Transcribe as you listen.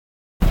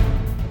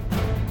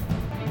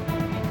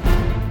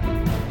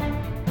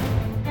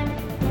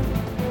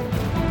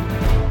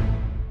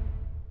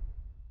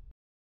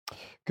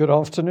Good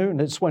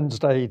afternoon. It's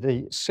Wednesday,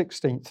 the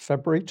 16th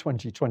February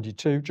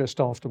 2022, just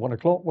after 1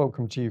 o'clock.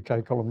 Welcome to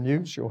UK Column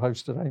News. Your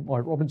host today,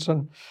 Mike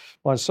Robinson,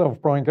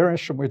 myself, Brian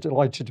Gerrish, and we're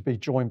delighted to be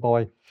joined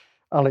by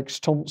Alex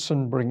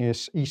Thompson, bringing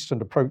us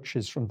Eastern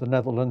approaches from the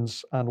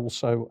Netherlands, and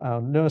also our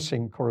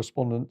nursing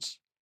correspondent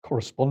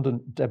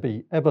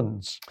Debbie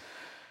Evans.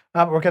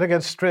 We're going to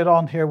get straight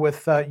on here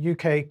with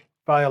UK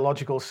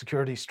Biological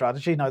Security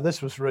Strategy. Now,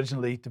 this was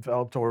originally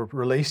developed or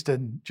released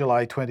in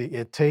July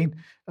 2018,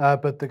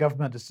 but the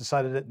government has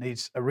decided it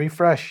needs a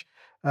refresh.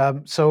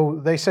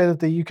 So they say that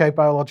the UK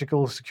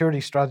Biological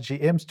Security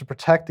Strategy aims to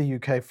protect the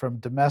UK from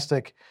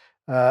domestic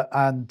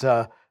and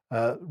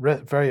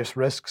various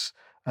risks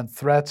and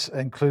threats,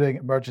 including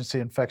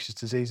emergency infectious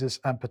diseases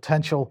and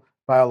potential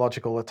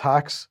biological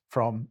attacks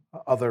from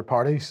other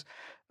parties.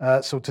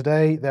 So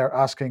today they're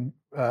asking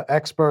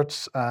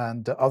experts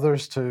and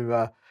others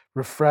to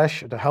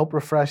help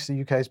refresh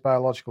the UK's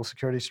biological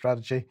security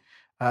strategy.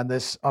 And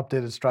this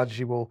updated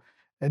strategy will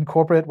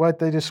incorporate what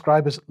they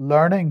describe as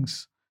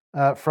learnings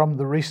from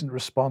the recent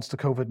response to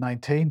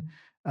COVID-19.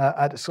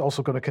 And it's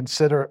also going to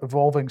consider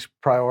evolving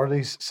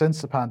priorities since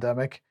the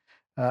pandemic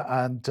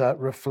and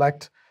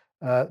reflect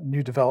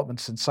new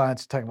developments in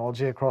science and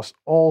technology across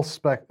all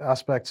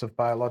aspects of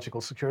biological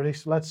security.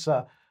 So let's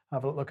have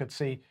a look and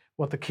see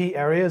what the key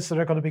areas that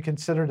are going to be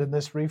considered in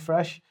this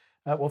refresh.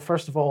 Well,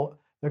 first of all,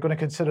 they're going to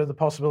consider the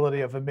possibility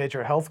of a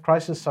major health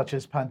crisis, such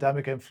as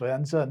pandemic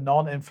influenza,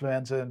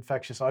 non-influenza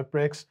infectious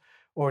outbreaks,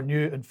 or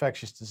new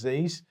infectious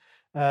disease.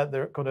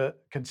 They're going to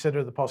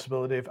consider the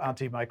possibility of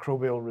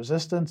antimicrobial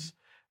resistance.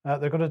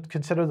 They're going to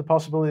consider the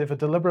possibility of a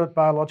deliberate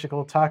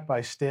biological attack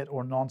by state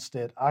or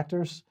non-state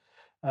actors.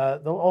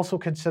 They'll also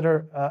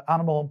consider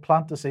animal and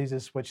plant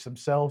diseases, which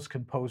themselves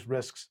can pose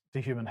risks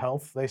to human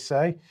health, they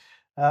say.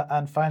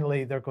 And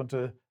finally, they're going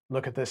to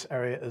look at this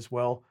area as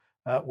well,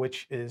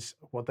 which is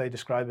what they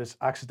describe as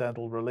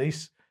accidental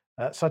release,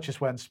 such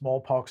as when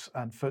smallpox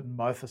and foot and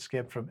mouth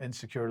escape from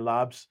insecure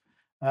labs,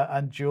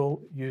 and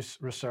dual-use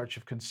research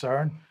of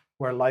concern,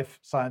 where life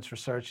science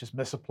research is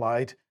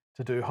misapplied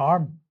to do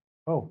harm.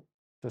 Oh,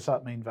 does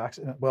that mean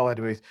vaccine? Well,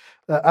 anyways,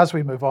 as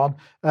we move on,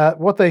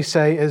 what they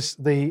say is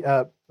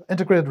the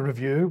Integrated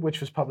Review, which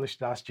was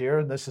published last year,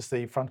 and this is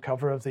the front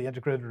cover of the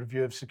Integrated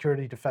Review of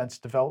Security, Defence,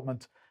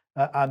 Development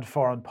and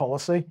Foreign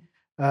Policy.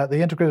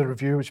 The Integrated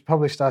Review, which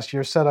published last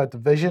year, set out the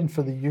vision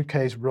for the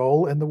UK's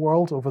role in the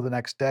world over the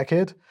next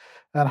decade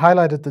and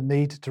highlighted the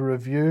need to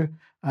review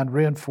and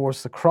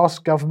reinforce the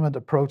cross-government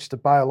approach to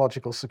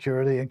biological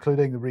security,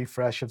 including the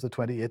refresh of the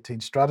 2018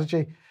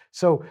 strategy.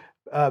 So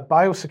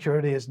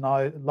biosecurity is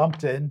now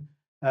lumped in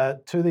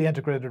to the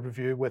Integrated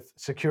Review with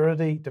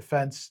security,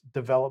 defence,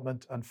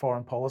 development and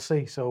foreign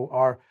policy. So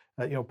our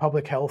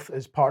public health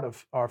is part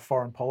of our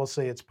foreign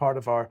policy. It's part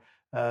of our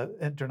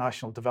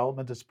international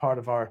development. It's part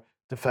of our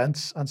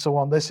defense and so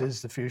on. This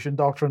is the fusion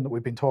doctrine that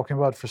we've been talking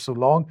about for so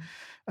long.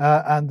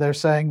 And they're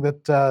saying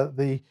that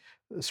the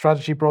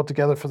strategy brought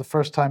together for the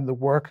first time the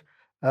work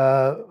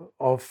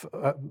of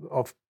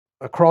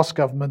across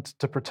government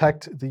to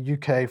protect the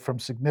UK from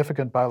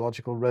significant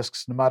biological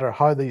risks, no matter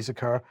how these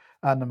occur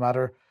and no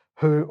matter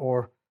who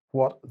or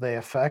what they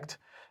affect.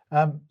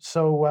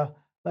 So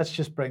let's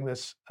just bring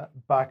this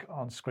back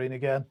on screen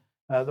again.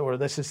 Or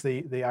this is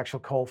the actual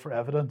call for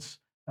evidence.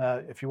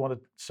 If you want to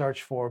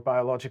search for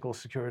biological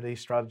security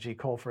strategy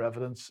call for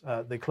evidence,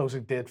 the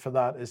closing date for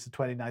that is the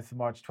 29th of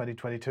March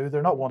 2022.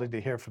 They're not wanting to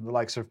hear from the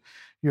likes of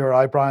you or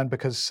I, Brian,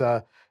 because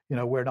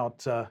we're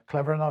not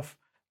clever enough.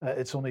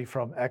 It's only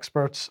from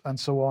experts and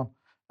so on.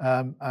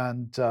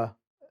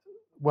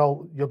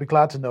 Well, you'll be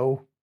glad to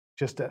know,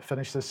 just to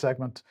finish this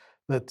segment,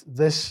 that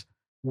this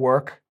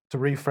work to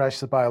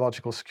refresh the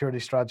biological security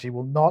strategy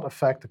will not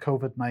affect the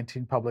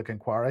COVID-19 public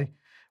inquiry.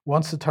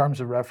 Once the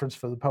terms of reference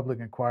for the public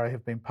inquiry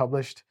have been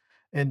published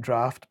in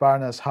draft,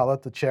 Baroness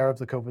Hallett, the chair of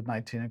the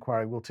COVID-19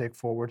 inquiry, will take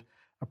forward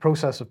a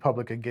process of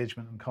public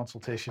engagement and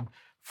consultation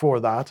for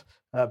that.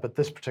 But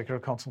this particular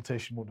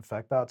consultation won't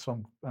affect that.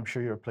 So I'm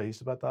sure you're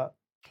pleased about that.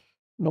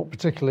 Not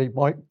particularly,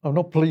 Mike. I'm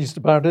not pleased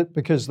about it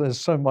because there's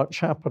so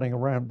much happening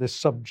around this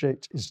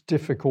subject. It's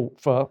difficult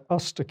for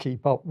us to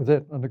keep up with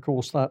it. And of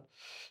course, that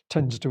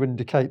tends to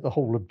indicate the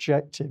whole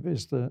objective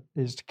is to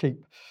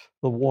keep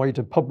the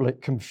wider public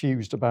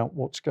confused about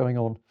what's going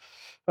on.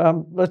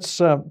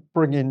 Let's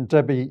bring in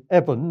Debbie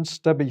Evans.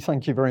 Debbie,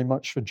 thank you very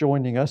much for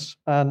joining us.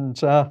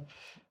 And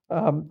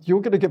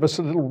you're going to give us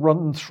a little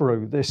run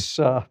through this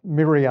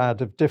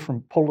myriad of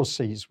different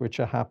policies which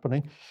are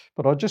happening.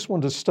 But I just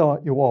want to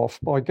start you off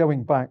by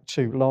going back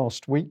to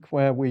last week,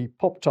 where we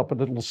popped up a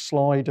little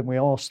slide and we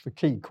asked the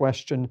key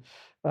question,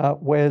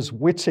 where's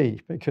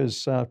Whitty?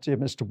 Because dear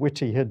Mr.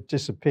 Whitty had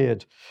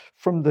disappeared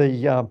from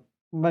the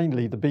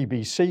mainly the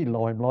BBC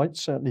limelight,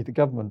 certainly the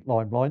government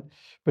limelight,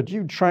 but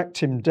you tracked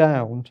him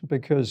down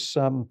because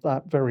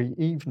that very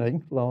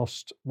evening,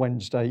 last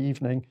Wednesday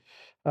evening,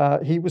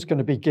 he was going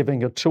to be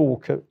giving a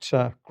talk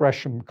at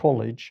Gresham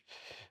College,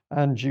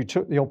 and you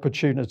took the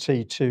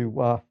opportunity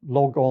to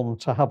log on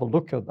to have a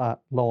look at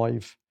that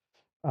live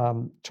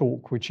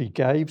talk which he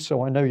gave.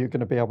 So I know you're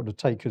going to be able to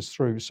take us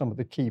through some of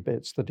the key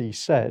bits that he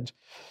said.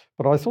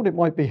 But I thought it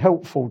might be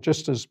helpful,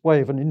 just as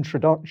way of an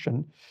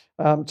introduction,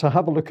 to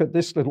have a look at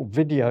this little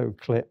video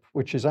clip,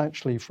 which is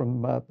actually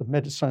from the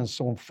Médecins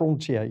Sans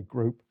Frontières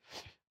group,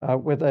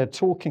 where they're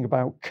talking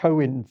about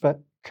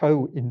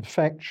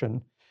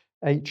co-infection,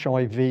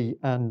 HIV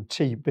and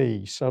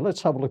TB. So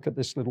let's have a look at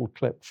this little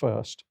clip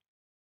first.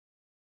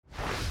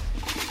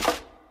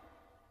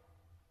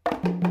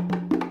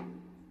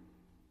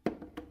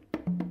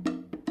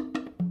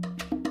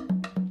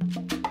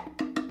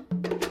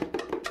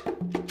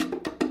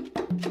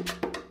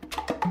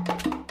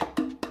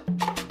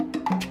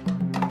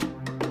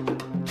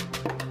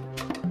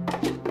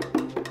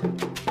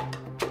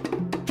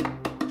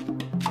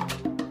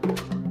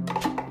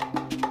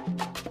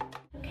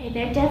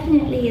 There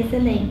definitely is a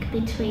link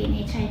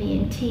between HIV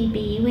and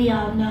TB. We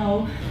all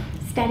know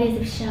studies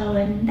have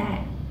shown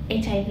that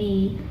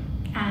HIV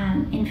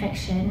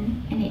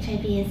infection and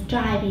HIV is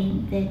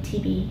driving the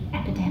TB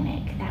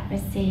epidemic that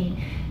we're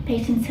seeing.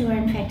 Patients who are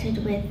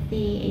infected with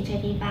the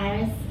HIV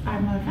virus are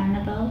more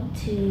vulnerable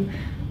to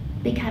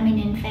becoming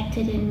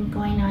infected and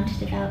going on to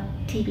develop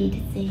TB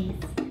disease.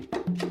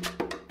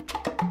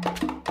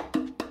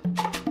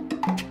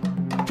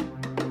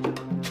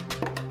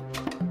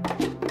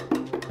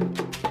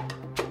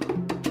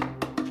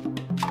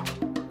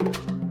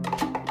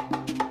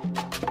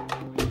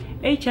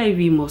 HIV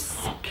most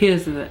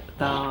kills the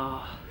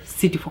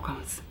CD4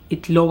 counts.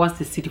 It lowers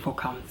the CD4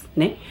 counts.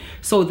 Ne?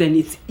 So then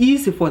it's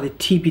easy for the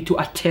TB to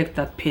attack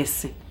that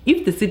person.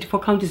 If the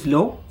CD4 count is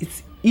low,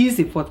 it's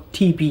easy for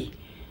TB.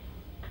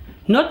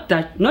 Not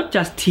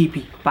just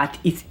TB, but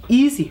it's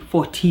easy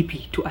for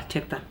TB to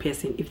attack that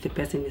person if the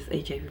person is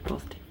HIV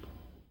positive.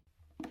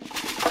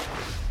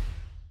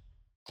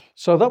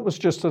 So that was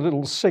just a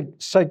little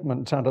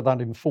segment out of that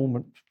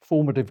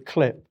informative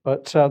clip.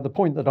 But the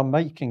point that I'm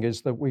making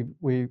is that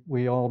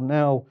we are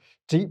now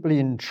deeply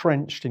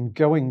entrenched in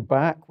going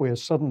back. We're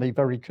suddenly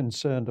very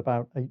concerned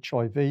about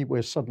HIV.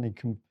 We're suddenly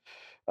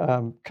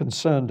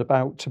concerned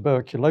about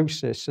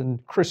tuberculosis.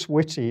 And Chris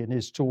Whitty, in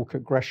his talk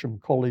at Gresham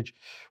College,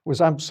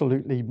 was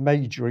absolutely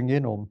majoring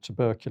in on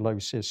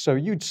tuberculosis. So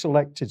you'd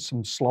selected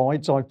some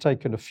slides. I've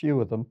taken a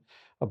few of them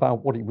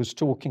about what he was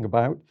talking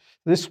about.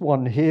 This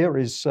one here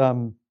is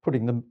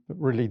putting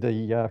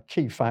the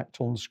key fact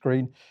on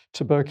screen.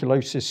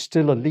 Tuberculosis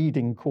still a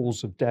leading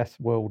cause of death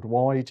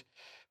worldwide,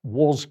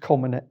 was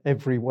common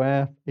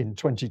everywhere. In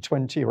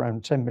 2020,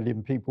 around 10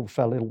 million people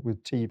fell ill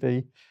with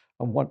TB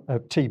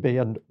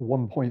and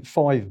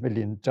 1.5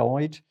 million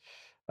died.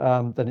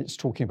 Then it's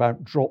talking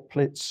about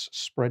droplets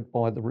spread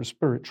by the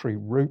respiratory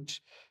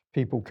route.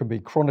 People can be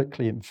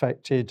chronically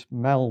infected,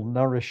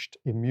 malnourished,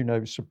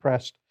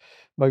 immunosuppressed,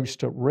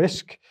 most at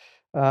risk.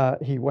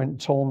 He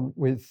went on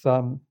with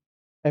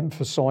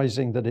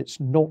emphasizing that it's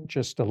not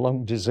just a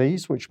lung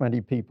disease, which many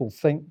people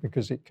think,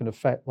 because it can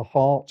affect the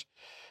heart,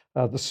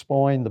 the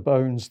spine, the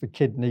bones, the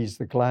kidneys,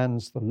 the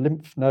glands, the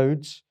lymph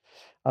nodes.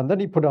 And then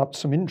he put up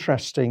some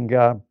interesting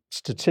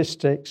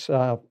statistics.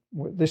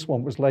 This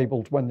one was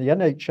labeled, when the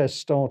NHS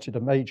started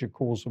a major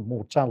cause of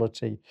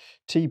mortality,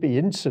 TB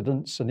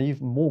incidence and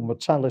even more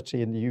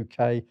mortality in the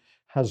UK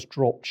has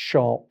dropped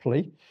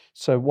sharply.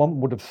 So one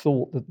would have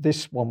thought that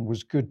this one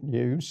was good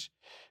news.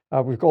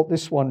 We've got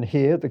this one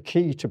here. The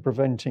key to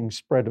preventing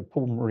spread of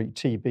pulmonary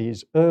TB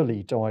is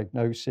early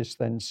diagnosis,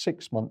 then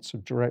 6 months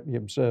of directly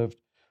observed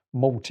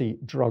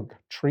multi-drug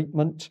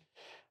treatment.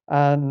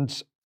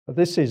 And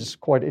this is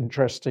quite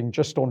interesting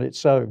just on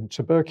its own.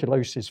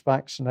 Tuberculosis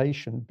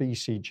vaccination,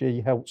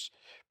 BCG, helps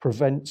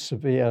prevent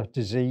severe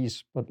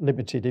disease, but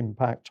limited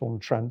impact on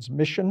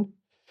transmission.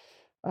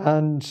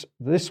 And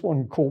this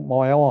one caught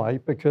my eye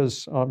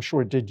because I'm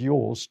sure it did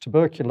yours.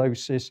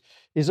 Tuberculosis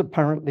is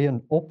apparently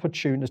an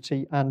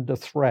opportunity and a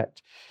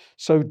threat.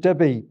 So,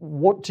 Debbie,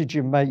 what did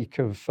you make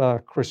of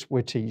Chris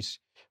Whitty's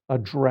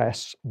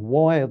address?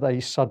 Why are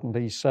they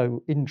suddenly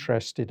so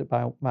interested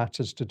about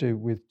matters to do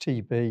with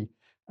TB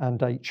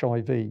and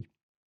HIV?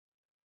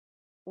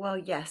 Well,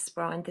 yes,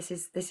 Brian, this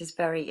is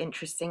very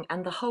interesting.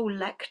 And the whole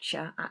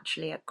lecture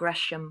actually at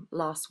Gresham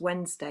last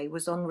Wednesday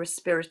was on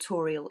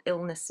respiratory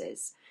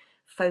illnesses,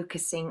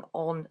 focusing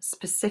on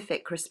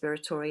specific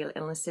respiratory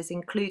illnesses,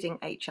 including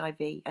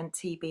HIV and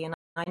TB. And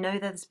I know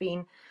there's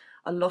been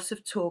a lot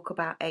of talk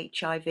about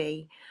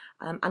HIV.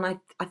 And I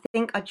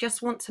think I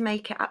just want to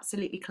make it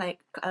absolutely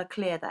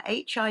clear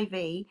that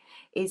HIV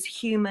is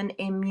human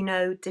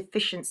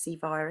immunodeficiency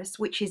virus,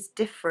 which is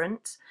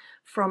different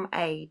from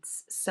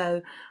AIDS.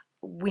 So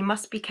we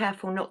must be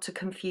careful not to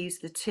confuse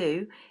the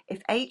two.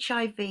 If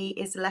HIV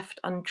is left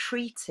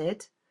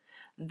untreated,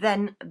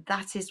 then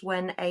that is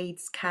when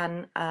AIDS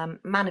can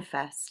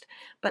manifest.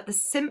 But the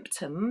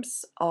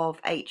symptoms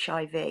of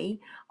HIV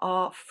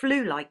are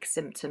flu-like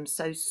symptoms,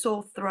 so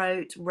sore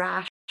throat,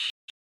 rash,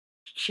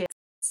 chills,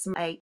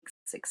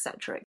 aches,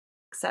 etc.,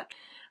 etc.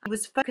 I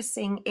was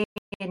focusing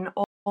in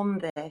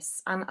on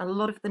this, and a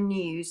lot of the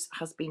news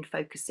has been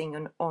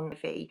focusing on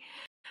HIV.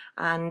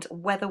 and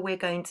whether we're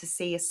going to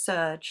see a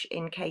surge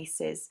in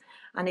cases.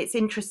 And it's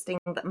interesting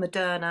that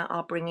Moderna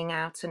are bringing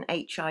out an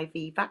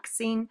HIV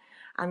vaccine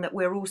and that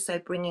we're also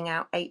bringing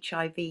out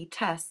HIV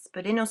tests.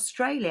 But in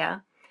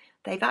Australia,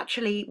 they've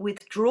actually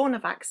withdrawn a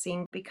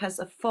vaccine because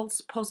of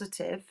false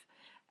positive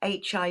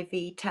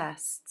HIV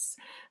tests.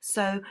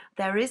 So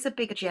there is a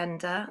big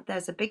agenda.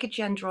 There's a big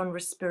agenda on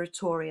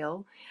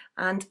respiratorial.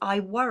 And I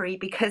worry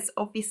because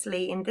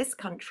obviously in this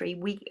country,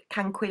 we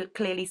can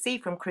clearly see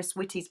from Chris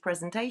Whitty's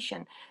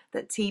presentation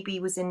that TB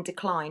was in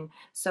decline.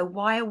 So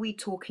why are we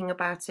talking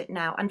about it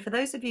now? And for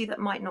those of you that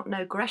might not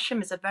know,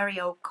 Gresham is a very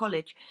old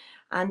college.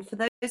 And for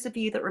those of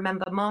you that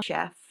remember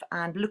MasterChef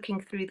and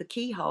looking through the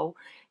keyhole,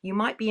 you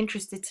might be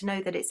interested to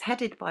know that it's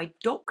headed by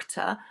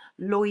Dr.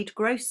 Lloyd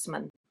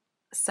Grossman.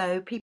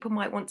 So people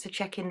might want to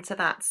check into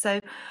that. So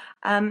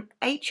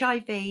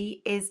HIV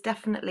is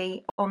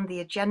definitely on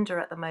the agenda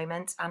at the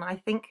moment. And I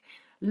think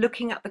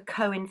looking at the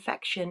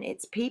co-infection,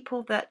 it's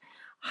people that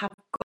have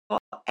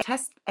got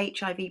test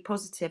HIV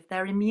positive,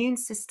 their immune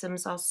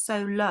systems are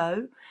so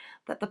low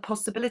that the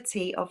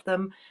possibility of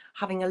them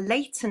having a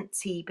latent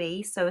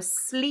TB, so a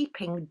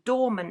sleeping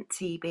dormant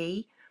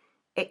TB,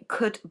 it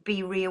could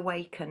be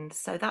reawakened.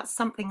 So that's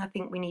something I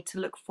think we need to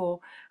look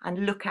for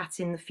and look at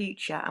in the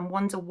future, and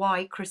wonder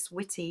why Chris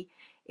Whitty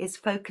is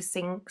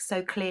focusing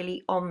so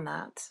clearly on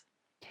that.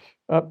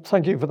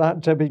 Thank you for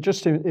that, Debbie.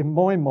 Just in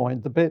my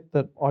mind, the bit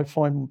that I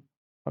find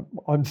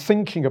I'm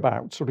thinking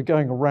about sort of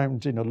going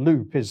around in a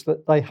loop is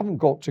that they haven't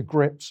got to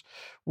grips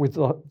with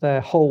their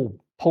whole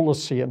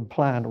policy and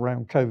plan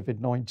around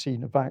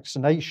COVID-19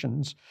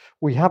 vaccinations.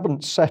 We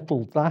haven't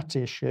settled that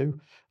issue,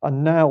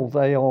 and now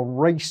they are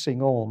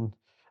racing on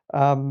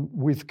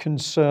with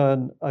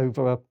concern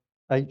over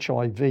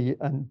HIV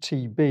and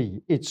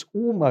TB. It's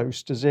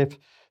almost as if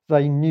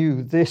they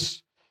knew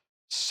this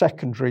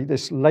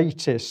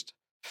latest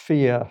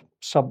fear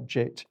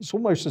subject. It's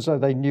almost as though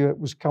they knew it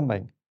was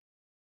coming.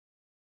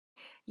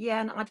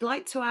 Yeah, and I'd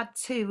like to add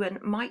too, and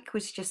Mike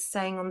was just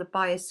saying on the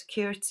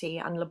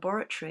biosecurity and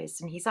laboratories,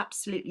 and he's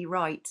absolutely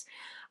right.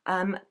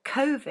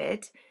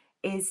 COVID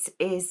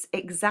is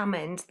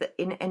examined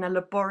in a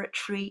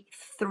laboratory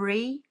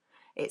 3.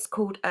 It's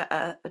called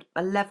a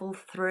level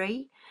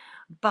 3,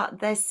 but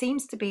there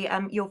seems to be,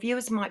 your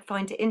viewers might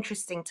find it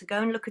interesting to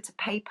go and look at a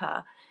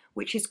paper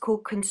which is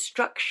called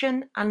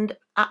Construction and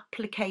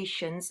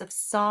Applications of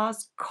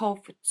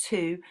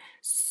SARS-CoV-2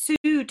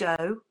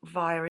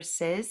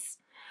 Pseudoviruses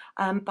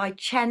by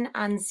Chen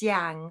and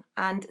Xiang.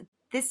 And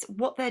this,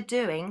 what they're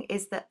doing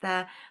is that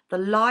the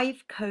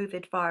live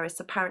COVID virus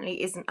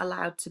apparently isn't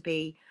allowed to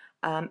be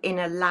in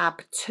a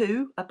lab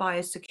 2, a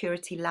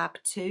biosecurity lab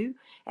 2.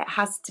 It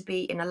has to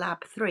be in a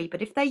lab 3.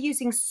 But if they're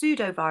using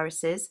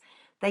pseudoviruses,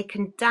 they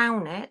can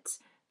down it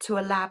to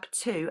a lab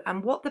 2.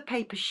 And what the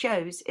paper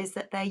shows is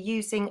that they're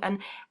using an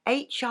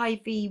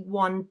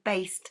HIV-1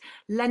 based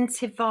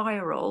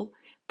lentiviral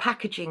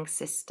packaging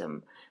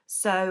system.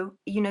 So,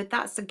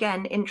 that's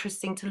again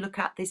interesting to look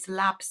at this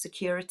lab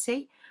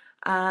security.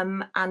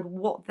 And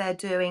what they're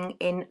doing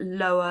in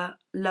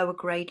lower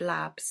grade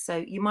labs. So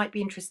you might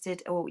be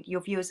interested, or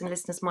your viewers and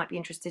listeners might be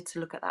interested to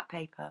look at that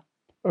paper.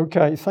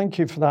 Okay, thank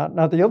you for that.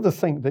 Now, the other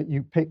thing that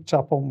you picked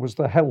up on was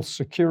the Health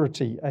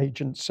Security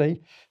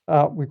Agency.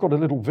 We've got a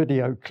little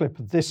video clip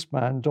of this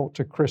man,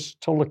 Dr. Chris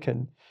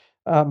Tollekin,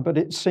 but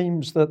it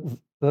seems that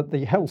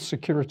the Health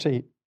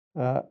Security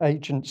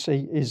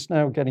Agency is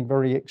now getting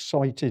very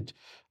excited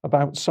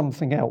about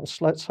something else.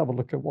 Let's have a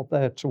look at what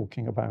they're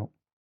talking about.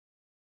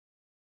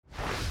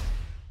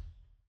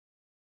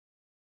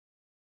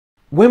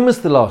 When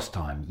was the last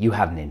time you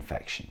had an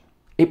infection?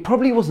 It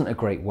probably wasn't a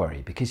great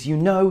worry because you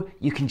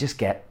can just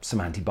get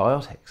some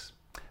antibiotics.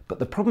 But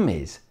the problem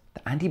is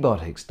that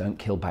antibiotics don't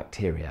kill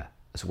bacteria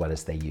as well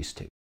as they used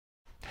to.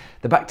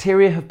 The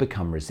bacteria have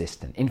become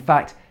resistant. In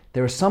fact,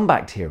 there are some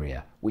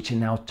bacteria which are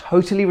now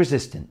totally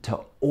resistant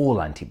to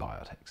all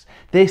antibiotics.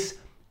 This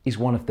is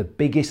one of the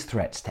biggest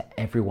threats to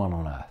everyone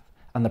on Earth.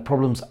 And the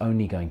problem's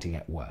only going to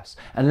get worse.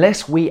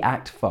 Unless we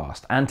act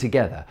fast and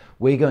together,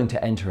 we're going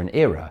to enter an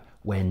era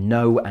where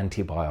no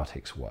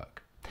antibiotics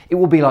work. It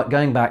will be like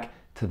going back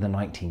to the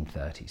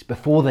 1930s,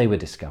 before they were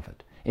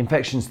discovered.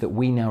 Infections that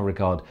we now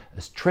regard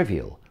as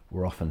trivial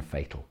were often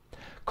fatal.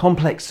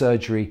 Complex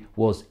surgery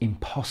was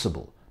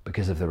impossible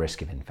because of the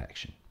risk of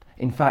infection.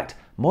 In fact,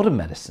 modern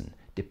medicine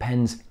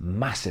depends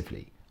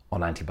massively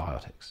on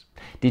antibiotics.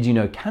 Did you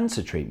know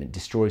cancer treatment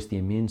destroys the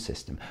immune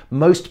system?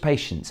 Most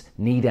patients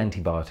need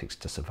antibiotics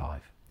to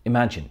survive.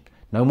 Imagine,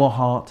 no more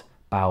heart,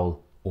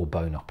 bowel, or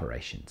bone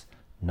operations.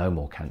 No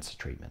more cancer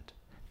treatment.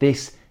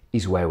 This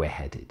is where we're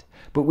headed.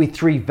 But with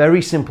 3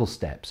 very simple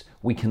steps,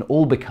 we can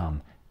all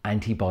become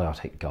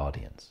antibiotic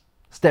guardians.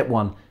 Step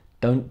 1,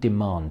 don't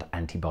demand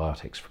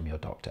antibiotics from your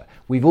doctor.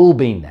 We've all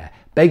been there,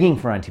 begging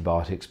for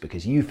antibiotics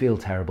because you feel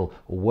terrible,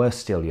 or worse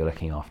still, you're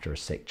looking after a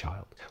sick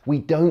child. We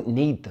don't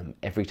need them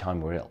every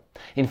time we're ill.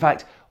 In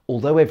fact,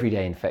 although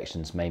everyday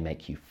infections may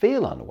make you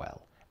feel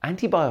unwell,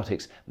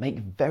 antibiotics make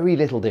very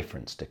little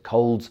difference to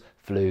colds,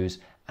 flus,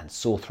 and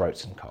sore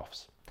throats and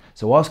coughs.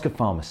 So ask a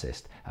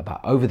pharmacist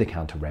about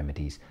over-the-counter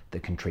remedies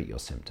that can treat your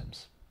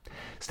symptoms.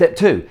 Step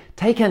 2,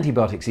 take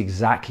antibiotics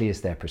exactly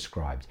as they're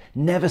prescribed.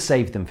 Never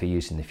save them for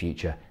use in the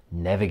future.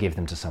 Never give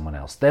them to someone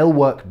else. They'll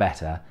work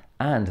better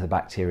and the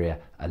bacteria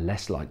are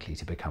less likely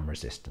to become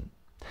resistant.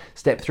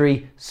 Step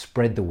 3,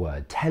 spread the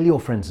word. Tell your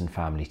friends and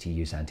family to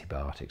use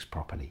antibiotics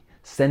properly.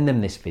 Send them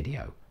this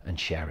video and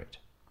share it.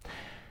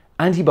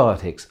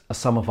 Antibiotics are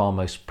some of our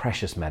most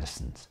precious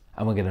medicines,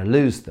 and we're going to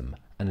lose them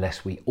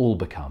unless we all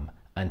become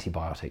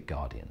antibiotic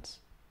guardians.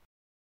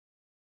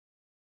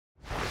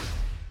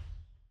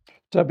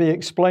 Debbie,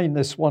 explain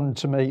this one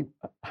to me.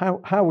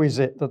 How is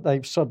it that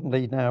they've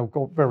suddenly now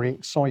got very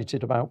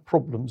excited about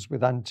problems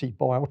with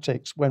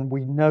antibiotics when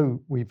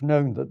we've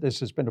known that this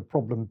has been a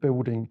problem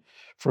building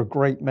for a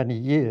great many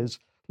years,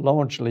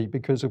 largely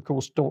because, of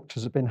course,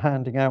 doctors have been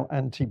handing out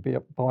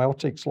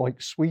antibiotics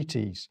like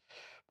sweeties.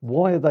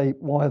 Why are they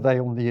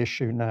on the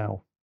issue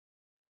now?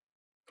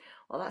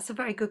 Well, that's a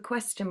very good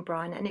question,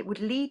 Brian, and it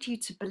would lead you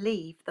to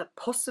believe that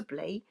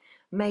possibly,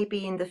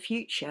 maybe in the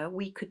future,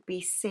 we could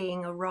be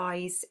seeing a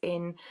rise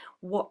in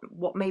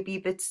what may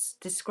be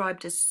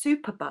described as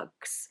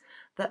superbugs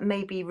that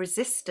may be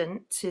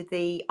resistant to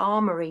the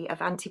armory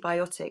of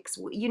antibiotics.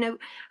 You know,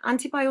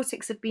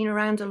 antibiotics have been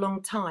around a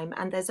long time,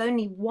 and there's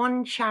only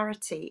one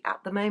charity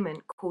at the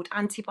moment called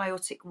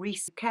Antibiotic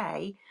Research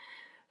UK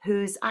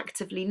who's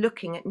actively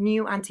looking at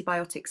new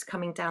antibiotics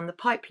coming down the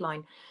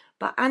pipeline.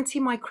 But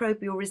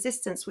antimicrobial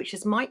resistance, which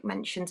as Mike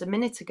mentioned a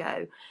minute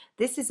ago,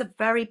 this is a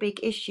very big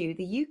issue.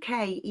 The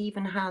UK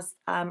even has,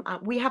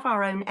 we have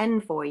our own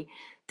envoy.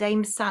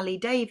 Dame Sally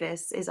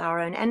Davis is our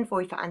own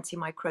envoy for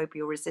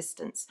antimicrobial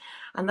resistance.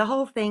 And the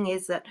whole thing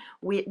is that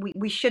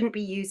we shouldn't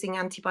be using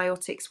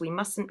antibiotics. We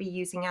mustn't be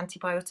using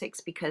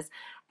antibiotics because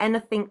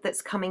anything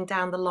that's coming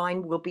down the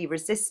line will be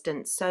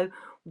resistant. So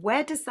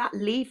where does that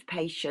leave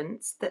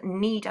patients that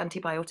need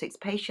antibiotics?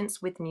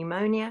 Patients with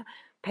pneumonia,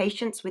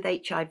 patients with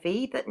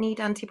HIV that need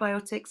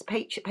antibiotics,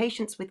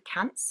 patients with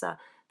cancer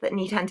that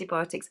need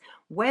antibiotics.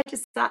 Where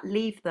does that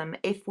leave them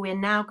if we're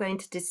now going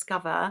to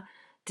discover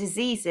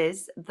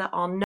diseases that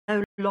are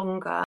no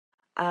longer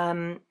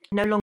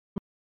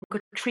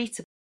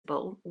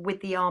treatable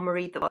with the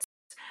armory that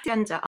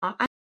agenda?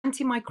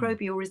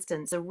 Antimicrobial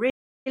resistance, a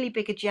really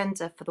big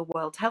agenda for the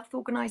World Health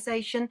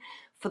Organization,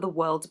 for the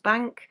World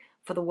Bank,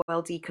 for the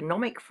World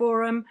Economic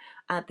Forum.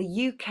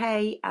 The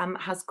UK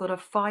has got a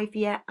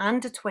 5-year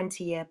and a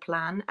 20-year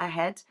plan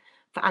ahead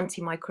for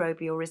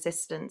antimicrobial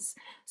resistance.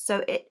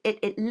 So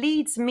it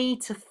leads me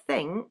to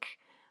think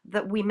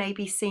that we may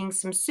be seeing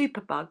some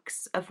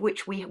superbugs of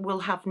which we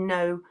will have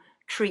no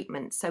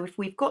treatment. So if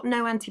we've got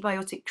no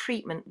antibiotic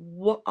treatment,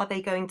 what are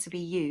they going to be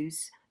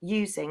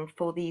using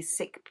for these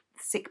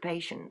sick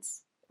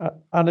patients?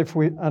 And if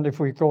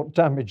we've got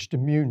damaged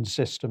immune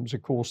systems,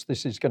 of course,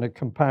 this is going to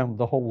compound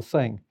the whole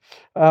thing.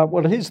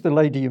 Well, here's the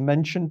lady you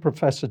mentioned,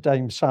 Professor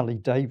Dame Sally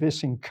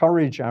Davis.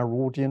 Encourage our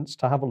audience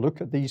to have a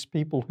look at these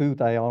people, who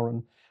they are,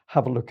 and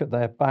have a look at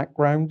their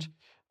background.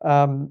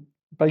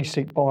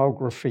 Basic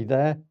biography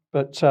there.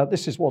 But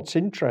this is what's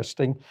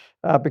interesting,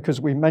 because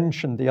we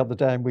mentioned the other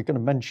day, and we're going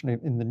to mention it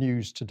in the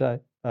news today.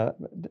 The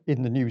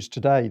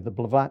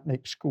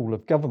Blavatnik School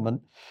of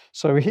Government.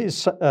 So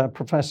here's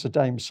Professor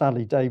Dame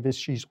Sally Davis.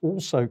 She's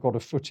also got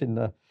a foot in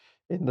the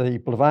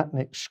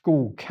Blavatnik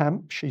School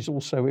camp. She's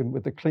also in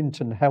with the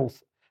Clinton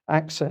Health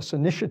Access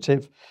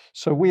Initiative.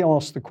 So we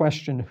asked the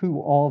question: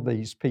 who are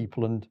these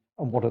people, and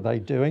what are they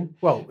doing?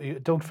 Well,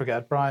 don't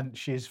forget, Brian,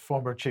 she's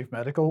former chief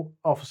medical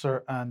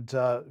officer, and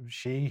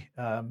she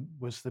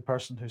was the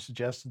person who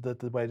suggested that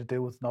the way to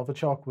deal with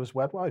Novichok was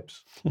wet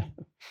wipes.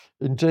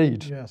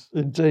 Indeed, yes,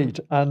 indeed,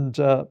 and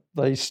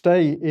they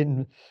stay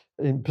in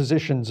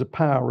positions of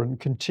power and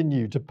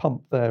continue to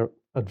pump their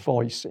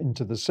advice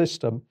into the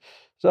system.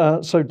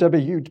 So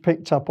Debbie, you'd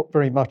picked up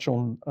very much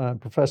on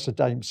Professor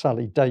Dame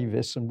Sally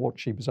Davis and what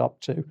she was up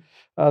to.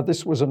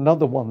 This was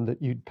another one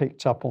that you'd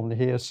picked up on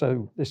here.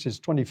 So this is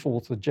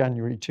 24th of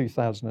January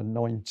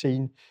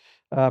 2019,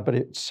 but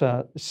it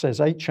says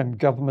HM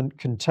government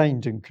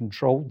contained and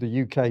controlled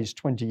the UK's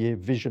 20-year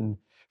vision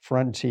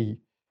for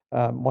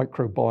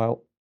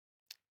microbial.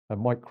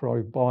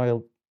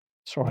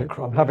 Sorry,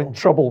 I'm having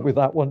trouble with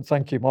that one.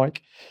 Thank you,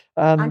 Mike.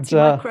 And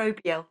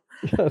antimicrobial.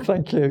 Yeah,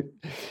 thank you.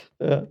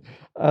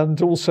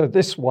 And also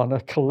this one, a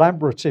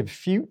collaborative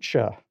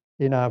future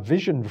in our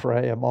vision for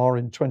AMR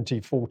in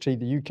 2040.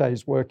 The UK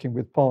is working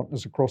with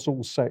partners across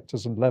all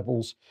sectors and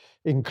levels,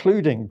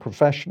 including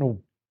professionals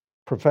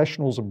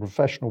and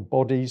professional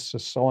bodies,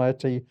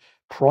 society,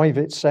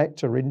 private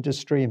sector,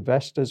 industry,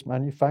 investors,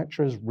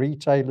 manufacturers,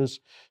 retailers,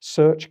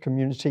 search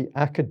community,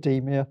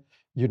 academia,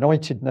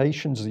 United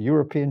Nations, the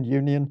European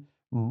Union,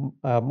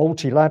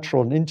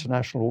 multilateral and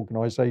international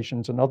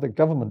organizations and other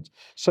governments.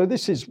 So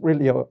this is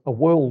really a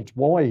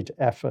worldwide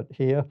effort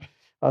here.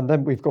 And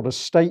then we've got a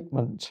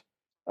statement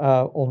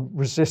on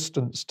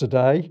resistance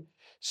today.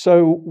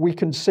 So we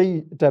can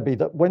see, Debbie,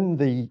 that when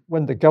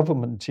the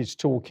government is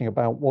talking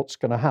about what's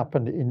going to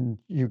happen in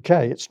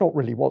UK, it's not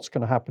really what's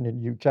going to happen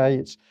in UK.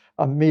 It's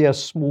a mere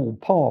small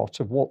part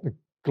of what the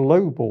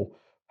global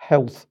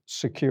health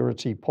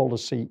security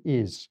policy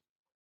is?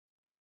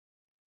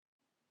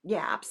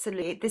 Yeah,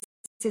 absolutely.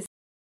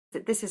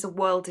 This is a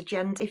world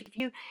agenda.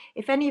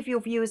 If any of your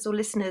viewers or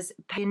listeners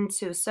pay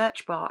into a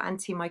search bar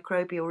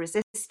antimicrobial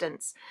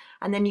resistance,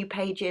 and then you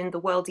page in the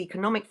World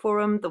Economic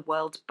Forum, the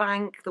World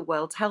Bank, the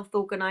World Health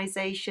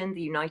Organization,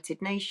 the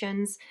United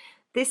Nations,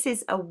 this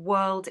is a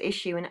world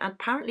issue. And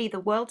apparently the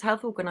World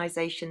Health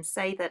Organization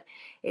say that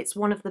it's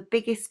one of the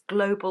biggest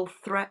global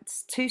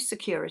threats to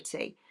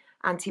security,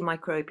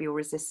 antimicrobial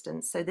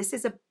resistance. So this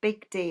is a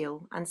big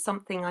deal and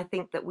something I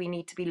think that we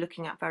need to be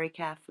looking at very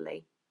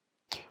carefully.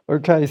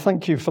 Okay,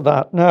 thank you for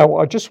that. Now,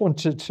 I just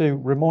wanted to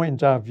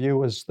remind our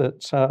viewers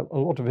that a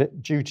lot of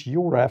it, due to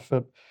your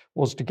effort,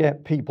 was to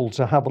get people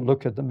to have a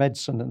look at the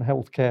Medicine and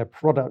Healthcare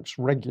Products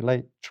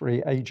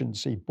Regulatory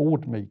Agency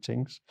board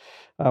meetings.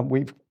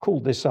 We've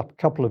called this up a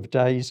couple of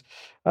days.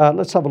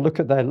 Let's have a look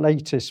at their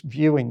latest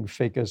viewing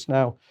figures.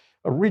 Now,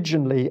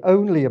 originally,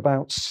 only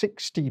about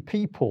 60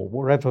 people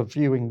were ever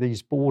viewing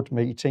these board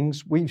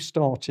meetings. We've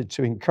started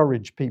to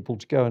encourage people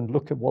to go and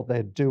look at what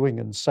they're doing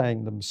and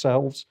saying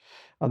themselves.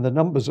 And the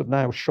numbers have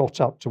now shot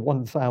up to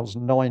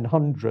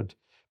 1,900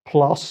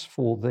 plus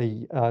for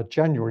the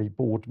January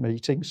board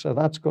meeting. So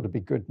that's got to be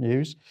good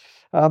news.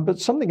 But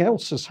something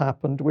else has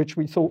happened, which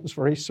we thought was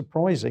very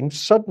surprising.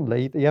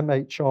 Suddenly, the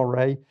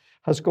MHRA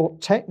has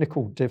got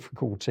technical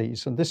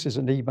difficulties. And this is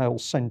an email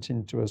sent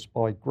in to us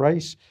by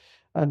Grace.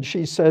 And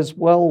she says,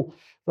 well,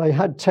 they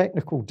had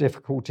technical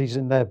difficulties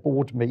in their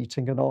board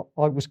meeting and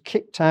I was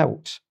kicked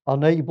out,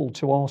 unable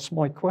to ask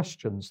my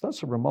questions.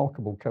 That's a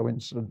remarkable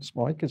coincidence,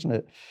 Mike, isn't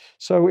it?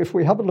 So if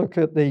we have a look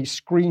at the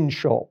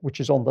screenshot, which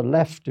is on the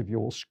left of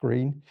your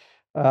screen,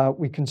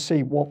 we can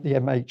see what the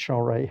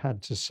MHRA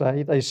had to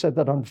say. They said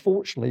that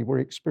unfortunately we're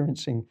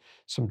experiencing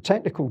some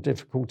technical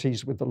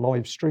difficulties with the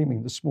live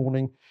streaming this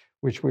morning,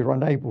 which we were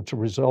unable to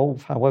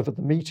resolve. However,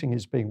 the meeting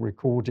is being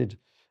recorded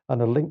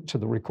and a link to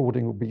the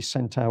recording will be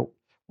sent out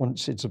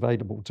once it's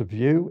available to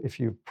view. If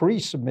you've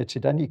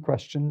pre-submitted any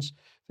questions,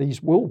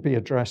 these will be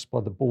addressed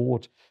by the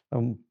board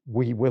and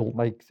we will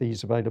make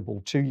these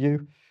available to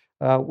you.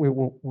 We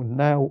will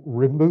now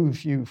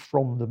remove you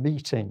from the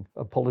meeting.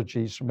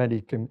 Apologies from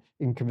any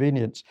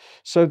inconvenience.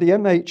 So the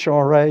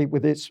MHRA,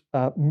 with its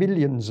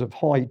millions of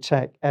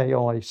high-tech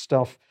AI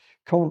stuff,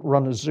 can't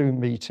run a Zoom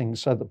meeting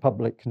so the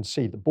public can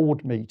see the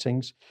board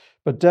meetings.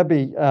 But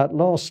Debbie,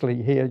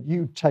 lastly here,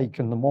 you've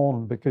taken them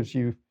on because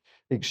you've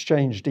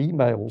exchanged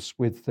emails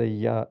with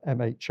the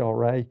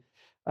MHRA,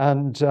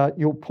 and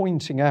you're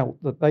pointing out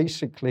that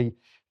basically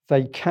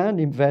they can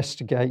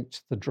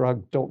investigate the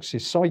drug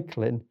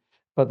doxycycline,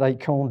 but they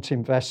can't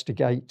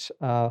investigate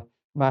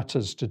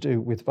matters to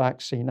do with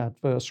vaccine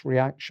adverse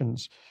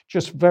reactions.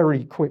 Just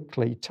very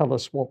quickly, tell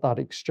us what that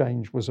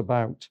exchange was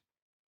about.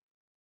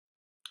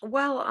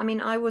 Well, I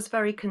mean, I was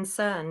very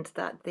concerned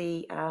that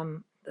the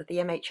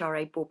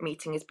MHRA board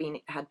meeting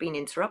had been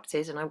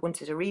interrupted, and I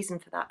wanted a reason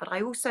for that. But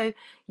I also,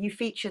 you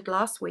featured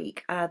last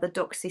week the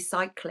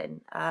doxycycline.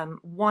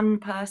 One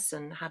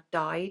person had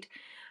died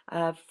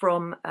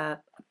from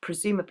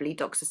presumably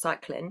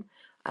doxycycline,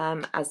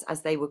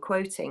 as they were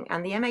quoting,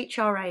 and the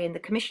MHRA and the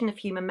Commission of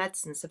Human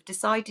Medicines have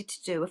decided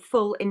to do a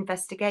full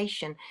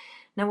investigation.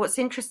 Now, what's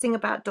interesting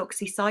about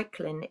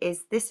doxycycline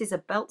is this is a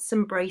belts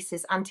and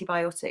braces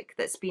antibiotic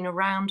that's been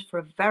around for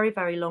a very,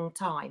 very long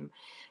time.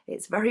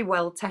 It's very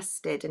well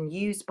tested and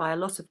used by a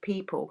lot of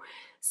people.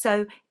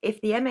 So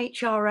if the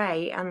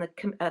MHRA and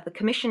the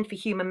Commission for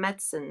Human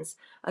Medicines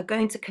are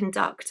going to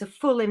conduct a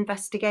full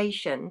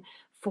investigation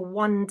for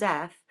one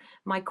death,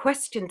 my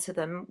question to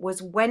them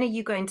was, when are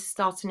you going to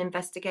start an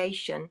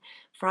investigation?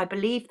 For I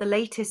believe the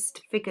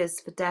latest figures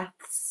for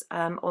deaths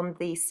on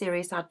the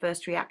serious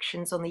adverse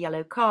reactions on the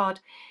yellow card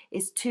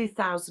is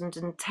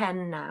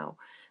 2010 now.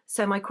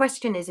 So my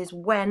question is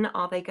when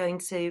are they going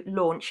to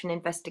launch an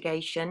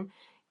investigation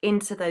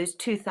into those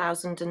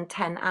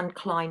 2010 and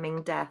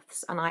climbing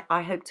deaths? And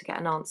I hope to get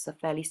an answer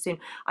fairly soon.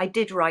 I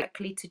did write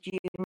to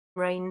June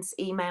Rain's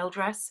email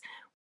address,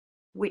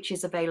 which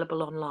is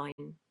available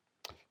online.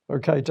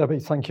 Okay, Debbie,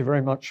 thank you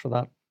very much for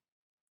that.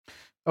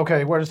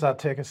 Okay, where does that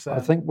take us then? I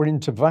think we're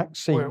into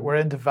vaccine. We're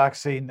into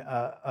vaccine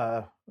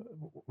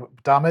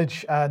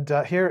damage. And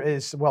here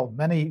is, well,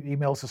 many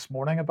emails this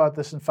morning about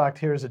this. In fact,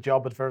 here's a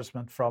job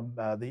advertisement from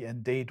the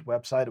Indeed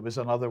website. It was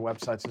on other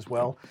websites as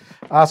well,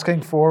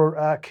 asking for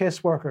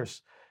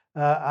caseworkers.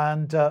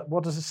 And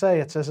what does it say?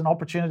 It says an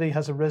opportunity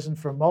has arisen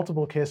for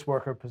multiple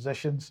caseworker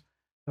positions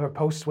or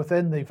posts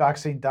within the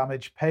vaccine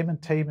damage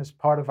payment team as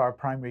part of our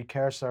primary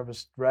care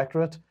service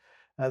directorate.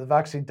 The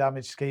vaccine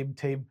damage scheme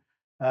team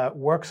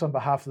works on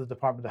behalf of the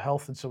Department of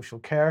Health and Social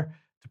Care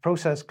to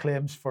process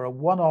claims for a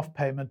one-off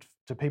payment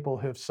to people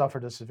who have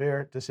suffered a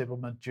severe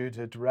disablement due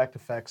to direct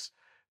effects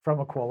from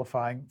a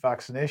qualifying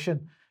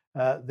vaccination.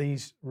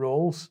 These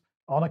roles,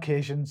 on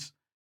occasions,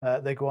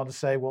 they go on to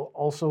say, will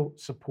also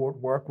support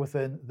work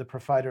within the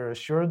provider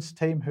assurance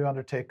team who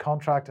undertake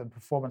contract and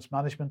performance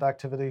management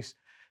activities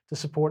to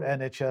support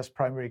NHS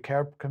primary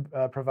care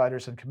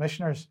providers and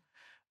commissioners.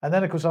 And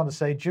then it goes on to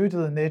say, due to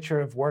the nature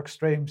of work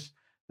streams,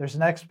 there's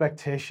an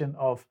expectation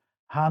of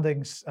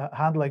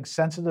handling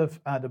sensitive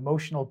and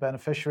emotional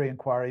beneficiary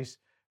inquiries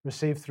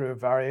received through a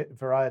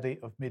variety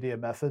of media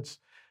methods.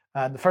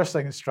 And the first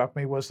thing that struck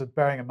me was that,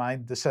 bearing in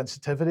mind the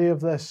sensitivity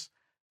of this,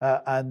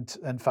 and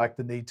in fact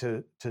the need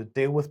to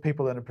deal with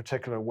people in a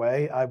particular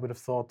way, I would have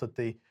thought that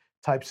the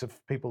types of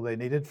people they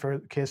needed for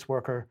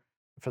caseworker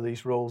for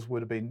these roles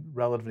would have been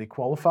relatively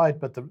qualified,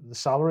 but the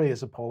salary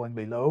is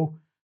appallingly low,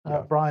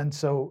 Brian.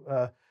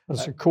 So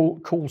that's a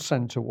call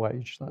center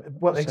wage.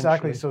 Well,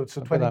 exactly. So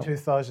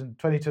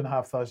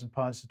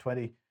 £22,500 to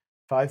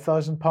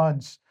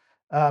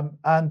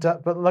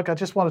 £25,000. But look, I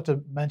just wanted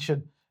to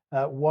mention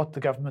what the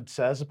government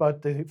says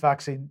about the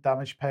vaccine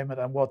damage payment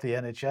and what the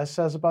NHS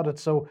says about it.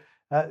 So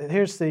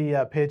here's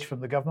the page from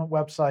the government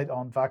website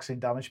on vaccine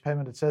damage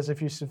payment. It says,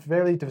 if you're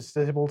severely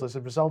disabled as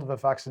a result of a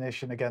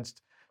vaccination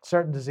against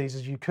certain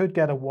diseases, you could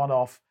get a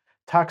one-off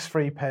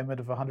tax-free payment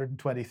of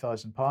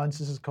 £120,000.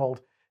 This is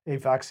called a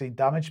vaccine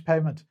damage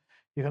payment.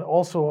 You can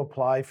also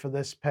apply for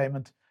this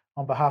payment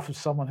on behalf of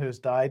someone who has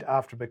died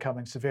after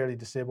becoming severely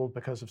disabled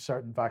because of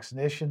certain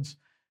vaccinations.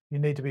 You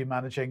need to be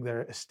managing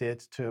their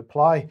estate to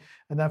apply.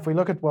 And then if we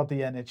look at what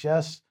the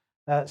NHS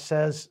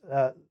says,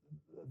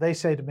 they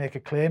say to make a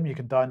claim, you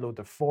can download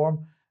the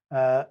form.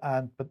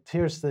 But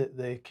here's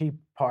the key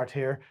part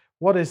here.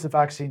 What is the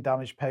vaccine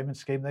damage payment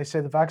scheme? They say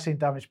the vaccine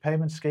damage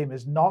payment scheme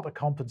is not a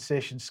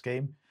compensation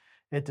scheme.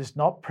 It does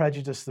not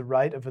prejudice the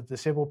right of a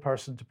disabled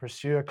person to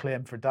pursue a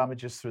claim for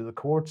damages through the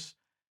courts.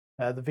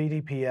 The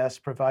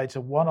VDPS provides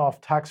a one-off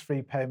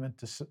tax-free payment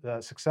to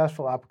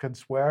successful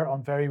applicants where,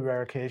 on very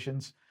rare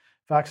occasions,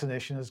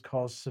 vaccination has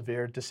caused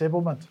severe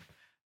disablement.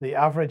 The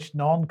average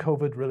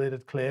non-COVID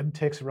related claim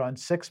takes around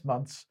 6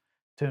 months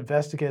to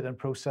investigate and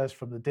process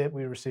from the date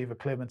we receive a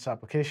claimant's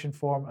application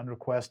form and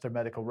request their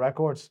medical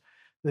records.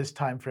 This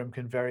timeframe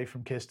can vary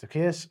from case to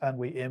case, and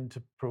we aim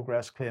to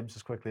progress claims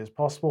as quickly as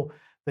possible.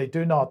 They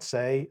do not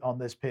say on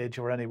this page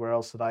or anywhere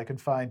else that I can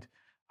find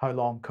how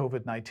long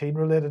COVID-19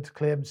 related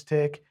claims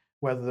take,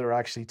 whether they're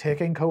actually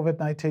taking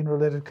COVID-19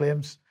 related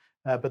claims.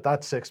 But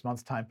that 6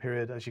 month time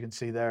period, as you can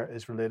see there,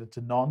 is related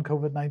to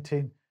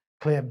non-COVID-19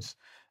 claims.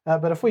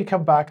 But if we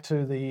come back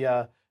to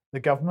the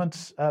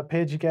government's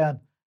page again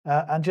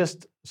and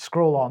just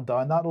scroll on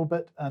down that a little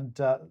bit, and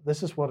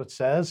this is what it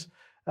says.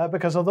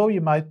 Because although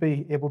you might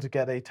be able to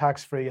get a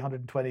tax-free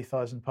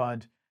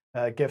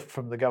 £120,000 gift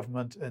from the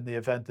government in the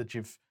event that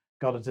you've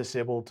got a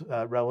disabled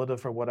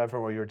relative or whatever,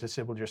 or you're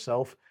disabled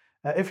yourself,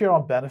 if you're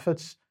on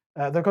benefits,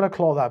 they're going to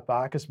claw that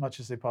back as much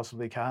as they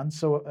possibly can.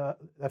 So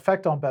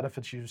effect on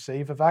benefits you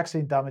receive. A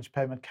vaccine damage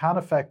payment can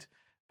affect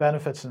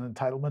benefits and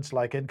entitlements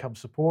like income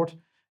support,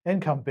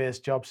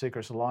 income-based job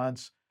seekers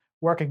allowance,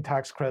 working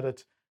tax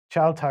credit,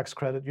 child tax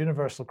credit,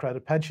 universal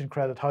credit, pension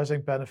credit, housing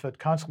benefit,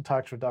 council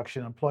tax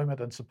reduction, employment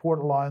and support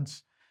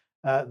allowance.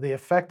 The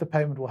effect the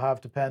payment will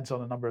have depends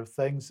on a number of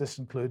things. This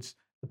includes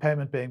the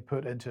payment being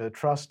put into a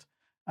trust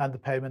and the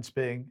payments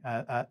being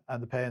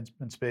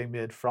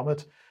made from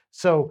it.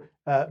 So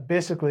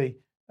basically,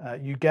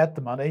 you get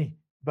the money,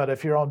 but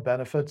if you're on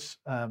benefits,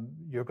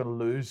 you're going to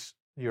lose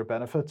your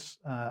benefits.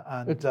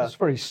 And it's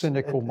very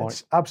cynical, Mike.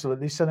 It's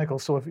absolutely cynical.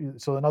 So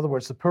in other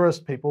words, the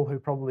poorest people who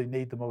probably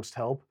need the most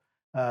help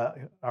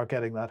are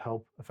getting that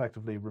help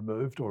effectively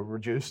removed or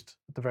reduced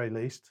at the very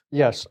least.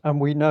 Yes, and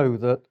we know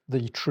that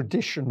the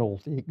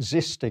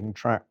existing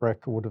track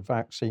record of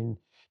vaccine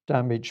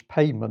damage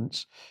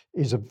payments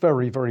is a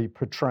very, very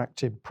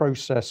protracted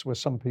process where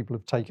some people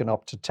have taken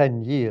up to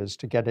 10 years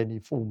to get any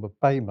form of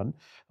payment.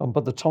 And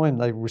by the time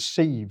they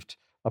received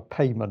a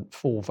payment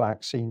for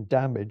vaccine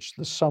damage,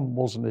 the sum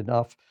wasn't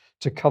enough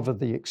to cover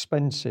the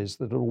expenses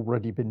that had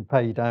already been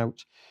paid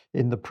out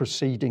in the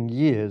preceding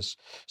years.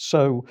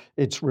 So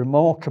it's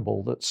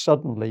remarkable that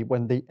suddenly,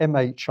 when the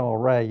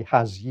MHRA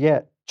has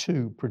yet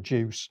to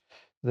produce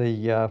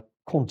the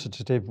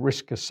quantitative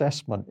risk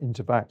assessment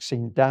into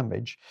vaccine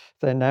damage,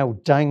 they're now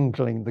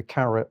dangling the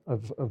carrot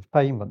of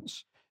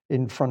payments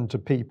in front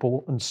of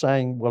people and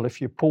saying, well, if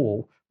you're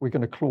poor, we're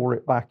going to claw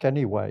it back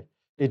anyway.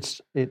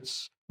 It's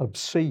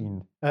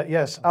obscene.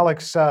 Yes,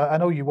 Alex, I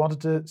know you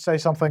wanted to say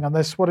something on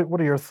this. What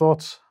are your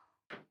thoughts?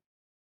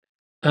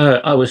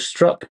 I was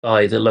struck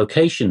by the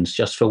locations,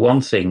 just for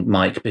one thing,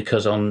 Mike,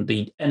 because on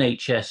the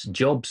NHS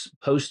jobs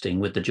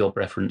posting with the job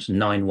reference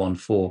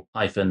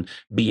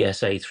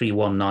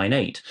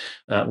 914-BSA3198,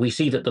 we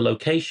see that the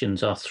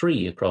locations are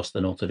 3 across the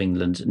north of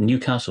England.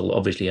 Newcastle,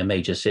 obviously a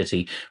major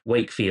city,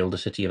 Wakefield, a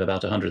city of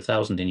about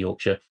 100,000 in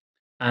Yorkshire,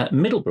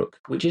 Middlebrook,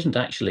 which isn't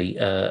actually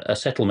a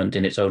settlement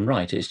in its own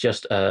right. It's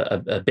just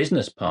a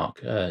business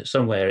park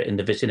somewhere in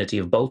the vicinity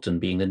of Bolton,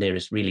 being the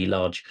nearest really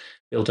large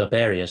built-up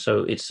area.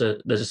 So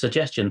there's a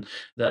suggestion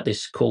that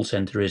this call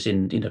centre is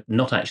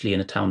not actually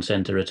in a town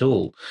centre at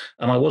all.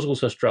 And I was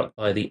also struck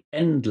by the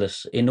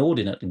endless,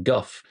 inordinate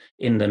guff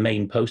in the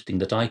main posting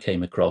that I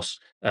came across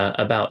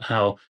about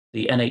how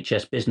The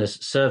NHS Business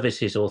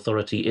Services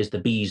Authority is the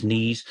bee's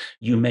knees.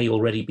 You may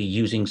already be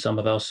using some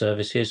of our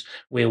services.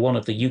 We're one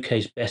of the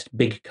UK's best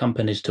big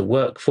companies to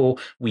work for.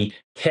 We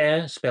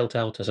CARE, spelt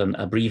out as an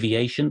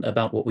abbreviation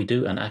about what we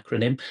do, an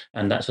acronym,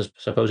 and that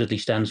supposedly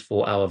stands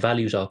for our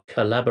values are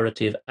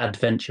collaborative,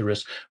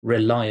 adventurous,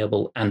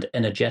 reliable, and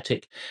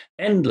energetic.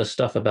 Endless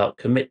stuff about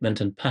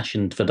commitment and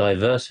passion for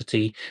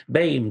diversity,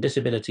 BAME,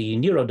 disability,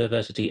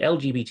 neurodiversity,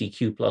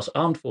 LGBTQ+,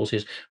 armed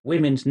forces,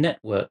 women's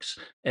networks,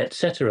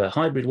 etc.,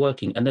 hybrid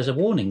working. And there's a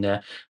warning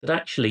there that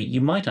actually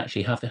you might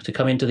actually have to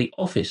come into the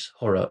office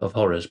horror of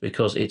horrors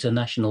because it's a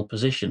national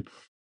position.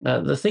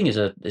 The thing is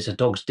a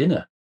dog's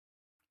dinner.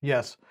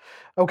 Yes.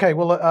 Okay.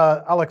 Well,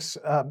 Alex,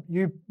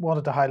 you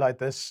wanted to highlight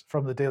this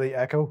from the Daily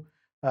Echo.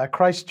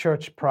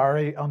 Christchurch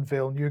Priory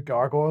unveil new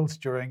gargoyles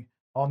during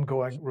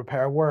ongoing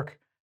repair work.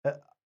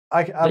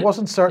 I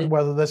wasn't certain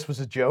whether this was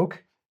a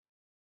joke.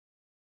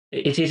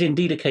 It is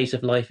indeed a case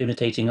of life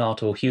imitating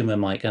art or humour,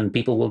 Mike, and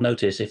people will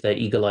notice if they're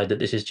eagle-eyed that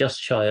this is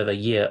just shy of a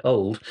year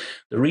old.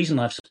 The reason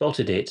I've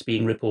spotted it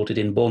being reported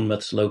in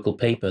Bournemouth's local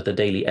paper, the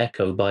Daily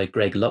Echo, by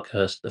Greg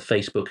Luckhurst, the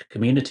Facebook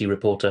community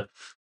reporter,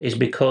 is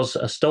because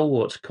a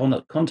stalwart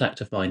contact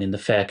of mine in the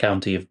fair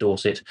county of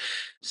Dorset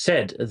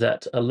said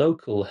that a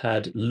local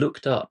had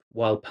looked up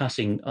while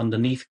passing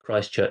underneath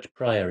Christchurch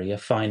Priory, a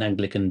fine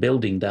Anglican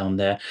building down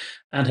there,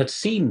 and had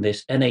seen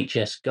this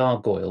NHS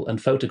gargoyle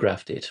and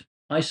photographed it.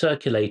 I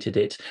circulated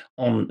it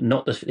on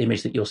not the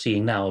image that you're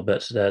seeing now,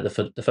 but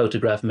the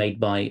photograph made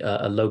by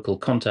a local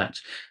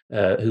contact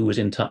who was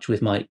in touch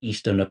with my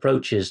Eastern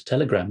Approaches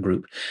Telegram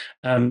group.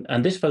 And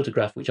this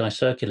photograph, which I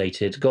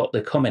circulated, got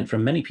the comment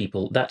from many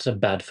people, that's a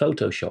bad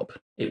Photoshop.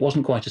 It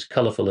wasn't quite as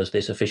colourful as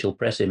this official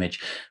press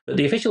image. But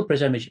the official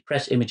press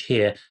image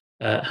here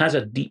has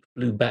a deep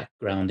blue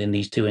background in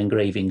these two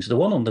engravings. The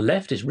one on the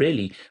left is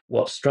really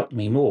what struck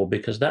me more,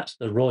 because that's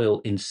the royal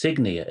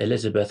insignia,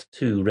 Elizabeth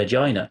II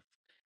Regina.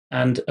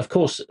 And of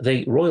course,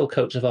 the royal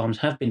coats of arms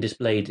have been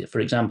displayed,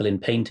 for example, in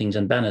paintings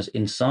and banners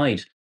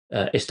inside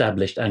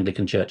established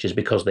Anglican churches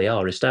because they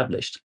are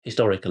established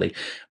historically.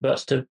 But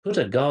to put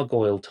a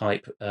gargoyle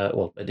type,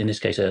 well, in this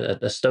case, a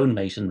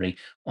stonemasonry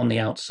on the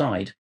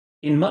outside,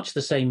 in much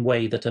the same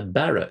way that a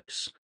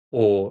barracks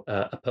or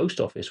a post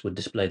office would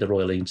display the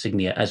royal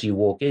insignia as you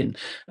walk in,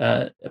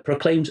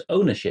 proclaims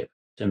ownership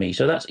to me.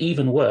 So that's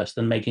even worse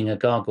than making a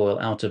gargoyle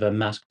out of a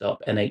masked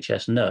up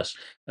NHS nurse,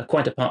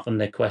 quite apart from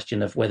the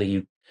question of whether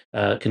you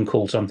can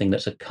call something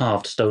that's a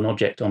carved stone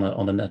object on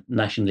a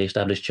nationally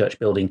established church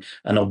building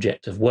an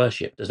object of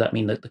worship. Does that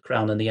mean that the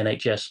Crown and the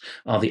NHS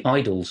are the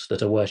idols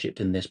that are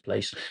worshipped in this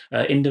place?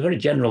 In the very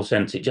general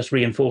sense, it just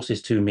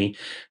reinforces to me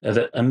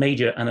that a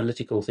major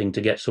analytical thing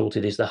to get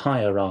sorted is the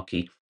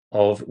hierarchy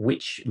of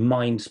which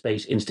mind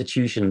space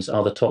institutions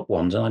are the top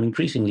ones. And I'm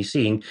increasingly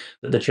seeing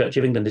that the Church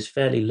of England is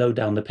fairly low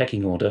down the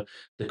pecking order,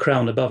 the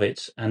Crown above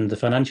it, and the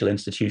financial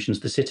institutions,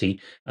 the city,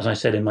 as I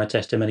said in my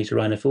testimony to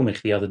Rainer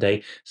Fulmich the other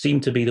day,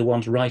 seem to be the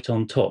ones right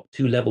on top,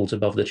 2 levels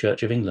above the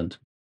Church of England.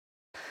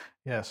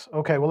 Yes.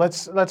 Okay. Well,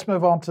 let's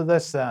move on to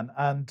this then.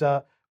 And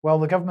well,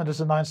 the government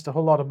has announced a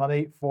whole lot of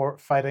money for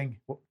fighting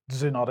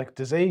zoonotic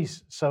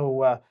disease.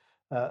 So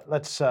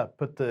let's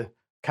put the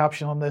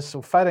caption on this.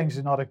 So fighting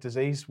zoonotic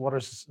disease. What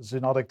is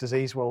zoonotic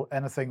disease? Well,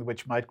 anything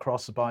which might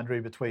cross the boundary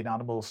between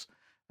animals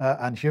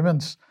and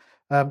humans.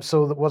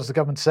 So what is the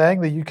government saying?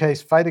 The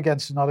UK's fight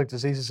against zoonotic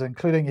diseases,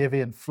 including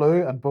avian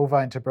flu and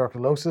bovine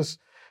tuberculosis,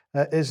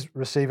 is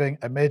receiving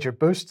a major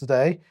boost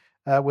today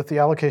with the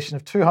allocation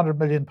of £200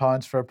 million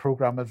for a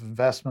programme of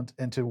investment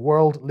into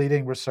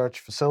world-leading research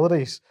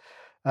facilities.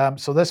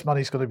 So this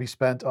money is going to be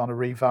spent on a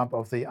revamp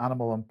of the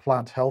Animal and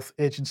Plant Health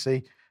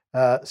Agency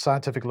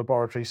scientific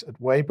laboratories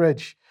at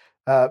Weybridge.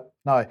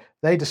 Now,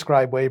 they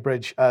describe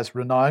Weybridge as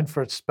renowned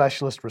for its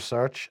specialist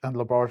research and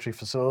laboratory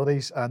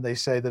facilities, and they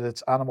say that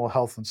its animal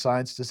health and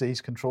science disease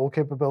control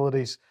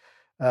capabilities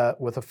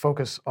with a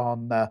focus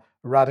on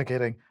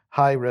eradicating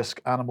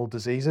high-risk animal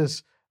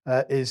diseases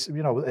is,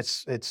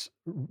 it's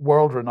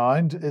world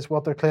renowned, is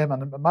what they're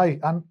claiming. And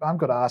I'm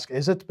going to ask,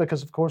 is it?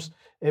 Because of course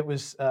it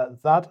was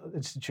that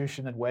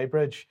institution in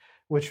Weybridge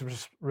which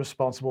was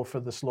responsible for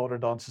the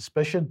slaughtered on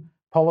suspicion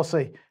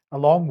policy,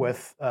 along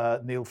with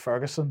Neil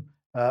Ferguson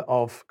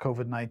of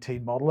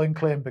COVID-19 modelling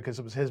claim, because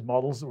it was his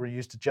models that were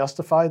used to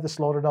justify the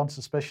slaughtered on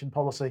suspicion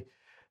policy.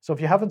 So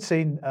if you haven't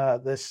seen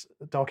this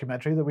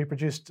documentary that we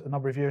produced a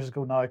number of years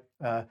ago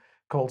now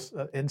called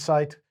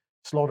Insight,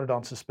 Slaughtered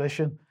on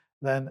Suspicion,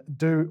 then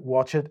do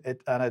watch it.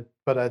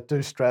 But I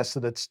do stress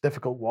that it's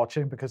difficult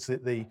watching because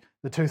the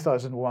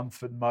 2001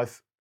 foot and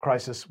mouth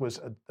crisis was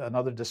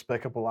another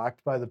despicable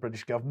act by the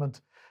British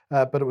government.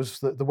 But it was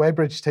the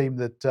Weybridge team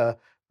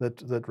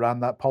that ran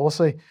that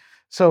policy.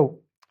 So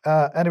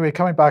anyway,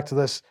 coming back to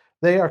this,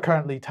 they are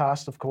currently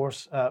tasked, of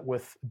course,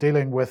 with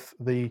dealing with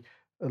the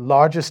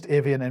largest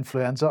avian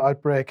influenza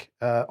outbreak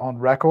on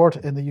record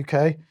in the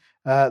UK.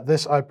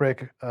 This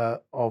outbreak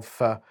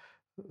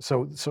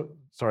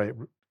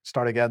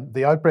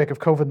the outbreak of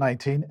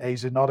COVID-19, a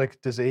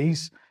zoonotic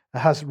disease,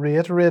 has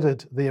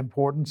reiterated the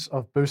importance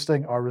of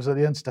boosting our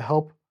resilience to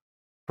help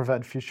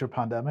prevent future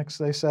pandemics,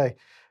 they say.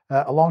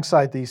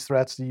 Alongside these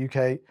threats, the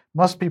UK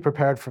must be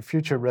prepared for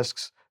future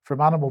risks from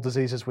animal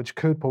diseases which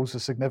could pose a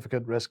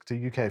significant risk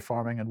to UK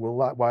farming and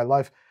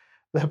wildlife.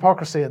 The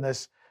hypocrisy in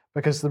this,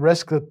 because the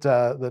risk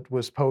that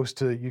was posed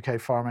to UK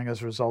farming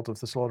as a result of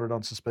the slaughtered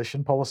on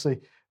suspicion policy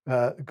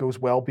goes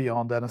well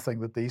beyond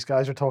anything that these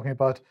guys are talking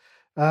about.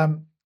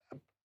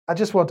 I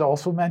just want to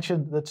also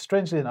mention that,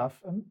 strangely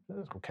enough,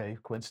 okay,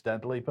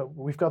 coincidentally, but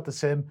we've got the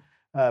same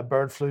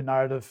bird flu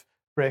narrative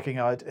breaking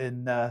out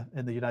in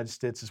the United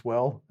States as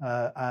well,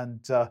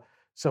 and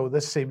so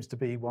this seems to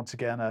be once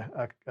again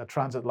a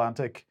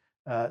transatlantic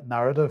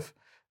narrative.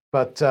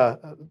 But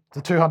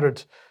the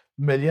 200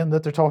 million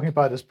that they're talking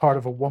about is part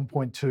of a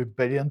 1.2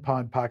 billion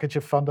pound package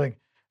of funding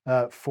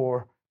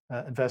for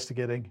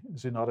investigating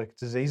zoonotic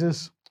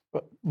diseases.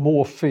 But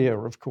more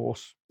fear, of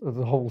course, of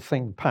the whole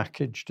thing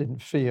packaged in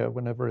fear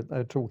whenever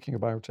they're talking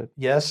about it.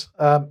 Yes,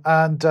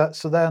 and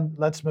so then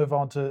let's move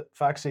on to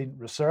vaccine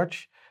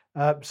research.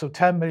 So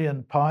 £10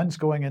 million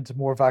going into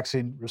more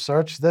vaccine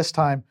research, this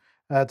time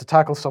to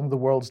tackle some of the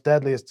world's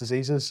deadliest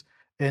diseases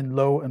in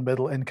low and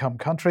middle income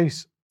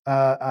countries.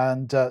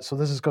 So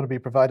this is going to be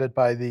provided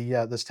by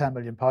this £10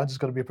 million is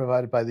going to be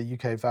provided by the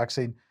UK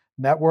Vaccine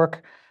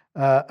Network,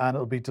 and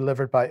it'll be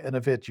delivered by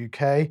Innovate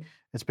UK.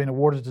 It's been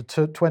awarded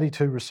to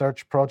 22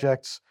 research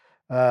projects,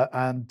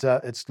 and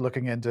it's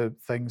looking into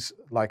things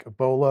like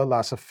Ebola,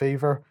 Lassa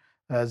fever,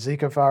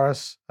 Zika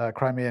virus,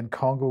 Crimean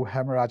Congo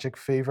hemorrhagic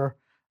fever,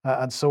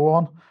 and so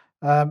on.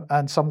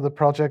 And some of the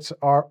projects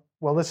are,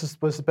 well, this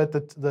was the bit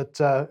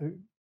that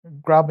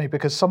grabbed me,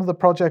 because some of the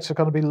projects are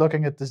going to be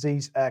looking at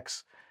disease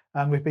X.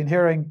 And we've been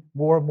hearing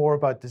more and more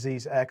about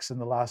disease X in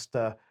the last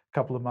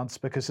couple of months,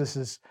 because this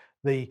is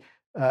the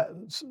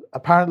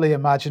apparently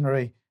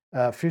imaginary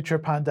future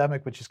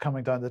pandemic, which is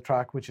coming down the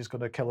track, which is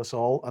going to kill us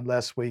all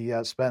unless we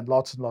spend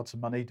lots and lots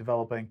of money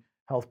developing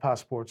health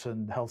passports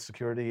and health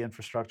security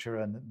infrastructure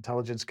and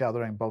intelligence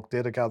gathering, bulk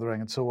data gathering,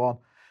 and so on.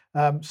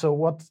 So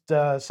what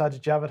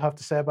Sajid Javid have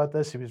to say about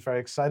this? He was very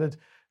excited.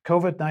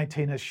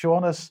 COVID-19 has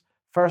shown us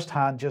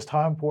firsthand just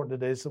how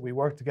important it is that we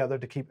work together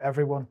to keep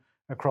everyone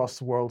across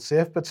the world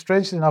safe. But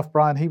strangely enough,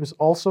 Brian, he was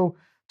also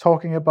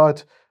talking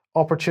about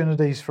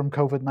opportunities from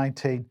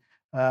COVID-19.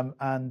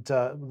 And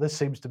this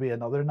seems to be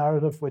another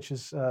narrative which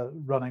is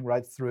running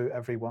right through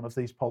every one of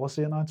these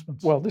policy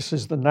announcements. Well, this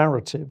is the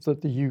narrative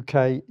that the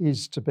UK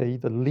is to be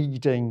the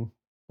leading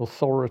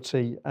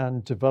authority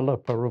and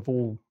developer of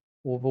all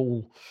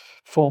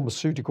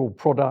pharmaceutical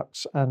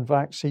products and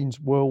vaccines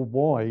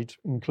worldwide,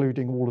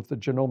 including all of the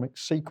genomic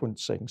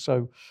sequencing.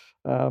 So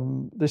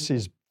this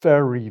is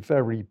very,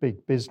 very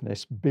big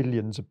business,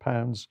 billions of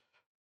pounds,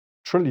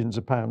 trillions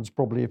of pounds,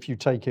 probably, if you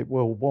take it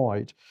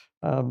worldwide.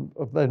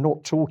 They're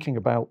not talking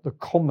about the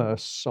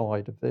commerce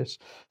side of this.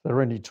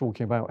 They're only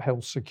talking about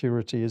health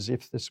security as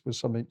if this was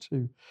something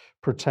to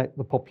protect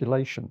the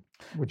population,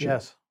 which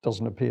it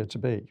doesn't appear to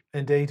be.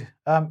 Indeed.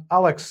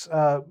 Alex,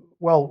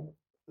 well,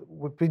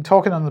 we've been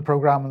talking on the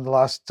programme in the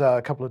last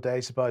couple of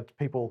days about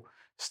people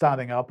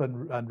standing up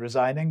and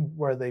resigning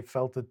where they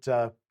felt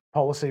that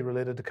policy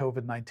related to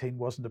COVID-19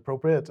 wasn't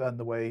appropriate, and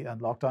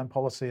lockdown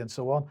policy and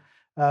so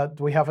on.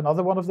 Do we have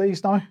another one of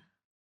these now?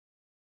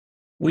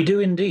 We do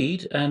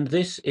indeed, and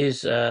this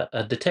is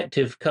a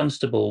Detective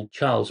Constable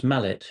Charles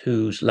Mallet,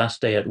 whose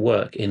last day at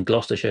work in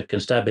Gloucestershire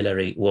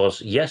Constabulary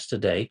was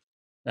yesterday.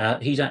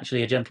 He's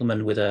actually a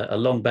gentleman with a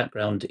long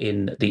background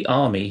in the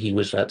army. He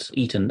was at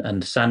Eton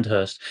and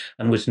Sandhurst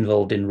and was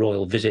involved in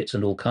royal visits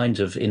and all kinds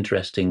of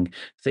interesting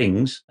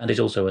things, and is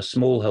also a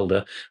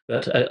smallholder.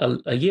 But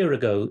a year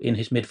ago, in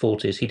his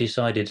mid-40s, he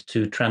decided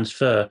to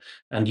transfer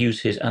and use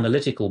his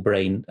analytical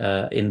brain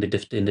in the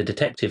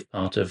detective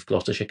part of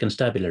Gloucestershire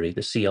Constabulary,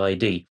 the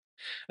CID.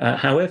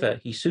 However,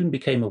 he soon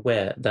became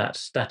aware that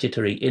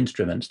statutory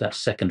instruments, that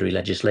secondary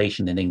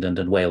legislation in England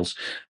and Wales,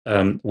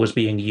 was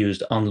being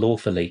used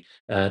unlawfully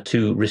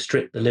to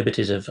restrict the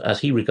liberties of, as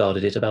he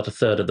regarded it, about a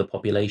third of the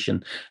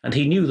population. And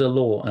he knew the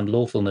law and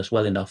lawfulness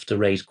well enough to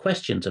raise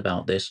questions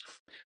about this.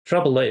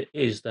 Trouble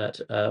is that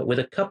with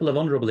a couple of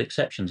honourable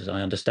exceptions, as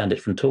I understand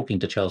it from talking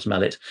to Charles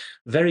Mallet,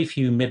 very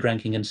few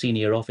mid-ranking and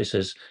senior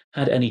officers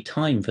had any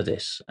time for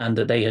this, and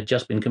that they had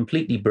just been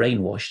completely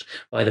brainwashed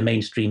by the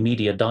mainstream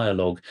media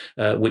dialogue,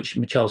 which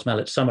Charles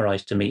Mallet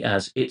summarised to me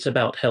as, "It's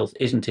about health,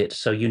 isn't it?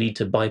 So you need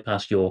to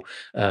bypass your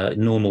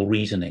normal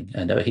reasoning."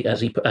 And as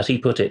he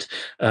put it,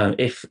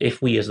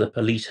 if we as the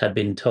police had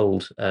been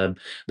told the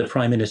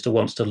Prime Minister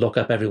wants to lock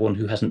up everyone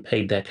who hasn't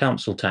paid their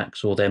council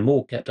tax or their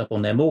kept up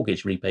on their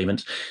mortgage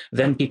repayments,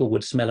 then people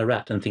would smell a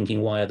rat and thinking,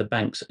 why are the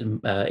banks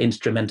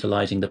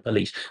instrumentalizing the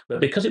police?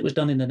 But because it was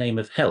done in the name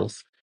of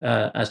health,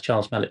 as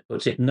Charles Mallet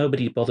puts it,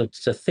 nobody bothered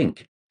to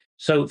think.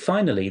 So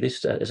finally,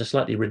 this is a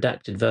slightly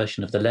redacted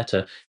version of the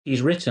letter.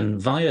 He's written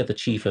via the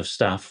Chief of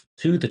Staff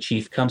to the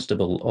Chief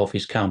Constable of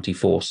his county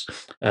force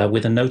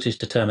with a notice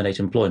to terminate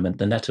employment.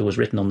 The letter was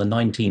written on the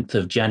 19th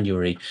of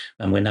January,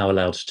 and we're now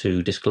allowed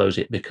to disclose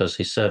it because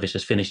his service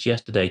has finished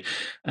yesterday.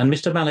 And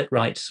Mr. Mallet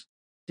writes,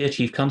 "Dear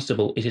Chief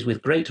Constable, it is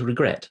with great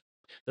regret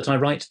that I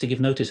write to give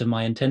notice of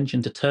my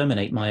intention to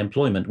terminate my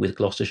employment with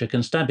Gloucestershire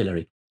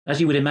Constabulary. As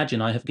you would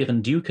imagine, I have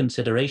given due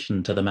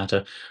consideration to the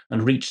matter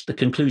and reached the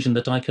conclusion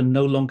that I can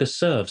no longer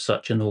serve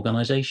such an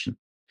organisation.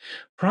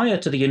 Prior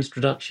to the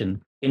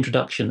introduction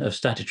of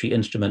Statutory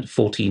Instrument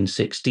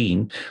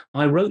 1416,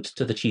 I wrote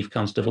to the Chief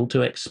Constable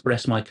to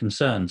express my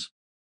concerns.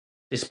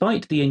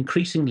 Despite the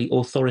increasingly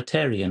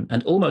authoritarian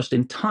and almost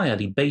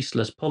entirely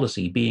baseless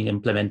policy being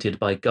implemented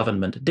by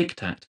government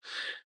diktat,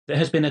 there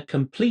has been a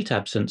complete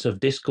absence of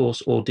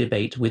discourse or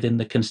debate within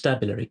the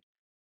constabulary.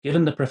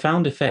 Given the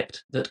profound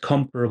effect that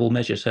comparable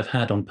measures have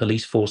had on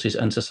police forces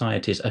and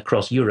societies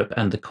across Europe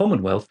and the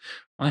Commonwealth,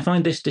 I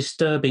find this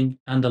disturbing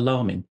and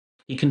alarming.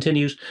 He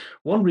continues,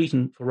 one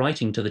reason for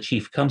writing to the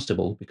Chief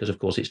Constable, because of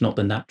course it's not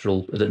the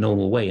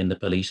normal way in the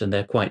police, and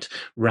they're quite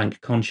rank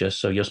conscious,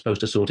 so you're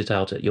supposed to sort it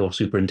out at your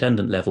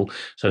superintendent level.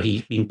 So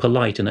he's being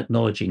polite and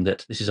acknowledging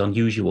that this is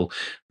unusual.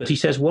 But he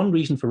says one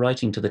reason for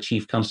writing to the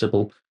Chief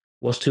Constable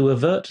was to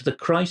avert the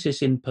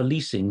crisis in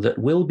policing that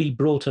will be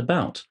brought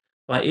about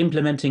by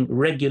implementing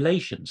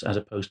regulations as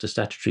opposed to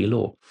statutory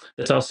law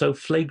that are so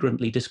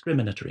flagrantly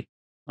discriminatory.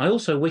 I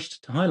also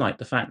wished to highlight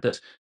the fact that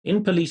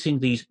in policing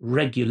these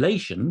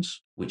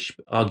regulations, which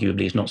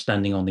arguably is not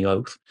standing on the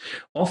oath,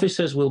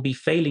 officers will be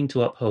failing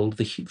to uphold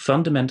the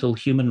fundamental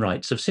human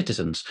rights of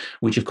citizens,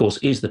 which of course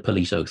is the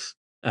police oath,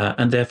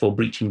 and therefore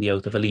breaching the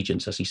oath of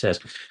allegiance, as he says.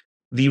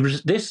 The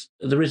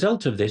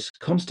result of this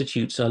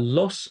constitutes a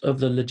loss of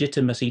the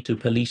legitimacy to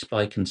police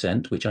by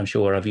consent, which I'm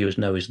sure our viewers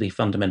know is the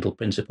fundamental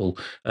principle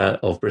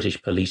of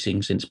British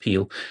policing since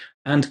Peel,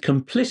 and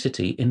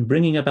complicity in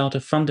bringing about a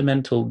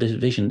fundamental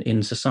division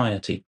in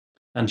society.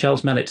 And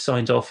Charles Mallet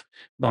signs off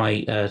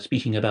by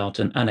speaking about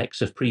an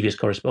annex of previous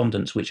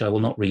correspondence, which I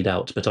will not read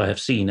out, but I have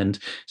seen, and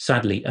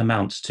sadly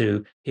amounts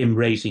to him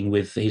raising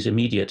with his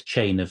immediate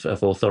chain of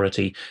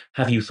authority,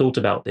 have you thought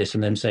about this?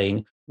 And then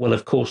saying, well,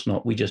 of course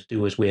not, we just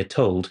do as we're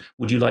told.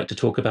 Would you like to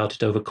talk about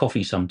it over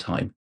coffee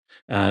sometime?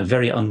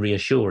 Very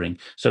unreassuring.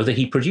 So that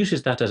he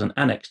produces that as an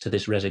annex to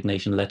this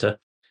resignation letter,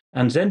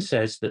 and then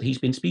says that he's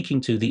been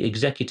speaking to the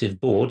executive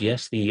board.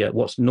 Yes, the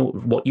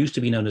what used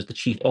to be known as the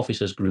Chief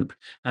Officers Group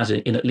has,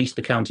 in at least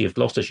the county of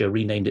Gloucestershire,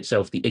 renamed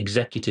itself the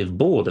Executive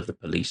Board of the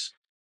Police.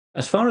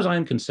 As far as I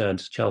am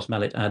concerned, Charles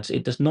Mallet adds,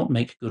 it does not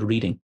make good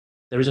reading.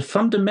 There is a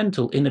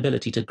fundamental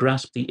inability to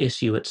grasp the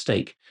issue at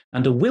stake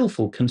and a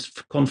willful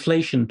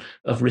conflation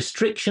of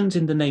restrictions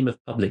in the name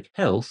of public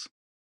health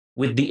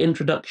with the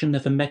introduction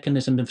of a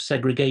mechanism of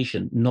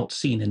segregation not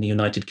seen in the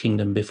United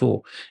Kingdom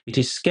before. It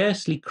is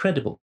scarcely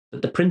credible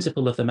that the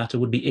principle of the matter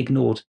would be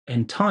ignored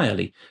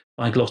entirely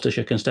by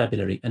Gloucestershire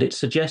Constabulary, and it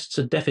suggests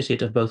a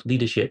deficit of both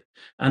leadership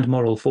and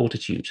moral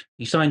fortitude.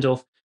 He signs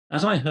off,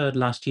 as I heard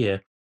last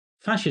year,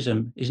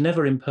 fascism is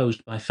never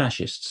imposed by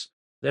fascists.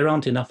 There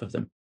aren't enough of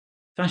them.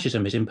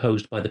 Fascism is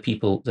imposed by the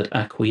people that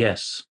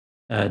acquiesce.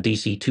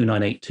 DC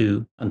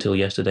 2982, until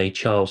yesterday,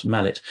 Charles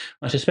Mallet.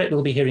 I suspect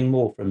we'll be hearing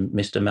more from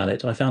Mr.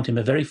 Mallet. I found him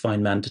a very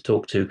fine man to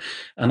talk to,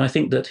 and I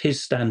think that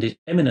his stand is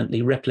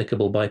eminently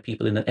replicable by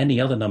people in any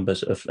other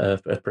numbers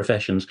of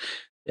professions.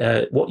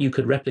 What you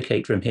could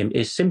replicate from him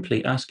is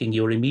simply asking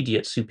your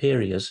immediate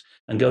superiors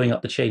and going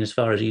up the chain as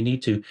far as you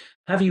need to,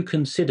 have you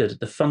considered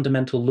the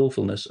fundamental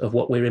lawfulness of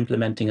what we're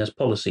implementing as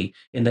policy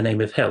in the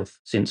name of health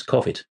since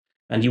COVID?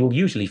 And you will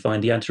usually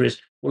find the answer is,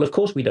 well, of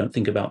course we don't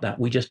think about that.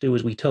 We just do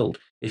as we're told.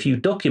 If you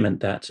document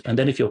that, and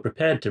then if you're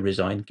prepared to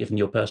resign, given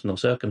your personal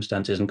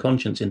circumstances and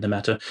conscience in the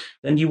matter,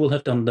 then you will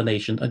have done the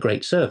nation a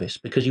great service,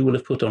 because you will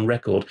have put on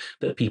record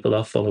that people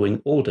are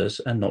following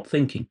orders and not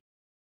thinking.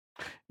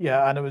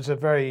 Yeah, and it was a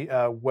very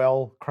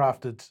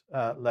well-crafted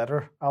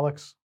letter,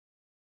 Alex.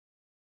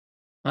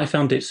 I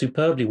found it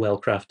superbly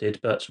well-crafted,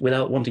 but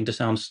without wanting to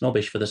sound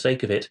snobbish for the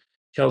sake of it,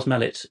 Charles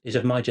Mallet is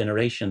of my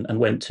generation and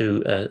went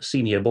to a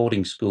senior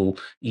boarding school,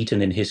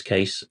 Eton in his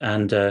case,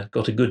 and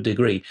got a good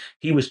degree.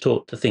 He was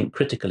taught to think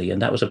critically,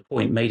 and that was a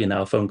point made in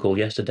our phone call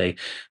yesterday.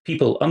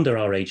 People under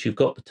our age who've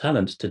got the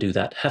talent to do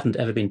that haven't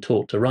ever been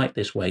taught to write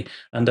this way,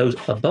 and those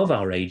above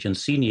our age and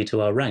senior to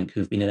our rank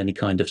who've been in any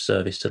kind of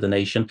service to the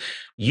nation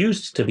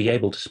used to be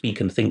able to speak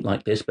and think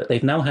like this, but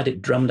they've now had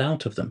it drummed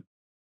out of them.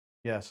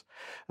 Yes.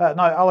 Now,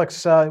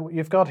 Alex,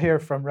 you've got here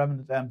from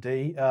Remnant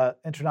MD,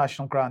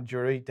 International Grand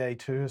Jury, Day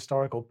 2,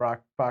 Historical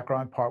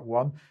Background, Part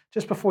 1.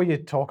 Just before you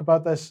talk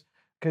about this,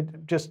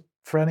 just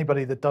for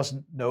anybody that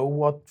doesn't know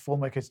what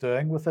Fulmich is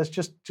doing with this,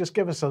 just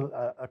give us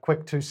a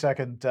quick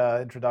 2-second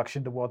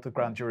introduction to what the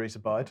Grand Jury is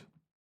about.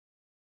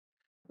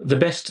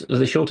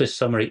 The shortest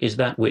summary is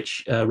that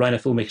which Rainer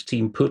Fulmich's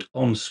team put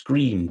on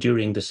screen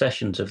during the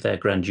sessions of their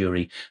grand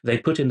jury. They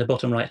put in the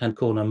bottom right-hand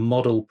corner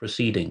model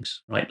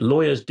proceedings, right?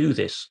 Lawyers do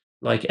this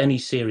like any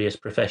serious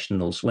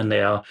professionals when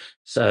they are,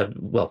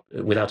 well,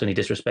 without any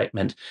disrespect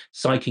meant,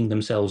 psyching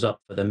themselves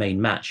up for the main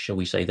match, shall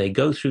we say. They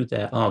go through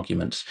their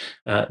arguments.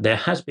 There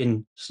has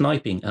been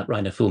sniping at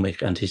Rainer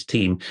Fulmich and his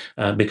team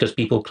because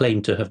people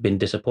claim to have been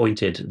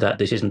disappointed that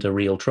this isn't a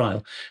real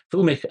trial.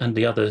 Fulmich and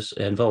the others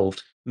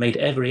involved made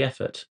every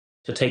effort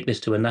to take this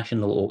to a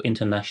national or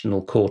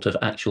international court of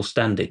actual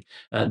standing.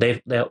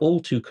 They're all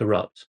too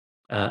corrupt.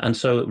 And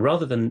so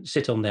rather than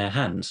sit on their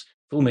hands,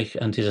 Fulmich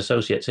and his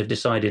associates have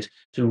decided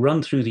to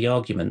run through the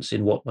arguments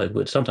in what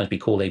would sometimes be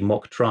called a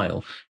mock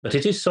trial, but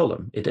it is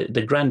solemn.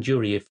 The grand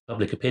jury of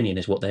public opinion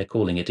is what they're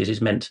calling it. It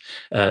is meant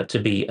to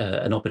be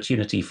an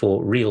opportunity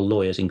for real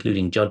lawyers,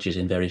 including judges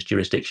in various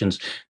jurisdictions,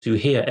 to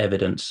hear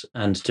evidence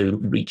and to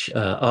reach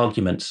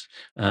arguments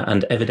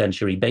and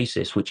evidentiary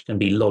basis which can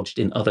be lodged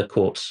in other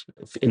courts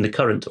in the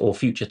current or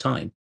future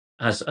time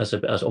as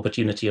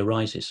opportunity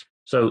arises.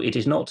 So it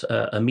is not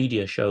a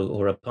media show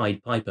or a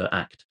Pied Piper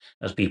act,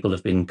 as people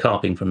have been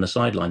carping from the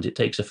sidelines. It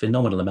takes a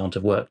phenomenal amount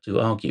of work to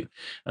argue,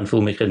 and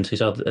Fulmich and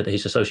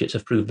his associates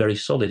have proved very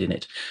solid in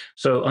it.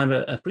 So I'm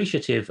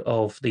appreciative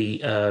of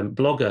the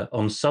blogger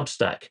on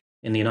Substack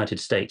in the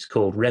United States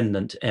called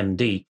Remnant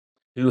MD,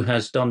 who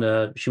has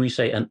done should we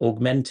say, an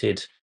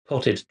augmented,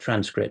 potted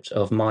transcript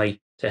of my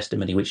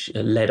testimony, which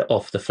led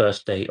off the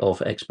first day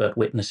of expert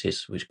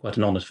witnesses, which is quite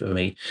an honour for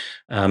me.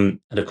 And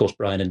of course,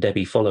 Brian and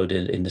Debbie followed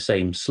in the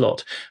same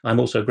slot. I'm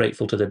also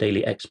grateful to the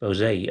Daily Expose.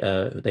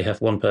 They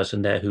have one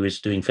person there who is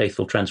doing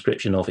faithful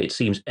transcription of, it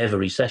seems,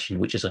 every session,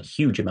 which is a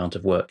huge amount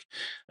of work.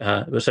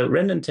 So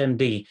Remnant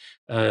MD,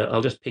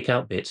 I'll just pick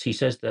out bits. He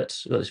says that,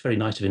 well, it's very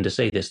nice of him to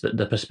say this, that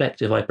the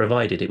perspective I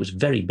provided, it was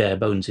very bare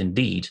bones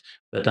indeed,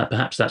 but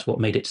perhaps that's what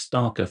made it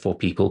starker for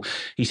people.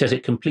 He says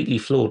it completely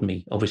floored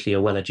me, obviously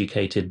a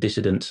well-educated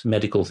dissident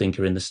medical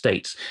thinker in the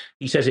States.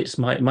 He says it's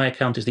my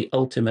account is the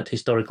ultimate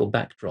historical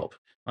backdrop.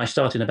 I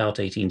start in about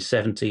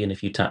 1870, and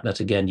if you tap that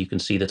again, you can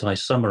see that I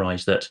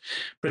summarise that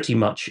pretty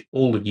much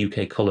all of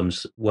UK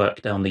columns'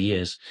 work down the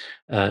years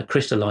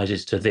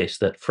crystallises to this,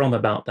 that from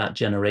about that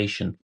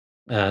generation,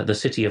 the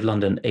City of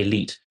London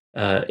elite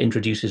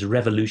introduces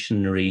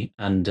revolutionary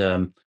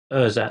and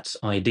ersatz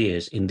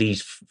ideas in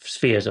these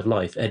spheres of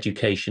life: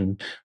 education,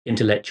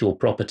 intellectual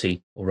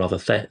property, or rather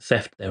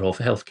theft thereof,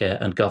 healthcare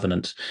and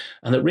governance.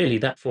 And that really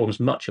that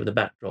forms much of the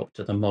backdrop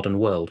to the modern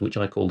world, which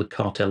I call the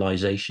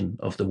cartelization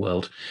of the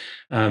world.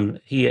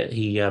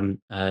 He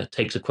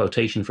takes a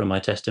quotation from my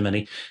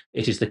testimony.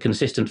 It is the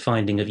consistent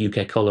finding of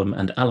UK column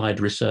and allied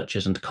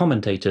researchers and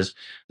commentators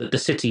that the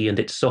city and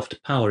its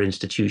soft power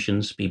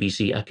institutions,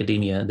 BBC,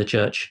 academia, the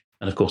church,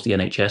 and of course the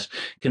NHS,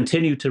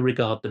 continue to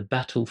regard the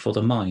battle for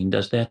the mind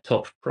as their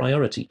top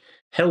priority.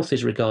 Health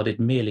is regarded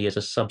merely as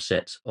a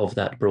subset of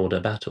that broader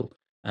battle.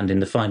 And in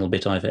the final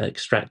bit I've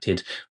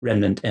extracted,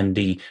 Remnant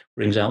MD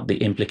brings out the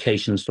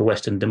implications for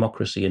Western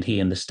democracy, and he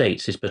in the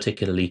States is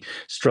particularly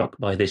struck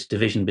by this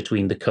division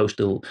between the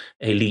coastal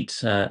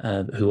elites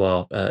who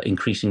are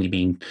increasingly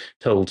being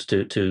told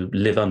to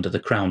live under the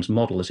Crown's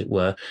model, as it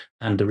were,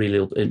 and the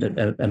real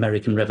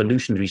American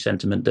revolutionary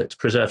sentiment that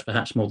preserves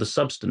perhaps more the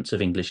substance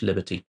of English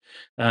liberty.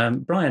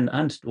 Brian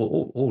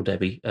or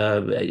Debbie,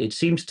 it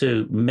seems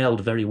to meld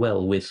very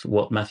well with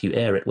what Matthew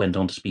Ehret went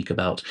on to speak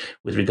about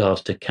with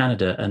regards to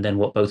Canada, and then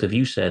what both of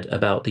you said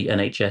about the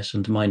NHS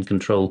and mind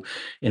control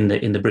in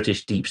the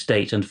British deep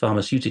state and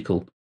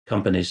pharmaceutical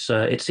companies.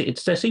 There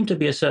seemed to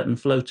be a certain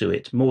flow to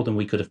it, more than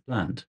we could have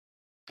planned.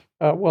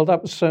 Well,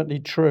 that was certainly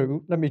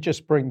true. Let me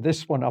just bring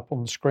this one up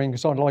on the screen,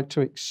 because I'd like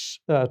to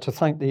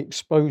thank the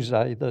Expose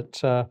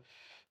that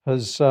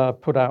has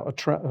put out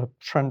a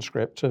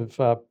transcript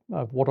of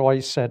what I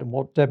said and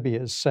what Debbie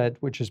has said,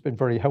 which has been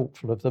very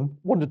helpful of them.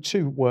 1 or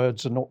 2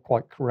 words are not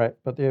quite correct,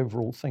 but the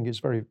overall thing is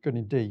very good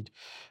indeed.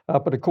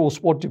 But of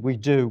course, what did we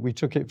do? We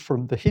took it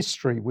from the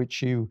history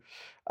which you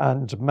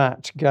and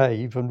Matt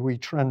gave, and we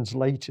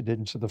translated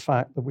into the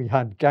fact that we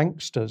had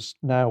gangsters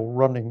now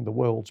running the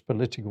world's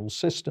political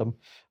system,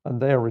 and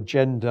their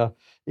agenda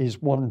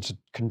is, one, to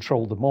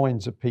control the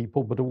minds of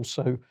people, but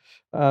also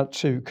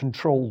to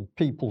control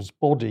people's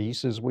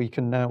bodies, as we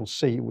can now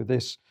see with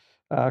this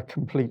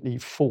completely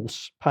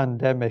false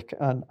pandemic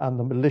and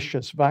the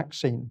malicious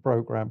vaccine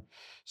program.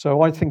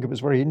 So I think it was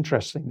very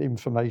interesting, the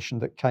information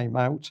that came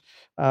out,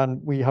 and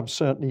we have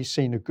certainly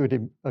seen a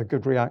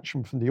good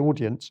reaction from the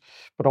audience.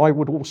 But I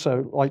would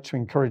also like to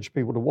encourage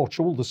people to watch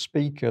all the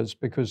speakers,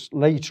 because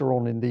later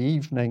on in the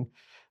evening,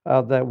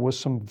 there were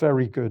some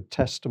very good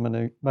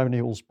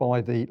testimonials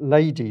by the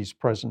ladies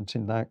present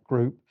in that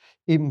group,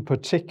 in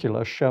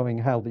particular showing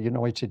how the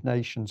United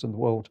Nations and the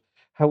World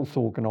Health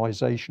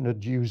Organization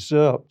had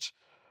usurped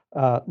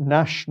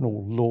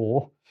national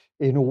law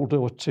in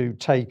order to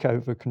take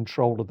over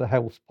control of the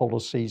health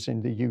policies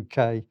in the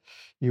UK,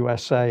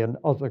 USA, and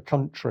other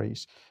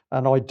countries.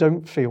 And I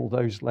don't feel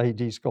those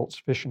ladies got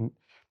sufficient,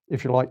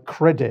 if you like,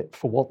 credit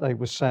for what they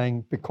were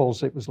saying,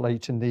 because it was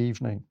late in the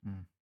evening.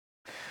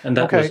 And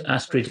that was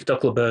Astrid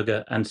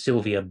Stockelberger and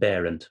Sylvia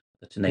Behrendt,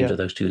 the names of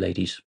those 2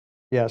 ladies.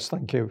 Yes,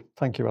 thank you.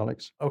 Thank you,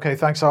 Alex. Okay,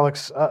 thanks,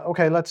 Alex.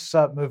 Let's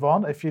move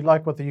on. If you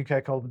like what the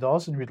UK Column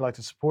does and you'd like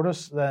to support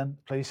us, then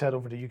please head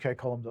over to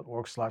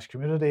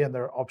ukcolumn.org/community, and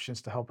there are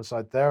options to help us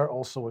out there.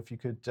 Also, if you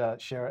could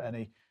share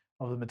any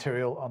of the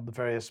material on the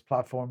various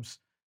platforms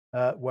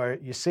where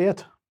you see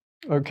it.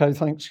 Okay,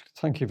 thanks.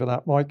 Thank you for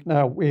that, Mike.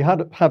 Now, we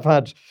have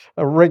had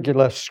a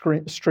regular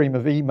stream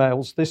of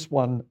emails. This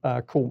one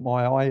caught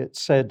my eye. It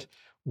said,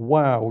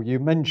 "Wow, you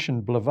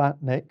mentioned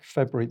Blavatnik,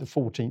 February the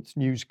 14th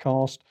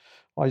newscast.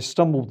 I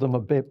stumbled them a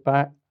bit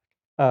back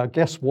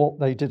guess what?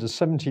 They did a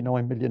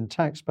 79 million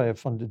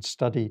taxpayer-funded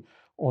study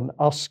on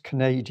us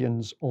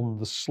Canadians on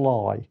the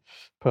sly.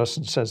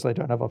 Person says they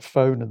don't have a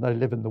phone and they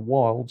live in the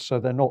wild, so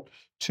they're not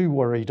too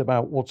worried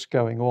about what's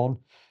going on.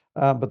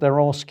 But they're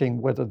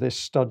asking whether this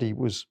study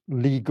was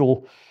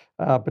legal,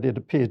 but it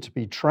appeared to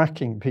be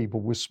tracking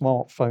people with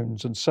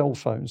smartphones and cell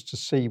phones to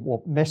see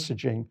what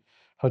messaging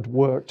had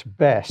worked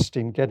best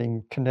in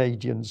getting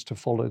Canadians to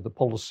follow the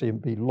policy and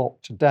be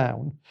locked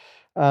down.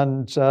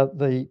 And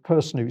the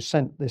person who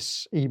sent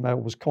this email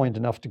was kind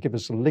enough to give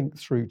us a link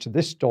through to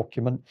this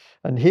document.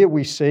 And here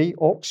we see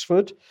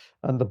Oxford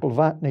and the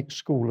Blavatnik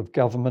School of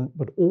Government,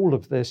 but all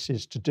of this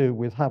is to do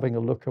with having a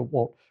look at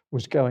what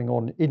was going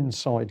on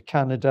inside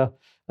Canada.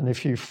 And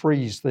if you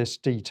freeze this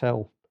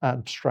detail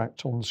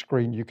abstract on the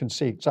screen, you can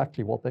see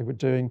exactly what they were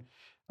doing.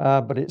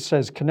 But it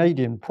says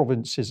Canadian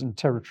provinces and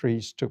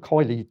territories took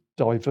highly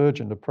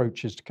divergent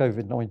approaches to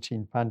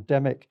COVID-19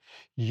 pandemic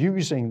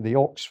using the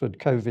Oxford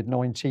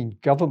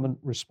COVID-19 government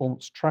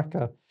response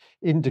tracker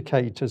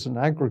indicators and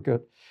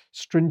aggregate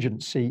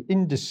stringency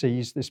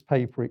indices. This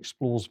paper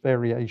explores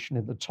variation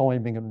in the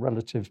timing and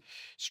relative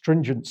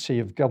stringency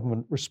of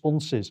government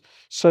responses.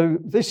 So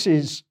this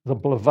is the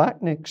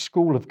Blavatnik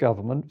School of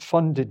Government,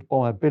 funded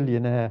by a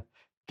billionaire,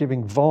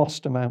 giving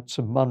vast amounts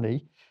of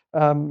money,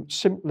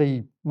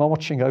 simply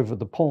marching over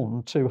the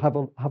pond to have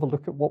a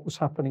look at what was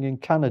happening in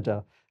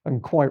Canada.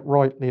 And quite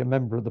rightly, a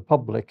member of the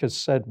public has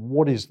said,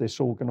 what is this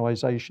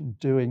organisation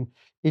doing,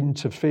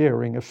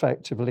 interfering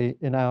effectively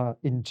in our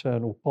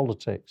internal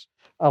politics?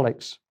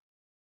 Alex.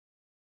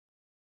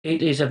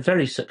 It is a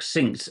very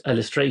succinct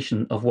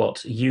illustration of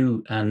what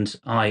you and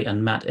I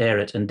and Matt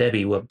Airett and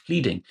Debbie were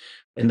pleading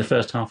in the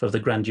first half of the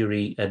grand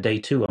jury day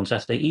 2 on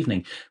Saturday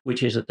evening,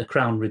 which is that the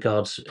Crown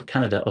regards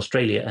Canada,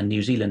 Australia and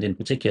New Zealand in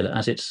particular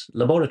as its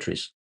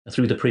laboratories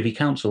through the Privy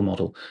Council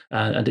model.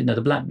 And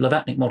the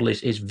Blavatnik model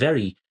is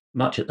very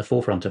much at the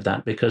forefront of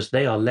that, because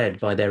they are led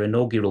by their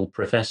inaugural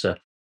professor,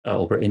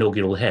 or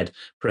inaugural head,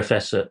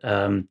 Professor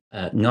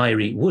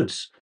Ngaire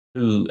Woods,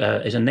 who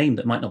is a name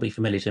that might not be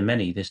familiar to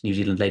many, this New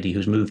Zealand lady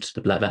who's moved to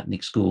the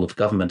Blavatnik School of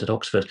Government at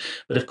Oxford.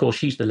 But of course,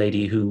 she's the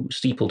lady who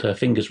steepled her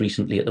fingers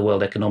recently at the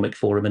World Economic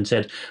Forum and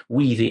said,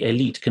 we, the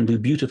elite, can do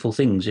beautiful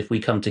things if we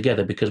come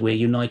together because we're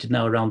united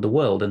now around the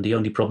world. And the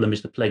only problem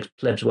is the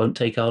plebs won't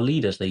take our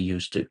lead as they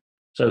used to.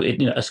 So,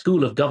 a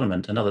school of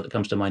government, another that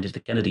comes to mind is the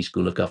Kennedy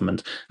School of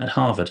Government at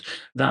Harvard.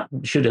 That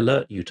should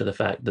alert you to the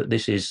fact that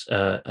this is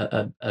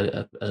a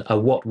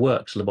what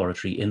works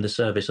laboratory in the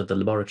service of the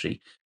laboratory,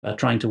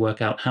 trying to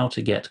work out how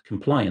to get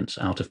compliance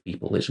out of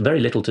people. It's very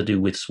little to do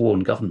with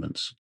sworn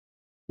governments.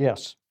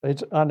 Yes,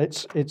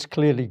 it's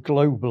clearly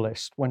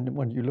globalist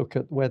when you look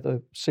at where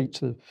the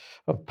seats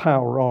of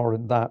power are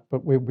in that,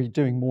 but we'll be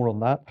doing more on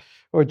that.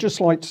 I'd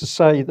just like to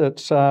say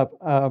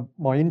that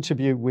my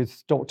interview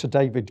with Dr.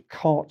 David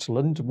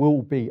Cartland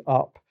will be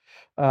up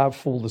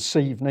for this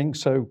evening,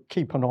 so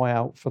keep an eye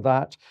out for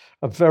that.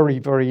 A very,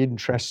 very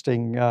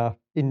interesting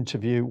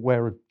interview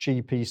where a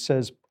GP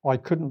says, I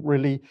couldn't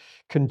really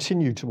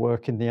continue to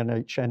work in the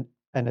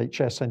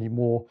NHS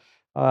anymore.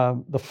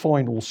 The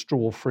final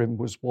straw for him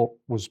was what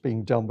was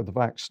being done with the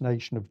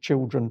vaccination of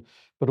children,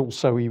 but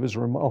also he was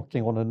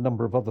remarking on a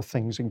number of other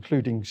things,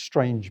 including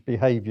strange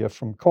behaviour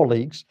from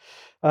colleagues.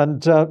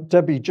 And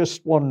Debbie,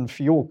 just one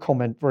for your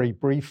comment very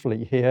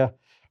briefly here.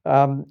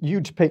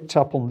 You'd picked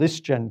up on this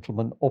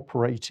gentleman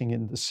operating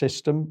in the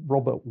system,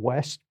 Robert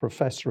West,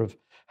 Professor of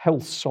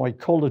Health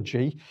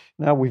Psychology.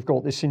 Now we've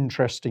got this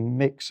interesting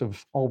mix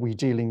of, are we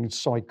dealing with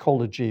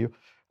psychology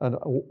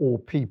or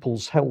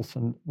people's health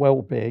and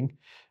well-being?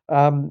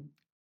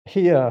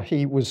 Here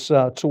he was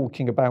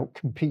talking about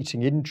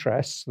competing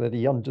interests, that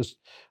he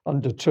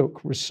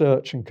undertook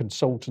research and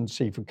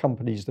consultancy for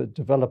companies that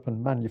develop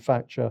and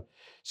manufacture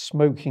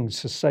smoking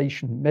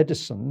cessation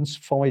medicines,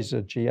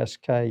 Pfizer,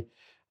 GSK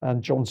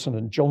and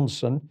Johnson &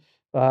 Johnson,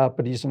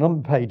 but he's an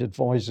unpaid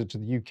advisor to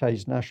the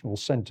UK's National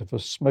Centre for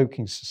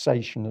Smoking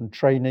Cessation and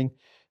Training,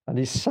 and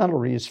his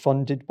salary is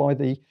funded by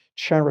the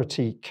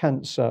charity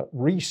Cancer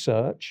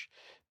Research.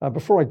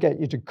 Before I get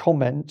you to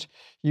comment,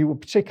 you were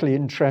particularly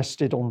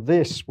interested on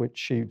this,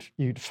 which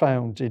you'd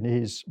found in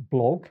his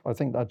blog, I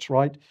think that's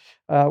right,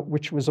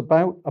 which was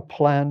about a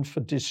plan for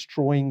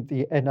destroying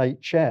the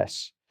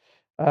NHS.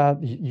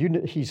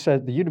 He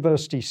said the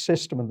university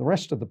system and the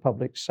rest of the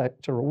public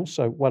sector are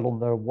also well on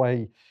their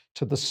way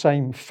to the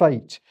same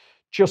fate.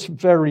 Just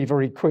very,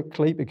 very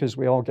quickly, because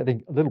we are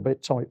getting a little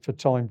bit tight for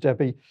time,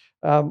 Debbie,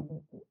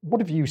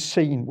 what have you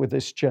seen with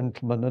this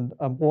gentleman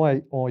and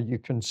why are you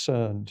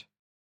concerned?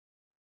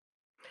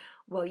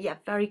 Well, yeah,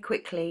 very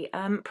quickly.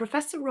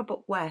 Professor Robert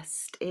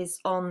West is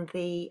on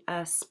the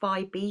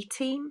SPI-B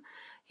team.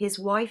 His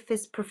wife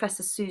is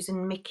Professor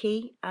Susan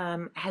Mickey,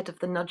 head of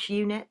the Nudge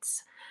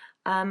units.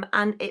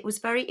 And it was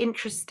very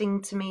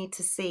interesting to me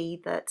to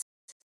see that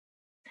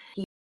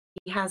he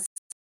has,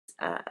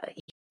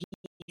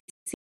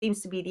 he seems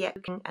to be the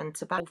expert and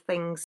to battle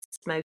things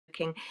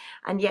smoking,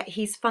 and yet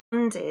he's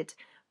funded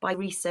by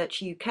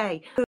Research UK,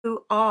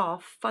 who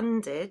are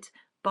funded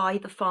by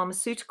the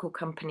pharmaceutical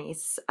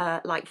companies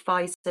like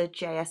Pfizer,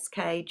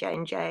 GSK,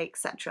 J&J,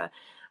 etc.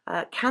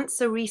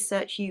 Cancer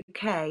Research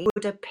UK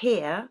would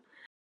appear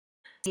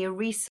to be a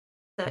research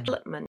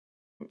development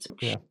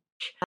Yeah.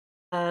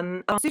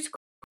 pharmaceutical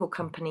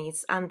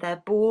companies and their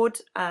board.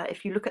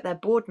 If you look at their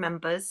board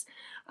members,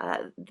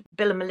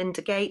 Bill and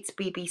Melinda Gates,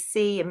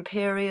 BBC,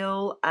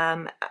 Imperial,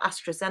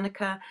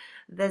 AstraZeneca,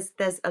 there's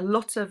a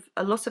lot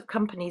of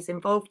companies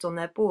involved on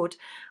their board,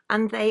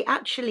 and they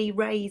actually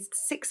raised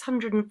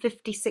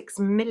 656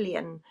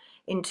 million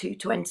in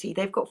 2020.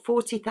 They've got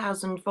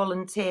 40,000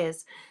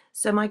 volunteers.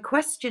 So my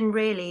question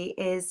really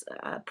is,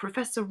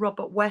 Professor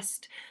Robert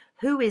West,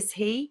 who is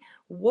he?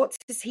 What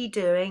is he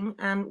doing,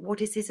 and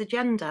what is his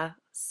agenda?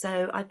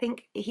 So I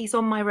think he's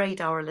on my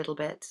radar a little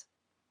bit.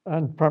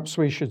 And perhaps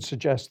we should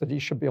suggest that he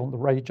should be on the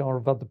radar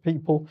of other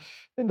people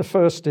in the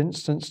first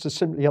instance to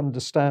simply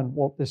understand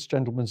what this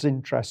gentleman's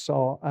interests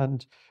are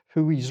and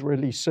who he's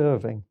really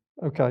serving.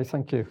 Okay,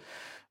 thank you.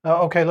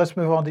 Okay, let's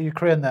move on to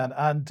Ukraine then.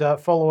 And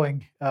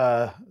following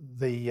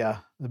the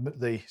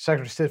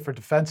Secretary of State for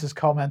Defence's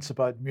comments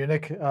about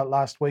Munich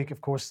last week, of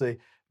course, the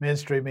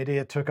mainstream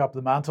media took up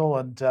the mantle,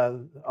 and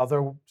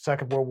other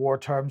Second World War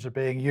terms are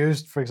being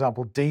used. For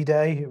example,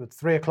 D-Day at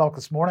 3 o'clock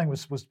this morning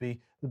was supposed to be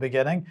the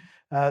beginning.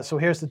 So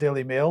here's the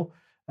Daily Mail.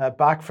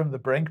 Back from the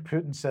brink,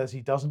 Putin says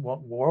he doesn't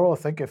want war. Well, I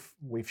think if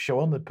we've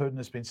shown that Putin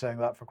has been saying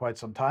that for quite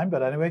some time.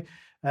 But anyway,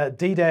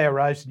 D-Day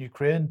arrives in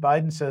Ukraine.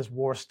 Biden says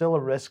war still a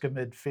risk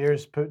amid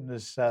fears Putin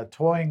is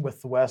toying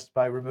with the West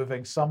by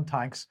removing some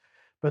tanks,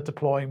 but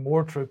deploying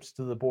more troops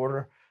to the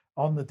border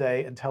on the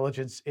day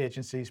intelligence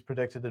agencies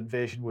predicted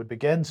invasion would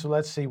begin. So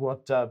let's see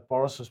what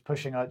Boris was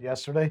pushing out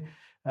yesterday.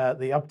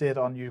 The update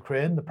on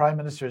Ukraine. The Prime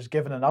Minister has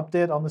given an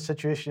update on the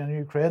situation in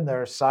Ukraine.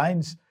 There are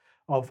signs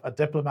of a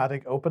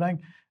diplomatic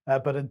opening,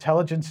 but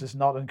intelligence is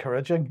not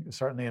encouraging,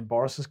 certainly in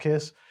Boris's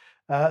case.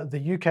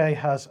 The UK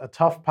has a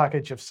tough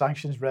package of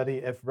sanctions ready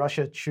if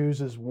Russia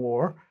chooses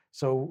war.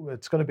 So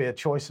it's going to be a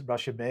choice that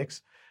Russia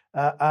makes.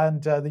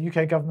 And the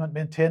UK government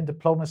maintained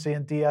diplomacy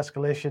and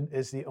de-escalation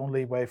is the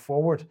only way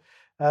forward.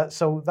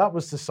 So that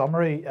was the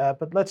summary,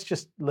 but let's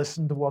just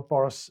listen to what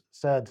Boris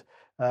said.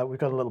 We've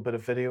got a little bit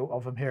of video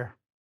of him here.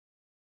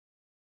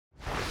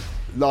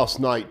 Last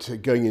night,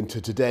 going into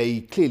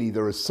today, clearly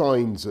there are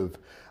signs of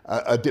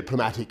a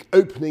diplomatic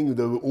opening.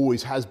 There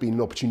always has been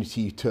an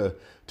opportunity to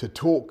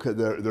talk.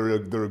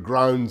 There are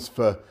grounds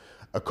for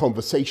a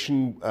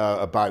conversation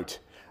about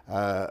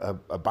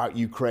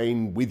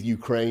Ukraine, with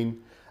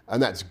Ukraine,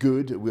 and that's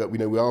good.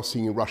 We are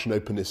seeing a Russian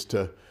openness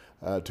to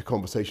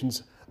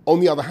conversations. On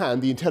the other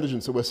hand, the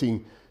intelligence that we're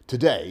seeing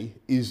today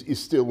is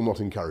still not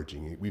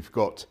encouraging. We've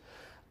got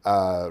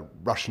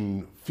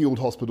Russian field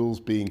hospitals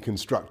being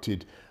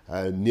constructed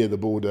near the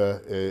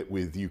border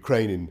with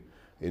Ukraine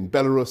in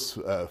Belarus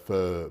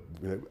for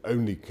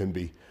only can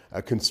be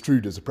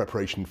construed as a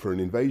preparation for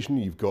an invasion.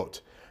 You've got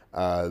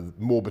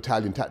more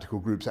battalion tactical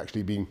groups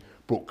actually being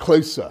brought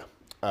closer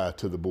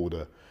to the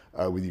border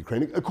with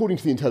Ukraine, according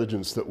to the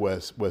intelligence that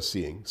we're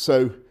seeing.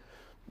 So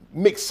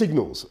mixed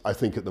signals, I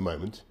think, at the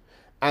moment.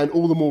 And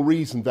all the more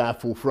reason,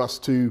 therefore, for us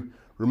to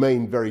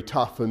remain very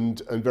tough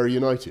and very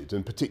united,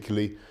 and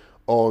particularly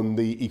on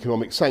the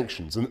economic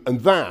sanctions.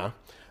 And there,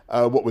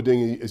 what we're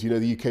doing, as you know,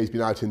 the UK has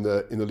been out in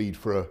the lead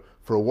for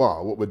a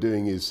while. What we're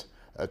doing is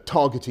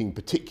targeting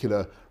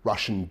particular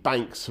Russian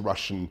banks,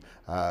 Russian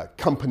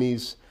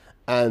companies,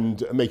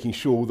 and making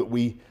sure that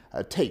we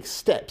take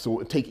steps,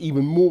 or take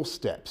even more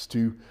steps,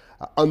 to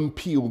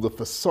unpeel the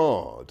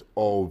facade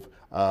of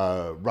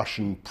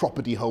Russian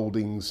property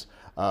holdings,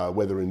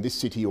 whether in this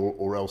city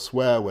or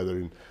elsewhere, whether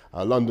in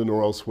London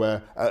or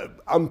elsewhere,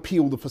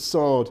 unpeel the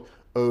facade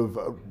of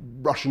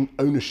Russian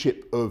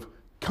ownership of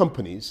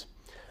companies,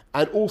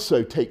 and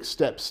also take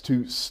steps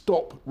to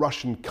stop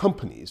Russian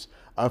companies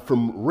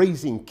from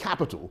raising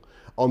capital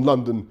on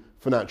London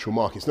financial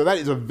markets. Now that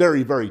is a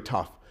very, very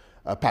tough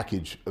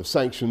package of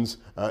sanctions.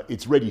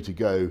 It's ready to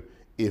go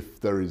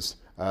if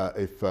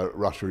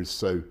Russia is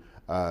so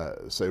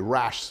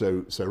rash,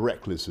 so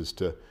reckless as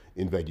to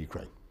invade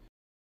Ukraine.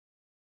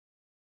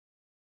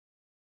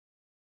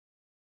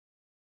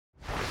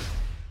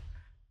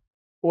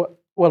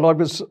 Well, I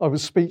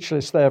was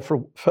speechless there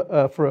for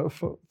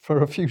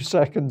a few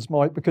seconds,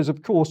 Mike, because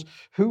of course,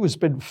 who has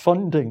been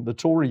funding the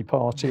Tory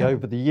party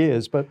over the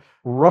years? But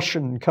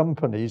Russian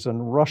companies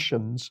and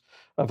Russians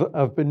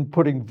have been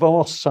putting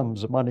vast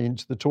sums of money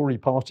into the Tory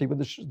party, when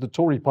the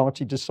Tory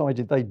party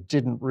decided they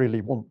didn't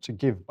really want to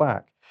give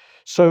back.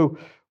 So,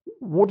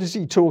 what is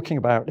he talking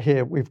about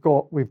here? We've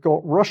got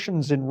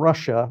Russians in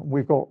Russia.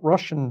 We've got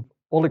Russian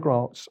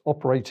oligarchs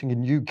operating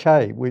in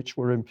UK,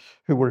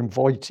 who were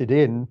invited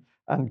in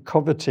and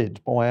coveted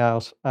by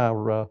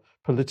our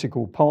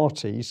political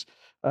parties.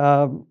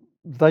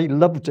 They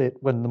loved it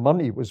when the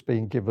money was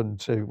being given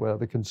to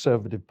the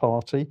Conservative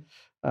Party.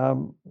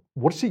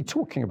 What is he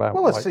talking about?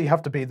 Well, you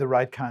have to be the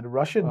right kind of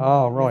Russian.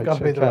 Oh, right. You've got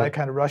to be the right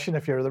kind of Russian.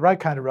 If you're the right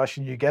kind of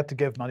Russian, you get to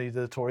give money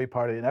to the Tory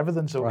party and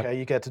everything's okay. Right.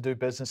 You get to do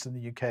business in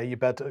the UK. You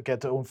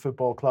get to own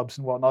football clubs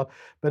and whatnot.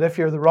 But if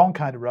you're the wrong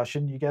kind of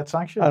Russian, you get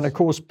sanctions. And of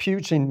course,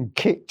 Putin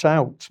kicked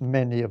out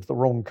many of the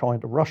wrong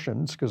kind of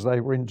Russians because they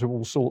were into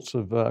all sorts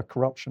of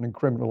corruption and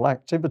criminal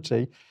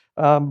activity.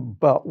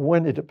 But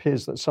when it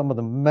appears that some of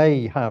them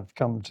may have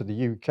come to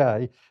the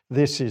UK,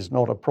 this is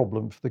not a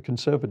problem for the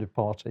Conservative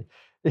Party.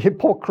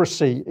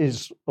 Hypocrisy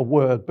is a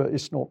word, but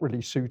it's not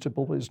really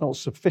suitable. It's not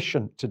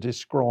sufficient to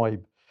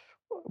describe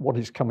what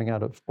is coming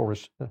out of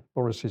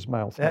Boris's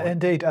mouth.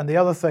 Indeed. And the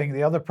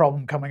other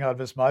problem coming out of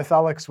his mouth,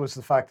 Alex, was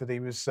the fact that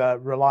he was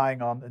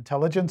relying on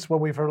intelligence. Well,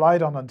 we've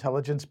relied on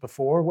intelligence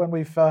before when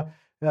we've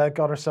got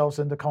ourselves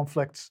into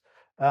conflicts,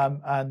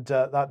 and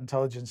that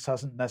intelligence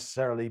hasn't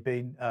necessarily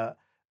been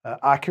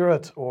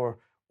accurate or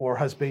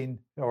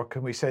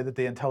can we say that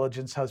the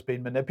intelligence has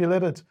been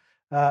manipulated?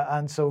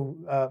 And so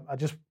I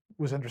just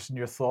was interested in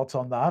your thoughts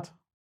on that.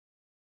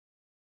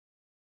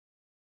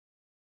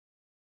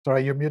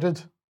 Sorry, you're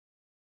muted.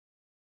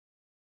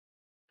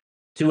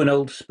 To an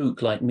old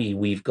spook like me,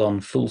 we've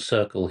gone full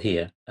circle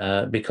here,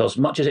 because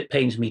much as it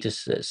pains me to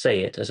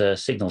say it, as a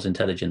signals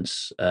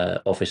intelligence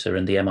officer,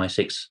 and the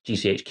MI6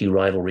 GCHQ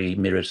rivalry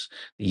mirrors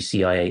the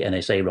CIA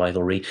NSA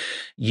rivalry,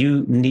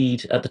 you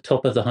need at the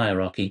top of the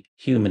hierarchy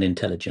human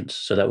intelligence.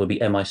 So that would be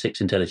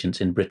MI6 intelligence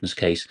in Britain's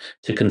case,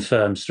 to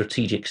confirm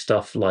strategic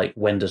stuff like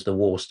when does the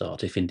war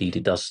start, if indeed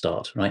it does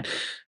start, right?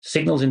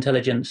 Signals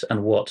intelligence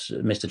and what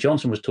Mr.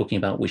 Johnson was talking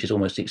about, which is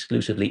almost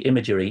exclusively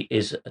imagery,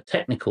 is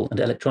technical and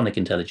electronic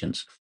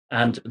intelligence.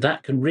 And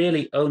that can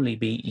really only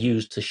be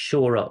used to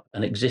shore up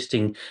an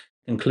existing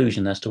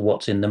conclusion as to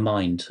what's in the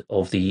mind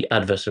of the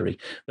adversary.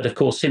 But of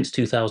course, since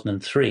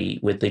 2003,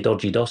 with the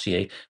dodgy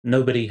dossier,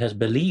 nobody has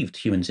believed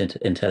human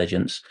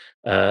intelligence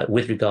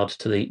with regards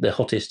to the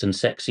hottest and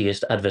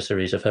sexiest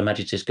adversaries of Her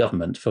Majesty's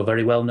government for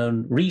very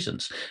well-known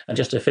reasons. And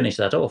just to finish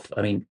that off,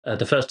 I mean,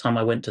 the first time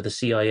I went to the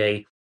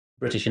CIA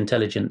British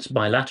intelligence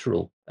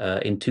bilateral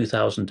in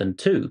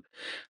 2002,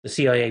 the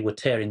CIA were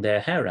tearing their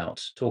hair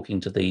out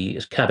talking to the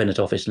Cabinet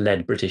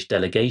Office-led British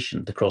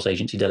delegation, the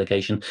cross-agency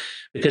delegation,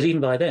 because even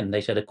by then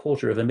they said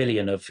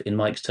 250,000 of, in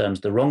Mike's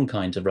terms, the wrong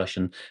kinds of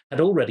Russian had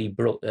already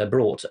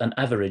brought an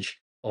average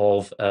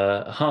of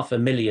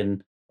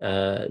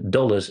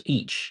 $500,000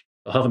 each,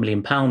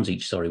 £500,000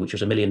 each, sorry, which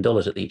was $1 million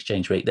at the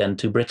exchange rate then,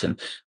 to Britain.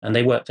 And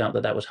they worked out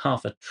that that was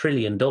 $500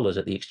 billion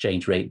at the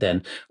exchange rate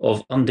then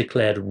of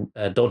undeclared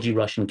dodgy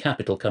Russian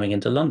capital coming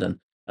into London.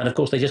 And of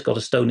course, they just got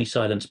a stony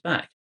silence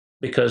back,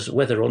 because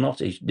whether or not,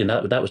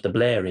 that was the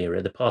Blair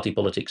era, the party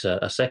politics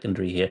are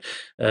secondary here.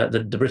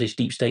 The British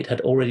deep state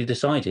had already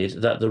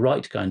decided that the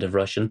right kind of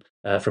Russian,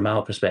 from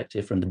our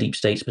perspective, from the deep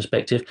state's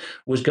perspective,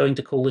 was going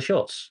to call the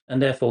shots.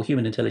 And therefore,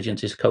 human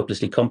intelligence is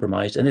hopelessly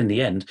compromised. And in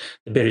the end,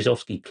 the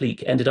Berezovsky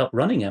clique ended up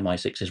running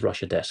MI6's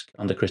Russia desk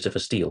under Christopher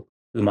Steele,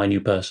 whom I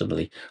knew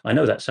personally. I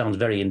know that sounds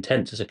very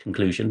intense as a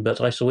conclusion,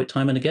 but I saw it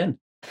time and again.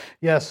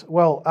 Yes,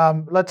 well,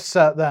 let's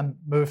then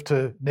move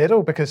to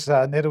NATO, because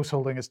NATO's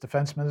holding its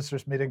defence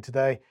ministers meeting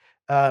today.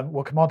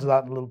 We'll come on to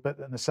that in a little bit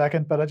in a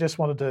second, but I just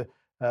wanted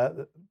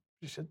to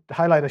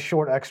highlight a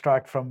short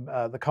extract from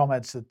the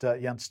comments that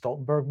Jens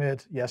Stoltenberg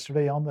made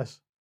yesterday on this.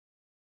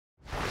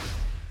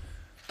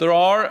 There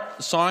are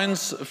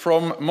signs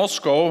from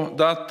Moscow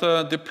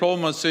that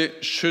diplomacy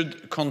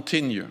should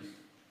continue.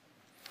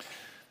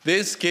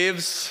 This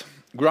gives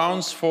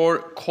grounds for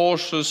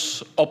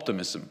cautious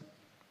optimism.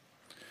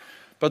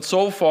 But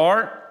so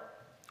far,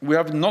 we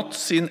have not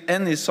seen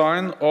any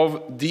sign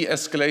of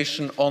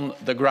de-escalation on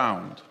the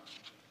ground.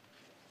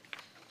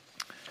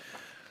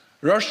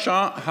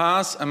 Russia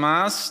has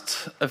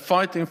amassed a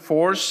fighting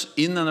force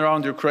in and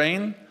around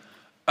Ukraine,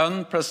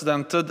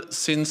 unprecedented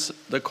since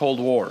the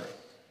Cold War.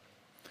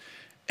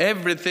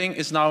 Everything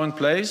is now in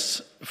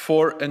place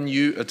for a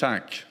new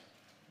attack.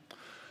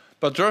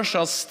 But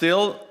Russia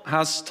still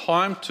has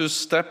time to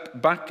step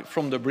back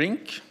from the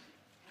brink,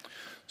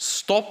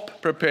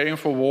 stop preparing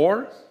for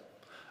war,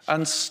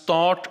 and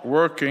start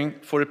working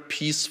for a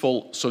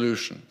peaceful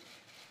solution.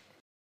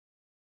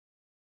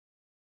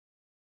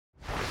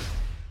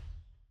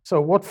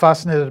 So what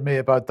fascinated me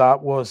about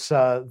that was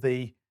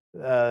the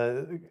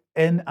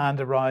in and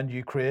around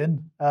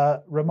Ukraine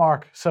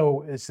remark.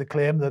 So it's the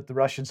claim that the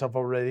Russians have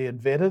already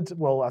invaded.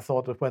 Well, I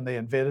thought that when they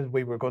invaded,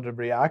 we were going to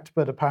react,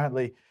 but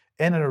apparently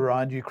in and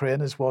around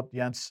Ukraine is what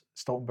Jens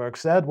Stoltenberg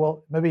said.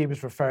 Well, maybe he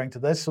was referring to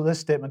this. So this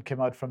statement came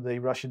out from the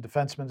Russian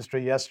Defense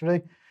Ministry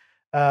yesterday.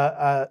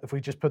 If we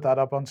just put that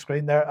up on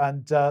screen there.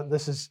 And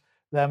this is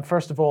them,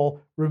 first of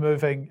all,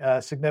 removing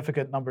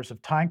significant numbers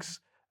of tanks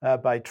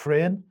by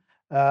train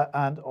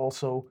and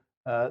also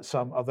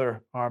some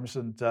other arms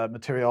and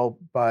material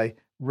by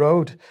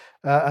road.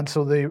 And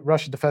so the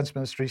Russian Defense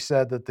Ministry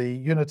said that the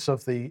units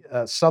of the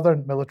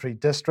Southern Military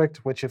District,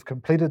 which have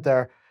completed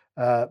their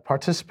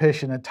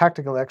participation in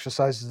tactical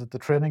exercises at the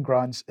training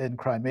grounds in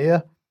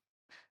Crimea,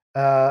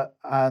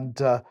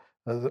 and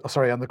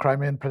on the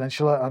Crimean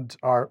Peninsula and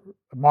are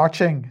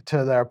marching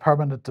to their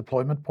permanent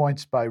deployment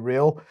points by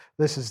rail.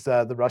 This is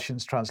the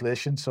Russians'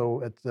 translation,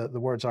 so the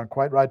words aren't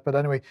quite right. But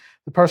anyway,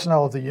 the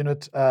personnel of the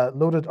unit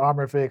loaded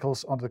armored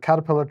vehicles onto the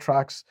Caterpillar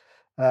tracks,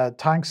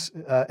 tanks,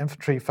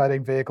 infantry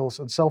fighting vehicles,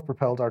 and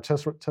self-propelled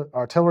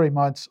artillery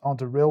mounts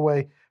onto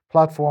railway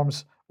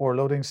platforms or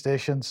loading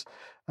stations.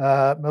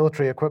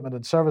 Military equipment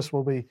and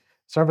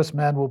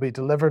servicemen will be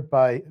delivered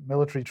by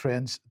military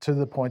trains to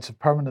the points of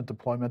permanent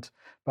deployment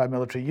by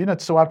military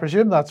units. So I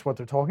presume that's what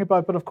they're talking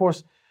about. But of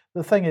course,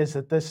 the thing is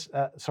that this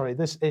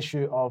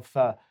issue of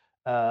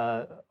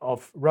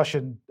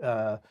Russian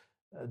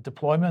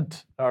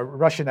deployment or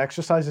Russian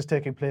exercises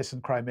taking place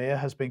in Crimea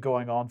has been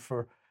going on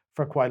for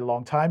quite a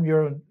long time.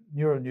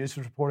 Euronews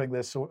was reporting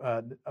this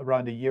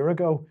around a year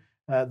ago.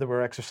 There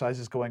were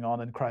exercises going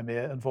on in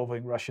Crimea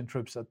involving Russian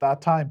troops at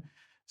that time.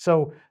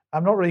 So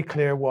I'm not really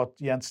clear what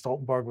Jens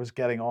Stoltenberg was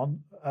getting on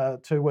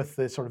to with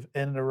the sort of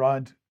in and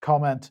around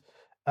comment.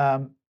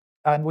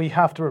 And we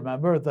have to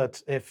remember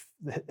that if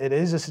it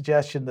is a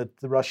suggestion that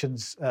the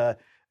Russians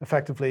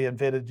effectively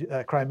invaded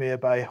Crimea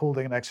by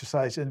holding an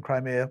exercise in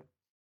Crimea,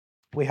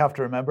 we have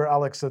to remember,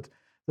 Alex,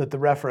 that the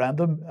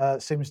referendum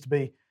seems to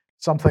be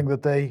something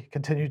that they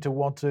continue to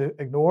want to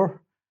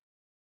ignore.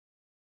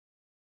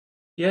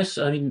 Yes,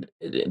 I mean,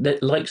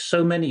 like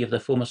so many of the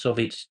former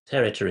Soviet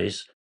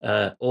territories,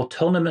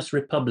 autonomous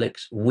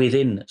republics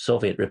within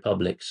Soviet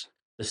republics,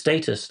 the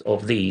status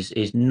of these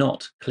is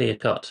not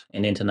clear-cut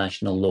in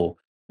international law.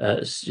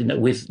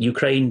 With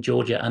Ukraine,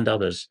 Georgia, and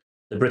others,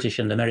 the British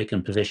and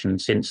American position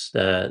since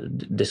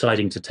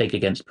deciding to take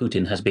against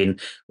Putin has been,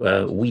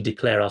 we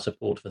declare our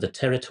support for the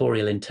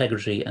territorial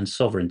integrity and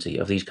sovereignty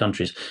of these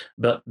countries.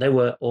 But there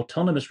were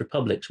autonomous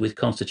republics with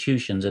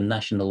constitutions and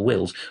national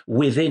wills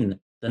within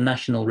the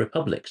national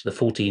republics, the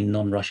 14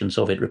 non-Russian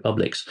Soviet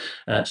republics.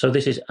 So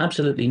this is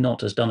absolutely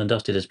not as done and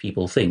dusted as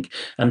people think.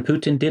 And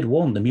Putin did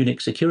warn the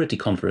Munich Security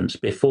Conference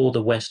before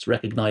the West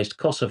recognized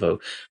Kosovo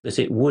that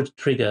it would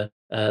trigger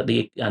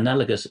the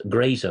analogous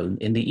grey zone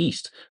in the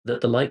east, that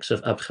the likes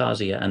of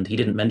Abkhazia, and he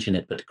didn't mention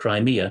it, but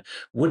Crimea,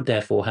 would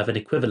therefore have an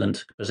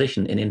equivalent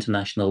position in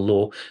international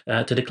law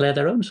to declare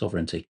their own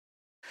sovereignty.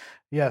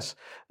 Yes.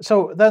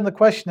 So then the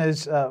question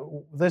is,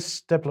 this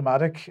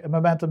diplomatic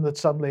momentum that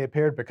suddenly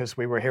appeared, because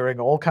we were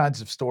hearing all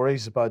kinds of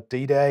stories about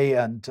D-Day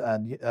and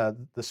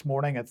this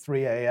morning at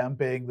 3 a.m.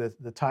 being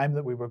the time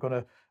that we were going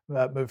to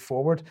move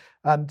forward.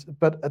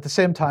 But at the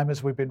same time,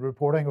 as we've been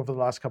reporting over the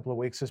last couple of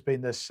weeks, there's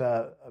been this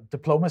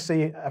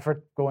diplomacy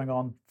effort going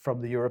on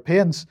from the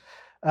Europeans.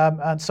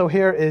 And so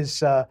here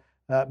is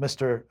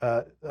Mr.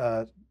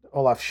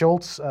 Olaf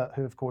Scholz,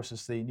 who of course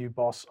is the new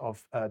boss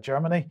of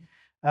Germany.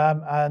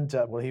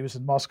 Well, he was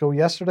in Moscow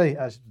yesterday,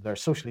 as they're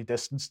socially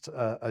distanced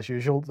as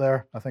usual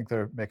there. I think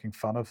they're making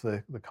fun of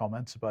the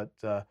comments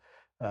about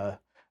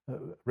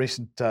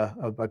recent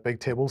about big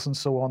tables and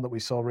so on that we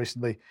saw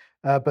recently.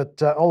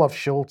 But Olaf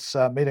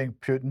Scholz meeting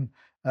Putin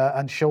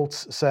and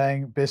Scholz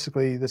saying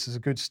basically this is a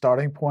good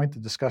starting point, the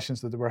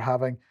discussions that they were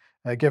having,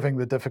 given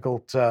the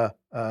difficult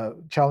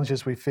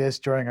challenges we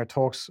faced during our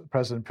talks.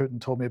 President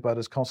Putin told me about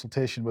his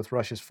consultation with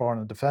Russia's foreign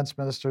and defense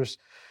ministers.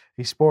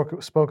 He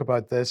spoke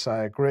about this.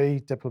 I agree.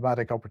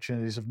 Diplomatic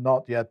opportunities have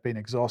not yet been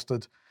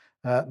exhausted.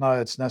 Now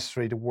it's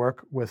necessary to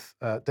work with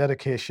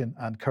dedication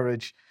and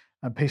courage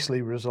and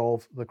peacefully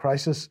resolve the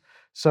crisis.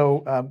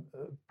 So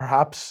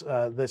perhaps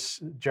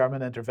this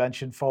German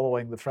intervention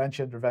following the French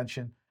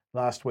intervention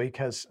last week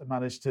has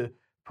managed to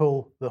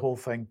pull the whole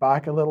thing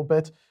back a little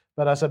bit.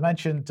 But as I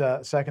mentioned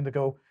a second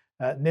ago,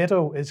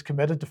 NATO is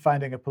committed to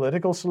finding a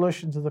political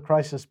solution to the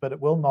crisis, but it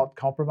will not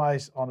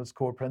compromise on its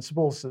core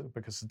principles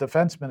because the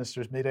defense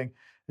ministers' meeting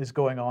is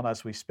going on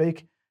as we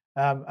speak.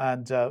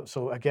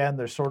 So again,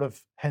 they're sort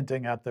of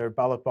hinting at their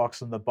ballot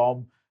box and the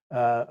bomb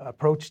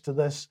approach to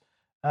this.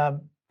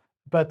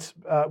 But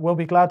we'll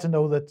be glad to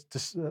know that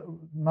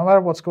no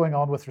matter what's going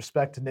on with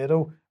respect to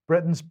NATO,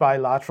 Britain's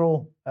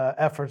bilateral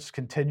efforts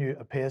continue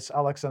apace,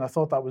 Alex. And I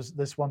thought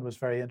this one was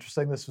very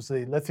interesting. This was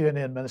the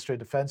Lithuanian Ministry of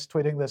Defense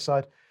tweeting this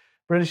out.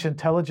 British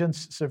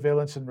intelligence,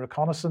 surveillance and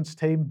reconnaissance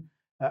team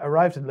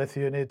arrived in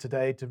Lithuania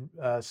today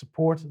to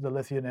support the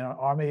Lithuanian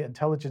army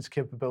intelligence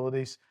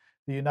capabilities.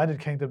 The United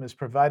Kingdom is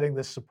providing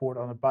this support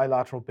on a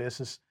bilateral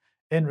basis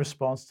in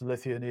response to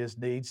Lithuania's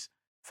needs.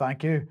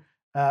 Thank you.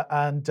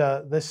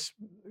 This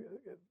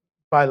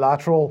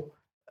bilateral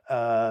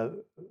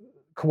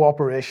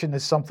cooperation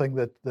is something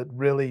that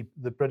really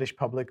the British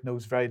public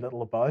knows very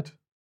little about.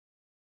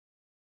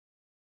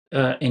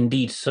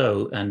 Indeed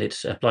so, and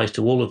it applies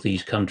to all of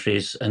these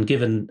countries. And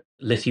given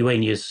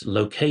Lithuania's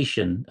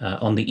location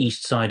on the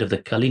east side of the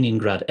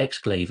Kaliningrad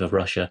exclave of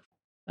Russia,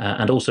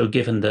 and also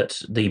given that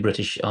the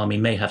British army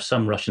may have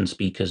some Russian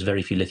speakers,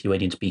 very few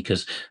Lithuanian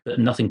speakers, but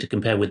nothing to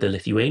compare with the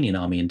Lithuanian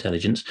army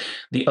intelligence,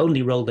 the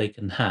only role they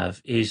can have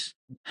is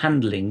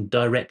handling,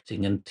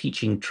 directing, and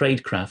teaching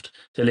tradecraft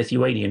to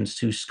Lithuanians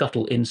to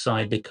scuttle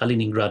inside the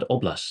Kaliningrad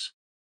Oblast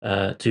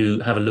to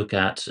have a look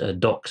at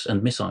docks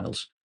and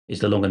missiles. is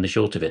the long and the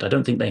short of it. I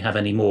don't think they have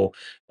any more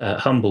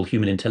humble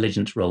human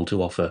intelligence role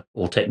to offer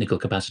or technical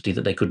capacity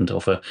that they couldn't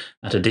offer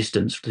at a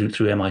distance through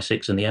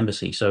MI6 and the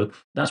embassy. So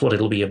that's what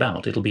it'll be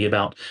about. It'll be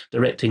about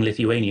directing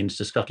Lithuanians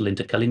to scuttle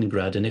into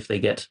Kaliningrad, and if they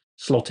get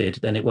slotted,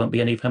 then it won't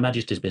be any of Her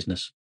Majesty's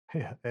business.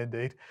 Yeah,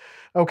 indeed.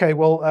 Okay,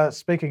 well,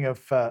 speaking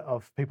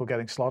of people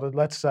getting slotted,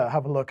 let's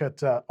have a look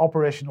at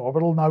Operation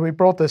Orbital. Now, we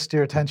brought this to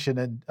your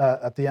attention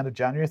at the end of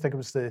January. I think it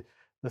was the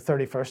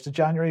 31st of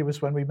January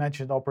was when we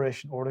mentioned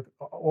Operation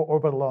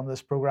Orbital on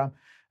this program.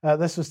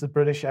 This was the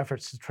British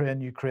efforts to train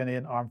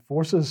Ukrainian armed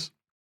forces.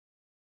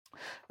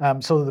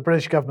 So the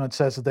British government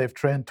says that they've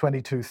trained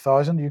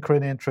 22,000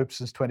 Ukrainian troops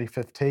since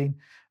 2015,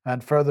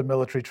 and further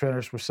military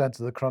trainers were sent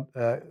to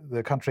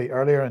the country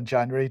earlier in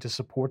January to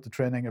support the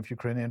training of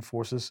Ukrainian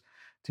forces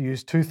to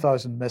use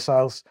 2,000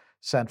 missiles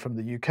sent from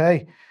the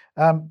UK.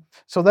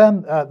 So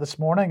then this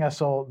morning I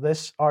saw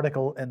this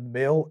article in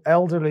Mail.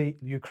 Elderly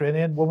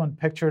Ukrainian woman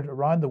pictured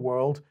around the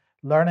world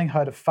learning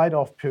how to fight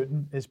off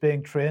Putin is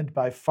being trained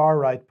by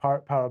far-right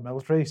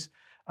paramilitaries.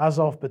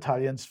 Azov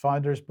Battalion's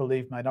founders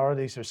believe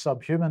minorities are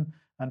subhuman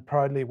and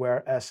proudly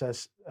wear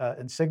SS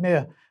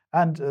insignia.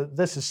 And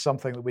this is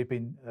something that we've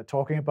been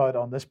talking about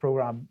on this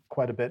program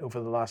quite a bit over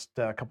the last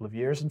couple of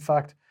years, in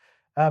fact.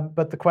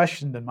 But the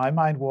question in my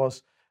mind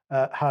was,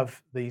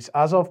 has the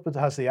Azov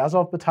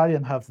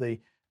Battalion, have the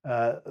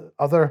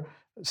other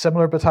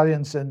similar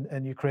battalions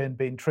in Ukraine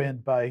been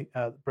trained by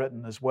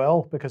Britain as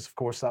well? Because, of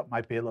course, that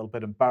might be a little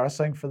bit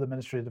embarrassing for the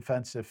Ministry of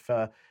Defence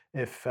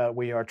if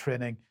we are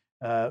training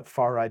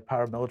far-right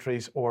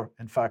paramilitaries, or,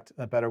 in fact,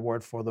 a better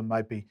word for them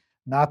might be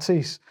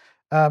Nazis.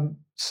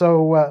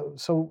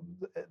 So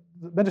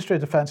the Ministry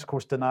of Defence, of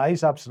course,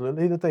 denies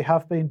absolutely that they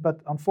have been,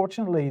 but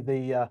unfortunately,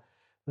 the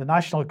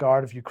National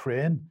Guard of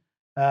Ukraine,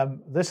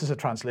 this is a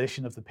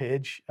translation of the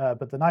page,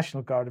 but the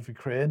National Guard of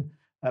Ukraine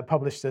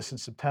published this in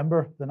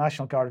September. The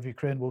National Guard of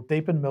Ukraine will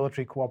deepen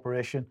military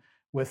cooperation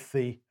with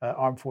the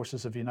armed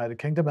forces of the United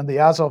Kingdom, and the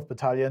Azov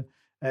Battalion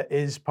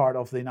is part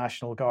of the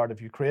National Guard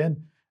of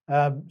Ukraine.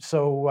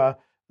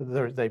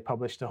 They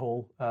published a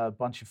whole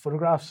bunch of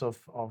photographs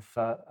of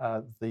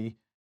the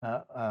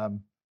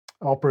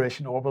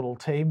Operation Orbital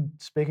team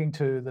speaking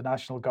to the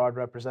National Guard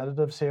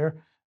representatives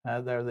here.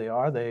 There they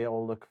are. They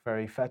all look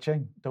very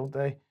fetching, don't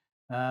they?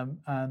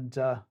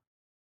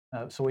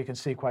 So we can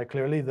see quite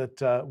clearly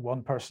that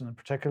one person in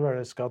particular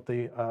has got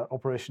the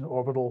Operation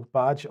Orbital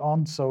badge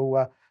on.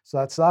 So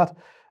that's that.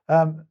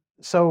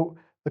 So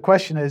the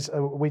question is,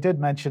 we did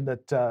mention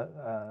that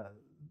the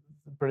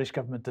British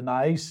government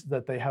denies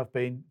that they have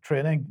been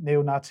training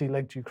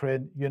neo-Nazi-linked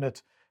Ukraine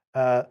unit.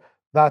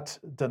 That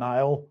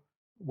denial,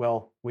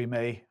 well, we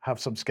may have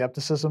some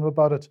skepticism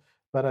about it,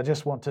 but I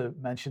just want to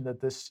mention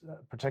that this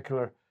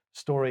particular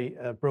story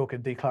broke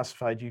in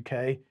Declassified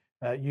UK.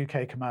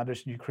 UK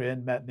commanders in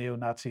Ukraine met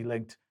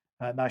neo-Nazi-linked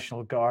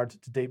National Guard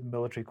to deepen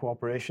military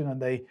cooperation,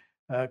 and they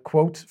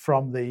quote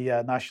from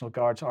the National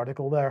Guard's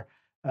article there.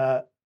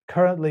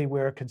 Currently,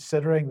 we're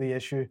considering the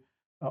issue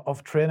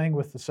of training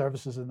with the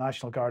services of the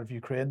National Guard of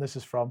Ukraine. This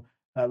is from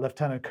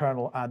Lieutenant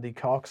Colonel Andy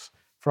Cox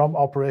from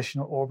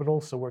Operation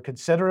Orbital. So we're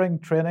considering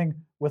training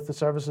with the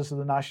services of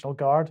the National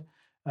Guard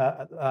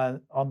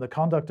on the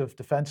conduct of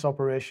defence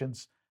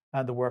operations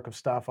and the work of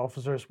staff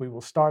officers. We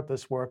will start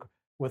this work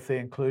with the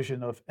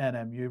inclusion of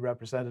NMU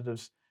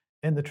representatives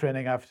in the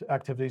training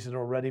activities that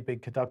are already being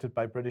conducted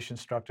by British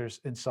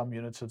instructors in some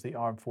units of the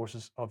armed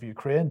forces of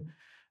Ukraine.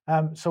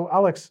 So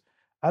Alex,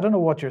 I don't know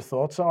what your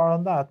thoughts are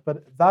on that,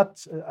 but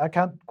that I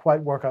can't quite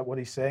work out what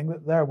he's saying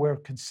there. We're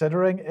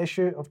considering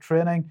issue of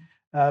training,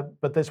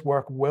 but this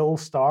work will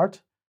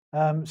start.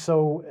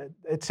 So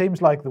it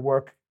seems like the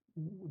work,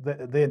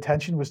 the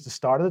intention was to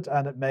start it,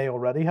 and it may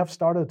already have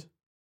started.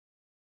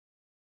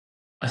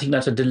 I think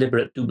that's a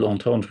deliberate double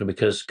entendre,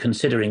 because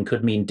considering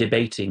could mean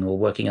debating or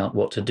working out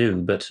what to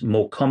do, but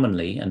more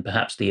commonly, and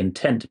perhaps the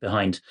intent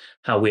behind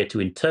how we're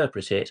to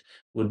interpret it,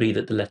 would be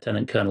that the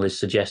Lieutenant Colonel is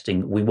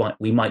suggesting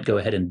we might go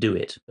ahead and do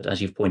it, but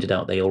as you've pointed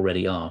out, they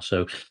already are.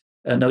 So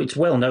no, it's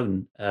well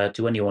known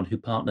to anyone who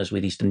partners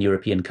with Eastern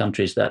European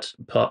countries that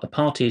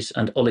parties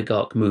and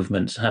oligarch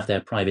movements have their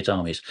private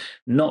armies,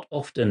 not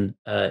often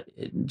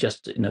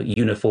just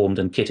uniformed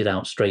and kitted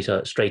out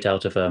straight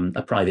out of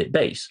a private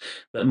base,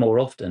 but more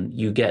often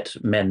you get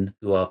men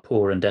who are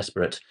poor and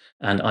desperate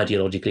and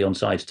ideologically on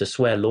side to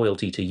swear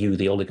loyalty to you,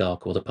 the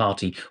oligarch or the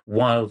party,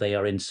 while they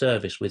are in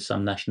service with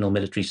some national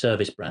military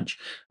service branch.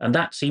 And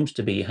that seems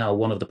to be how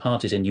one of the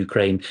parties in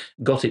Ukraine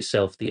got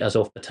itself the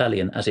Azov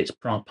Battalion as its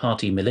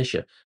party militia.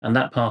 And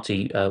that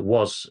party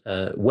was,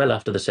 well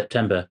after the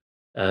September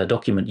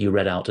document you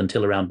read out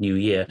until around New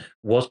Year,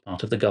 was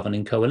part of the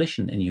governing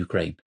coalition in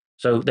Ukraine.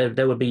 So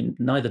there would be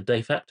neither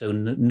de facto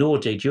nor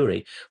de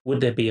jure would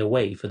there be a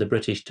way for the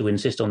British to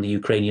insist on the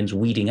Ukrainians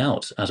weeding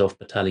out Azov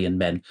Battalion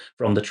men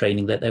from the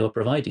training that they were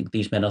providing.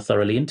 These men are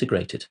thoroughly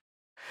integrated.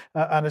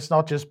 And it's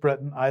not just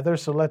Britain either.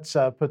 So let's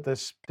put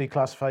this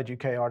Declassified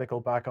UK article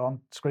back on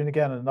screen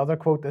again. Another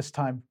quote, this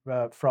time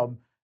from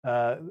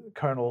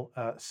Colonel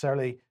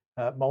Serley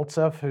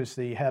Maltsev, who's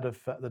the head of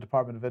the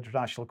Department of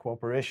International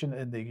Cooperation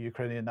in the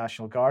Ukrainian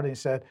National Guard. And he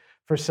said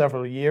for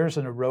several years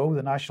in a row,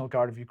 the National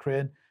Guard of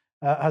Ukraine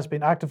has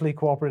been actively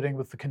cooperating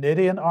with the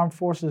Canadian Armed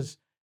Forces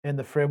in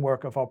the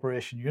framework of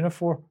Operation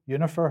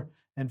UNIFER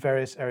in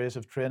various areas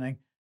of training.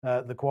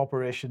 The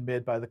cooperation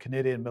made by the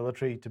Canadian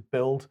military to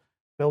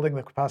building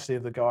the capacity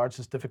of the Guards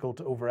is difficult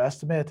to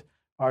overestimate.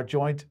 Our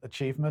joint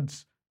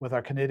achievements with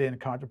our Canadian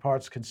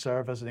counterparts can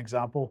serve as an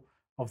example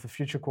of the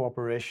future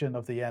cooperation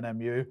of the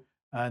NMU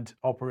and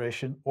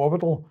Operation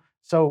Orbital.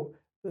 So,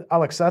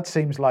 Alex, that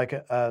seems like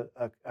a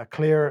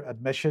clear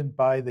admission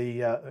by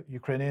the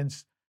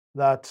Ukrainians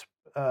that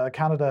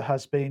Canada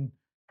has been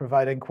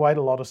providing quite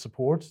a lot of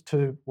support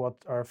to what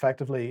are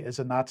effectively is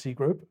a Nazi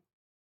group.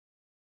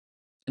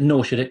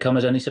 Nor should it come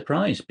as any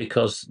surprise,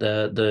 because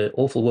the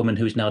awful woman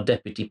who's now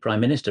Deputy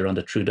Prime Minister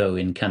under Trudeau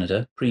in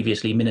Canada,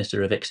 previously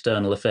Minister of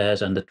External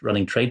Affairs and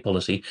running trade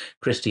policy,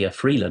 Chrystia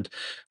Freeland,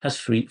 has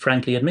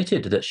frankly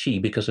admitted that she,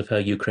 because of her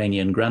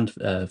Ukrainian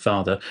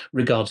grandfather,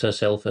 regards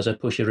herself as a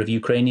pusher of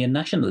Ukrainian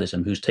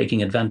nationalism who's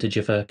taking advantage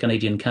of her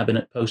Canadian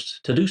cabinet posts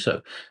to do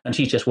so. And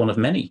she's just one of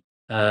many.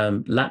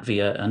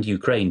 Latvia and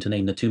Ukraine, to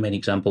name the two main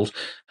examples,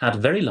 had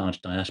very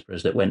large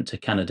diasporas that went to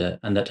Canada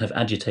and that have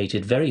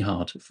agitated very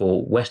hard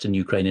for Western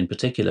Ukraine in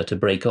particular to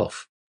break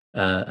off.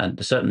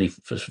 And certainly,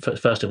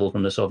 first of all,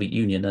 from the Soviet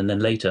Union, and then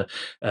later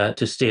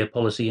to steer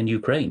policy in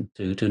Ukraine,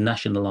 to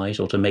nationalize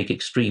or to make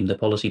extreme the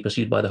policy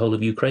pursued by the whole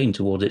of Ukraine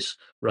toward its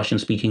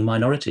Russian-speaking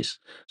minorities.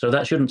 So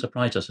that shouldn't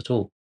surprise us at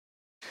all.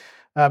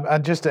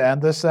 And just to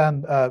end this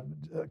then,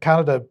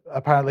 Canada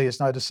apparently has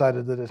now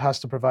decided that it has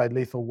to provide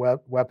lethal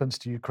weapons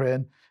to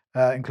Ukraine,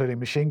 including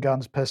machine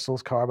guns,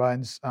 pistols,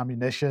 carbines,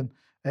 ammunition,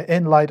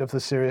 in light of the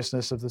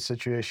seriousness of the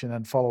situation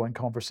and following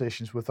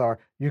conversations with our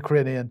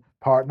Ukrainian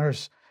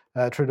partners.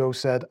 Trudeau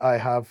said, I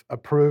have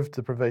approved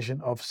the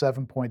provision of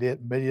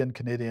 7.8 million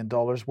Canadian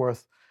dollars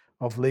worth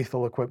of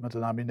lethal equipment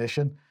and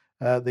ammunition.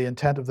 The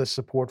intent of this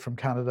support from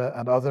Canada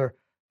and other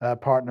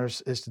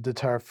partners is to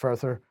deter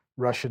further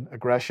Russian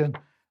aggression.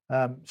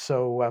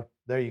 So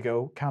there you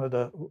go,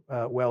 Canada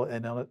well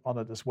in on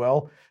it as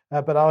well.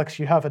 But Alex,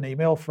 you have an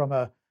email from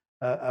a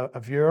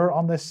viewer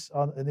on this,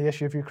 in the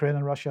issue of Ukraine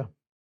and Russia.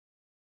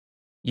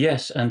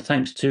 Yes, and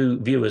thanks to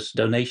viewers'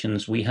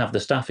 donations, we have the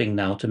staffing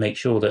now to make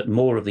sure that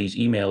more of these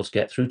emails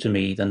get through to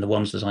me than the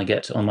ones that I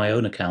get on my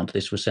own account.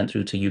 This was sent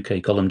through to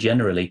UK Column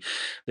generally.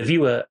 The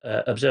viewer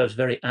observes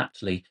very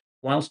aptly,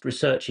 whilst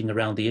researching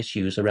around the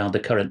issues around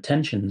the current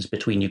tensions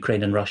between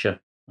Ukraine and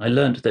Russia, I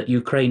learned that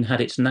Ukraine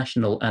had its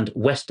national and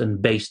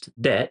Western-based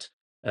debt,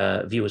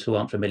 viewers who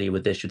aren't familiar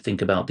with this should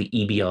think about the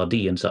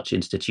EBRD and such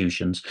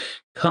institutions,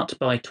 cut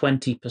by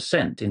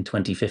 20% in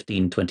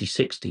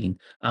 2015-2016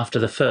 after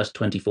the first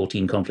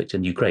 2014 conflict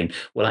in Ukraine.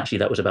 Well, actually,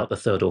 that was about the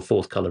third or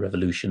fourth colour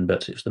revolution,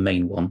 but it's the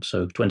main one,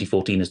 so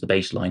 2014 is the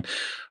baseline.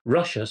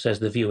 Russia, says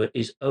the viewer,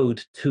 is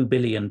owed £2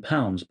 billion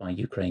by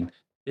Ukraine.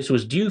 This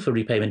was due for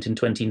repayment in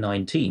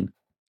 2019.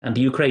 And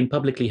the Ukraine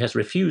publicly has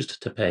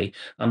refused to pay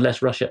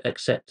unless Russia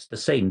accepts the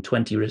same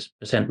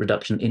 20%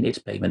 reduction in its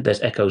payment.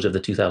 There's echoes of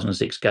the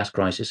 2006 gas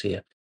crisis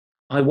here.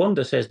 I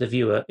wonder, says the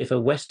viewer, if a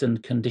Western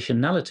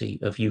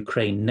conditionality of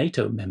Ukraine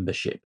NATO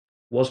membership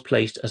was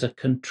placed as a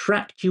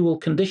contractual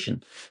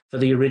condition for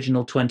the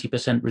original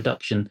 20%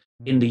 reduction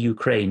in the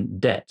Ukraine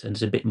debt. And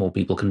there's a bit more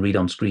people can read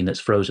on screen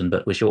that's frozen,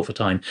 but we're short for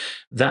time.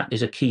 That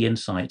is a key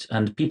insight.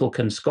 And people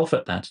can scoff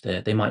at that.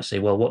 They might say,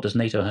 well, what does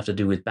NATO have to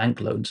do with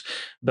bank loans?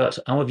 But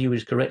our view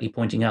is correctly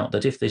pointing out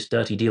that if this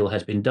dirty deal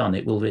has been done,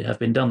 it will have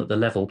been done at the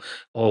level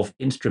of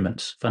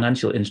instruments,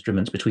 financial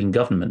instruments between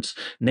governments.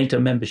 NATO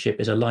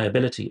membership is a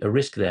liability, a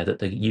risk there that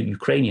the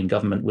Ukrainian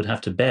government would have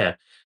to bear.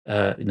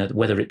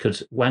 Whether it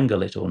could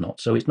wangle it or not.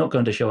 So it's not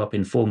going to show up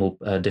in formal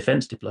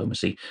defence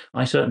diplomacy.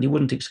 I certainly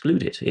wouldn't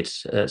exclude it.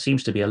 It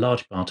seems to be a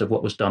large part of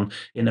what was done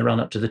in the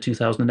run-up to the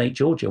 2008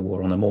 Georgia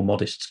war on a more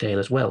modest scale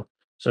as well.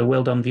 So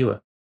well done,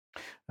 viewer.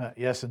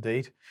 Yes,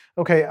 indeed.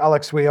 Okay,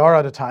 Alex, we are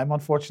out of time,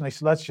 unfortunately.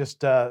 So let's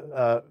just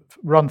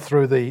run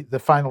through the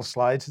final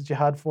slides that you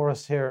had for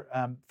us here.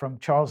 From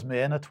Charles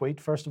Main, a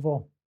tweet, first of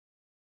all.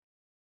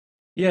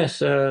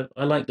 Yes, I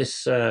like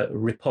this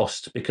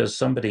riposte because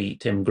somebody,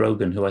 Tim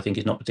Grogan, who I think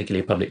is not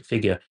particularly a public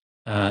figure,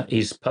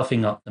 is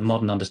puffing up the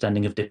modern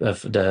understanding of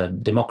the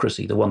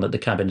democracy, the one that the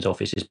Cabinet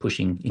Office is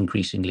pushing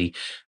increasingly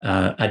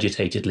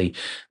agitatedly.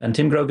 And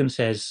Tim Grogan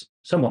says,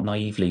 somewhat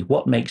naively,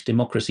 what makes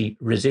democracy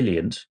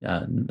resilient,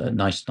 a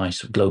nice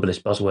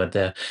globalist buzzword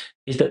there,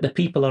 is that the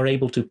people are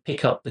able to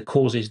pick up the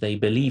causes they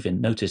believe in.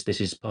 Notice this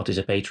is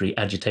participatory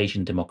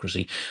agitation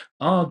democracy.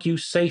 Argue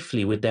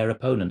safely with their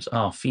opponents,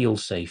 feel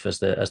safe as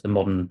the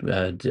modern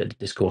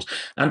discourse.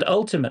 And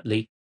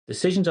ultimately,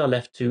 decisions are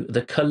left to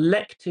the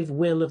collective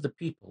will of the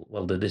people.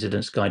 Well, the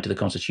Dissident's Guide to the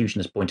Constitution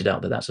has pointed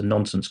out that that's a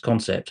nonsense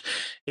concept.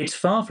 It's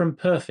far from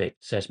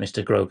perfect, says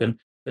Mr. Grogan,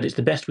 but it's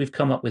the best we've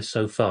come up with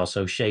so far.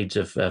 So shades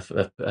of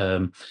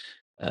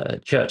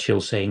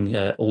Churchill saying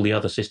all the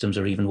other systems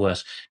are even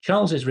worse.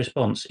 Charles's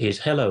response is,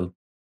 hello.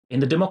 In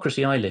the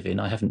democracy I live in,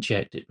 I haven't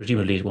checked, it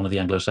presumably is one of the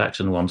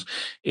Anglo-Saxon ones,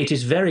 it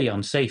is very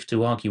unsafe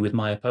to argue with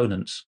my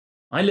opponents.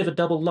 I live a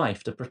double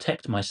life to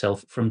protect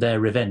myself from their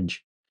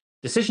revenge.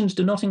 Decisions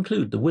do not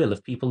include the will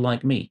of people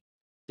like me.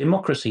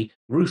 Democracy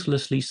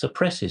ruthlessly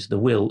suppresses the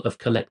will of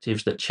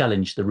collectives that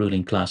challenge the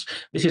ruling class.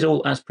 This is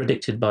all as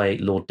predicted by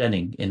Lord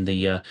Denning in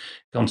the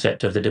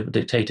concept of the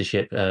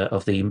dictatorship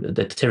of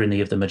the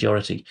tyranny of the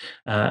majority.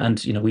 And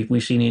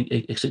we've seen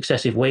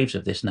successive waves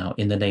of this now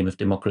in the name of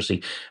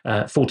democracy.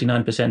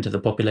 49% of the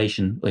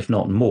population, if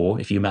not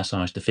more, if you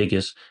massage the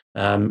figures,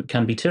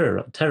 can be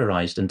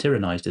terrorized and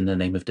tyrannized in the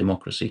name of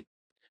democracy.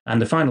 And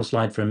the final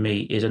slide from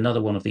me is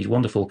another one of these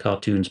wonderful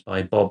cartoons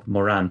by Bob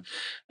Moran.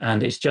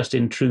 And it's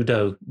Justin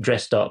Trudeau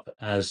dressed up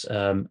as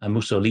a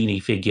Mussolini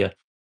figure.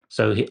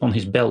 So on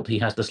his belt, he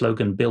has the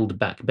slogan, "Build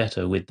Back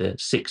Better," with the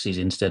sixes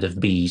instead of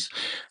Bs.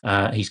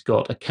 He's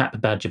got a cap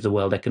badge of the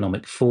World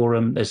Economic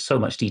Forum. There's so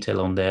much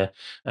detail on there.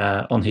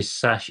 On his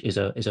sash is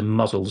a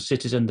muzzled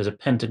citizen. There's a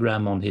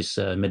pentagram on his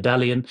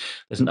medallion.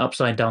 There's an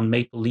upside-down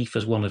maple leaf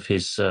as one of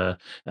his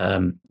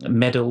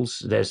medals.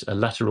 There's a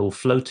lateral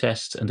flow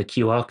test and a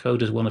QR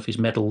code as one of his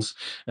medals.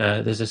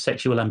 There's a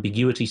sexual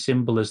ambiguity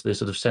symbol as the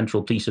sort of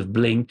central piece of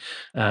bling.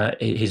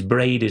 His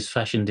braid is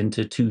fashioned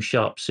into two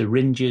sharp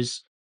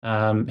syringes.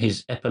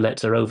 His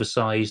epaulets are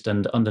oversized,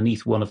 and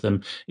underneath one of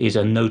them is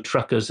a "No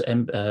Truckers"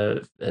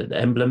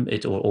 emblem,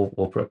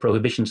 or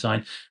prohibition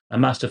sign. A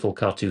masterful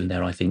cartoon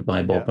there, I think,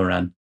 by Bob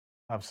Moran.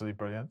 Absolutely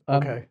brilliant.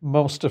 Okay.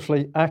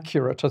 Masterfully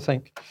accurate, I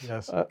think.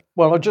 Yes.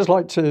 Well, I'd just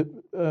like to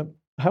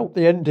help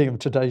the ending of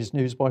today's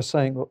news by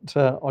saying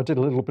that I did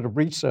a little bit of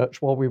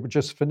research while we were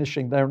just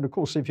finishing there. And of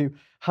course, if you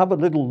have a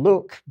little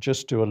look,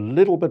 just do a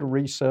little bit of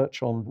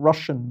research on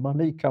Russian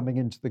money coming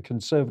into the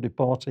Conservative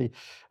Party.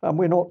 And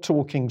we're not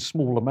talking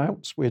small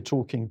amounts. We're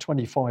talking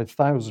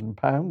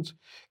 £25,000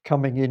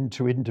 coming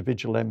into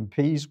individual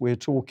MPs. We're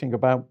talking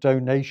about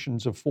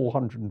donations of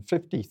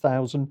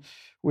 450,000.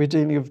 We're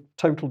dealing with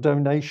total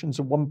donations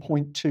of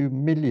 1.2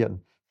 million.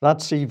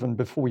 That's even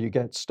before you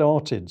get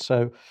started.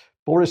 So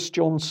Boris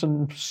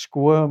Johnson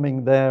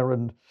squirming there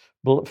and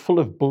full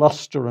of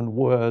bluster and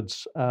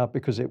words,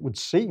 because it would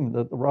seem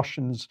that the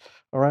Russians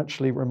are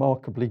actually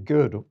remarkably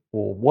good,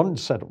 or one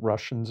set of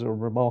Russians are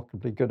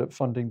remarkably good at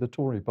funding the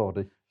Tory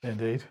party.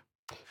 Indeed.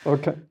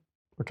 Okay.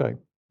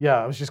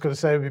 Yeah, I was just going to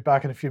say we'll be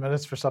back in a few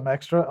minutes for some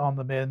extra on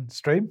the main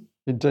stream.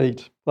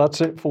 Indeed. That's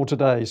it for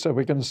today. So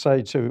we're going to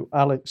say to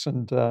Alex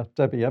and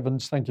Debbie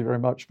Evans, thank you very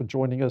much for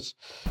joining us.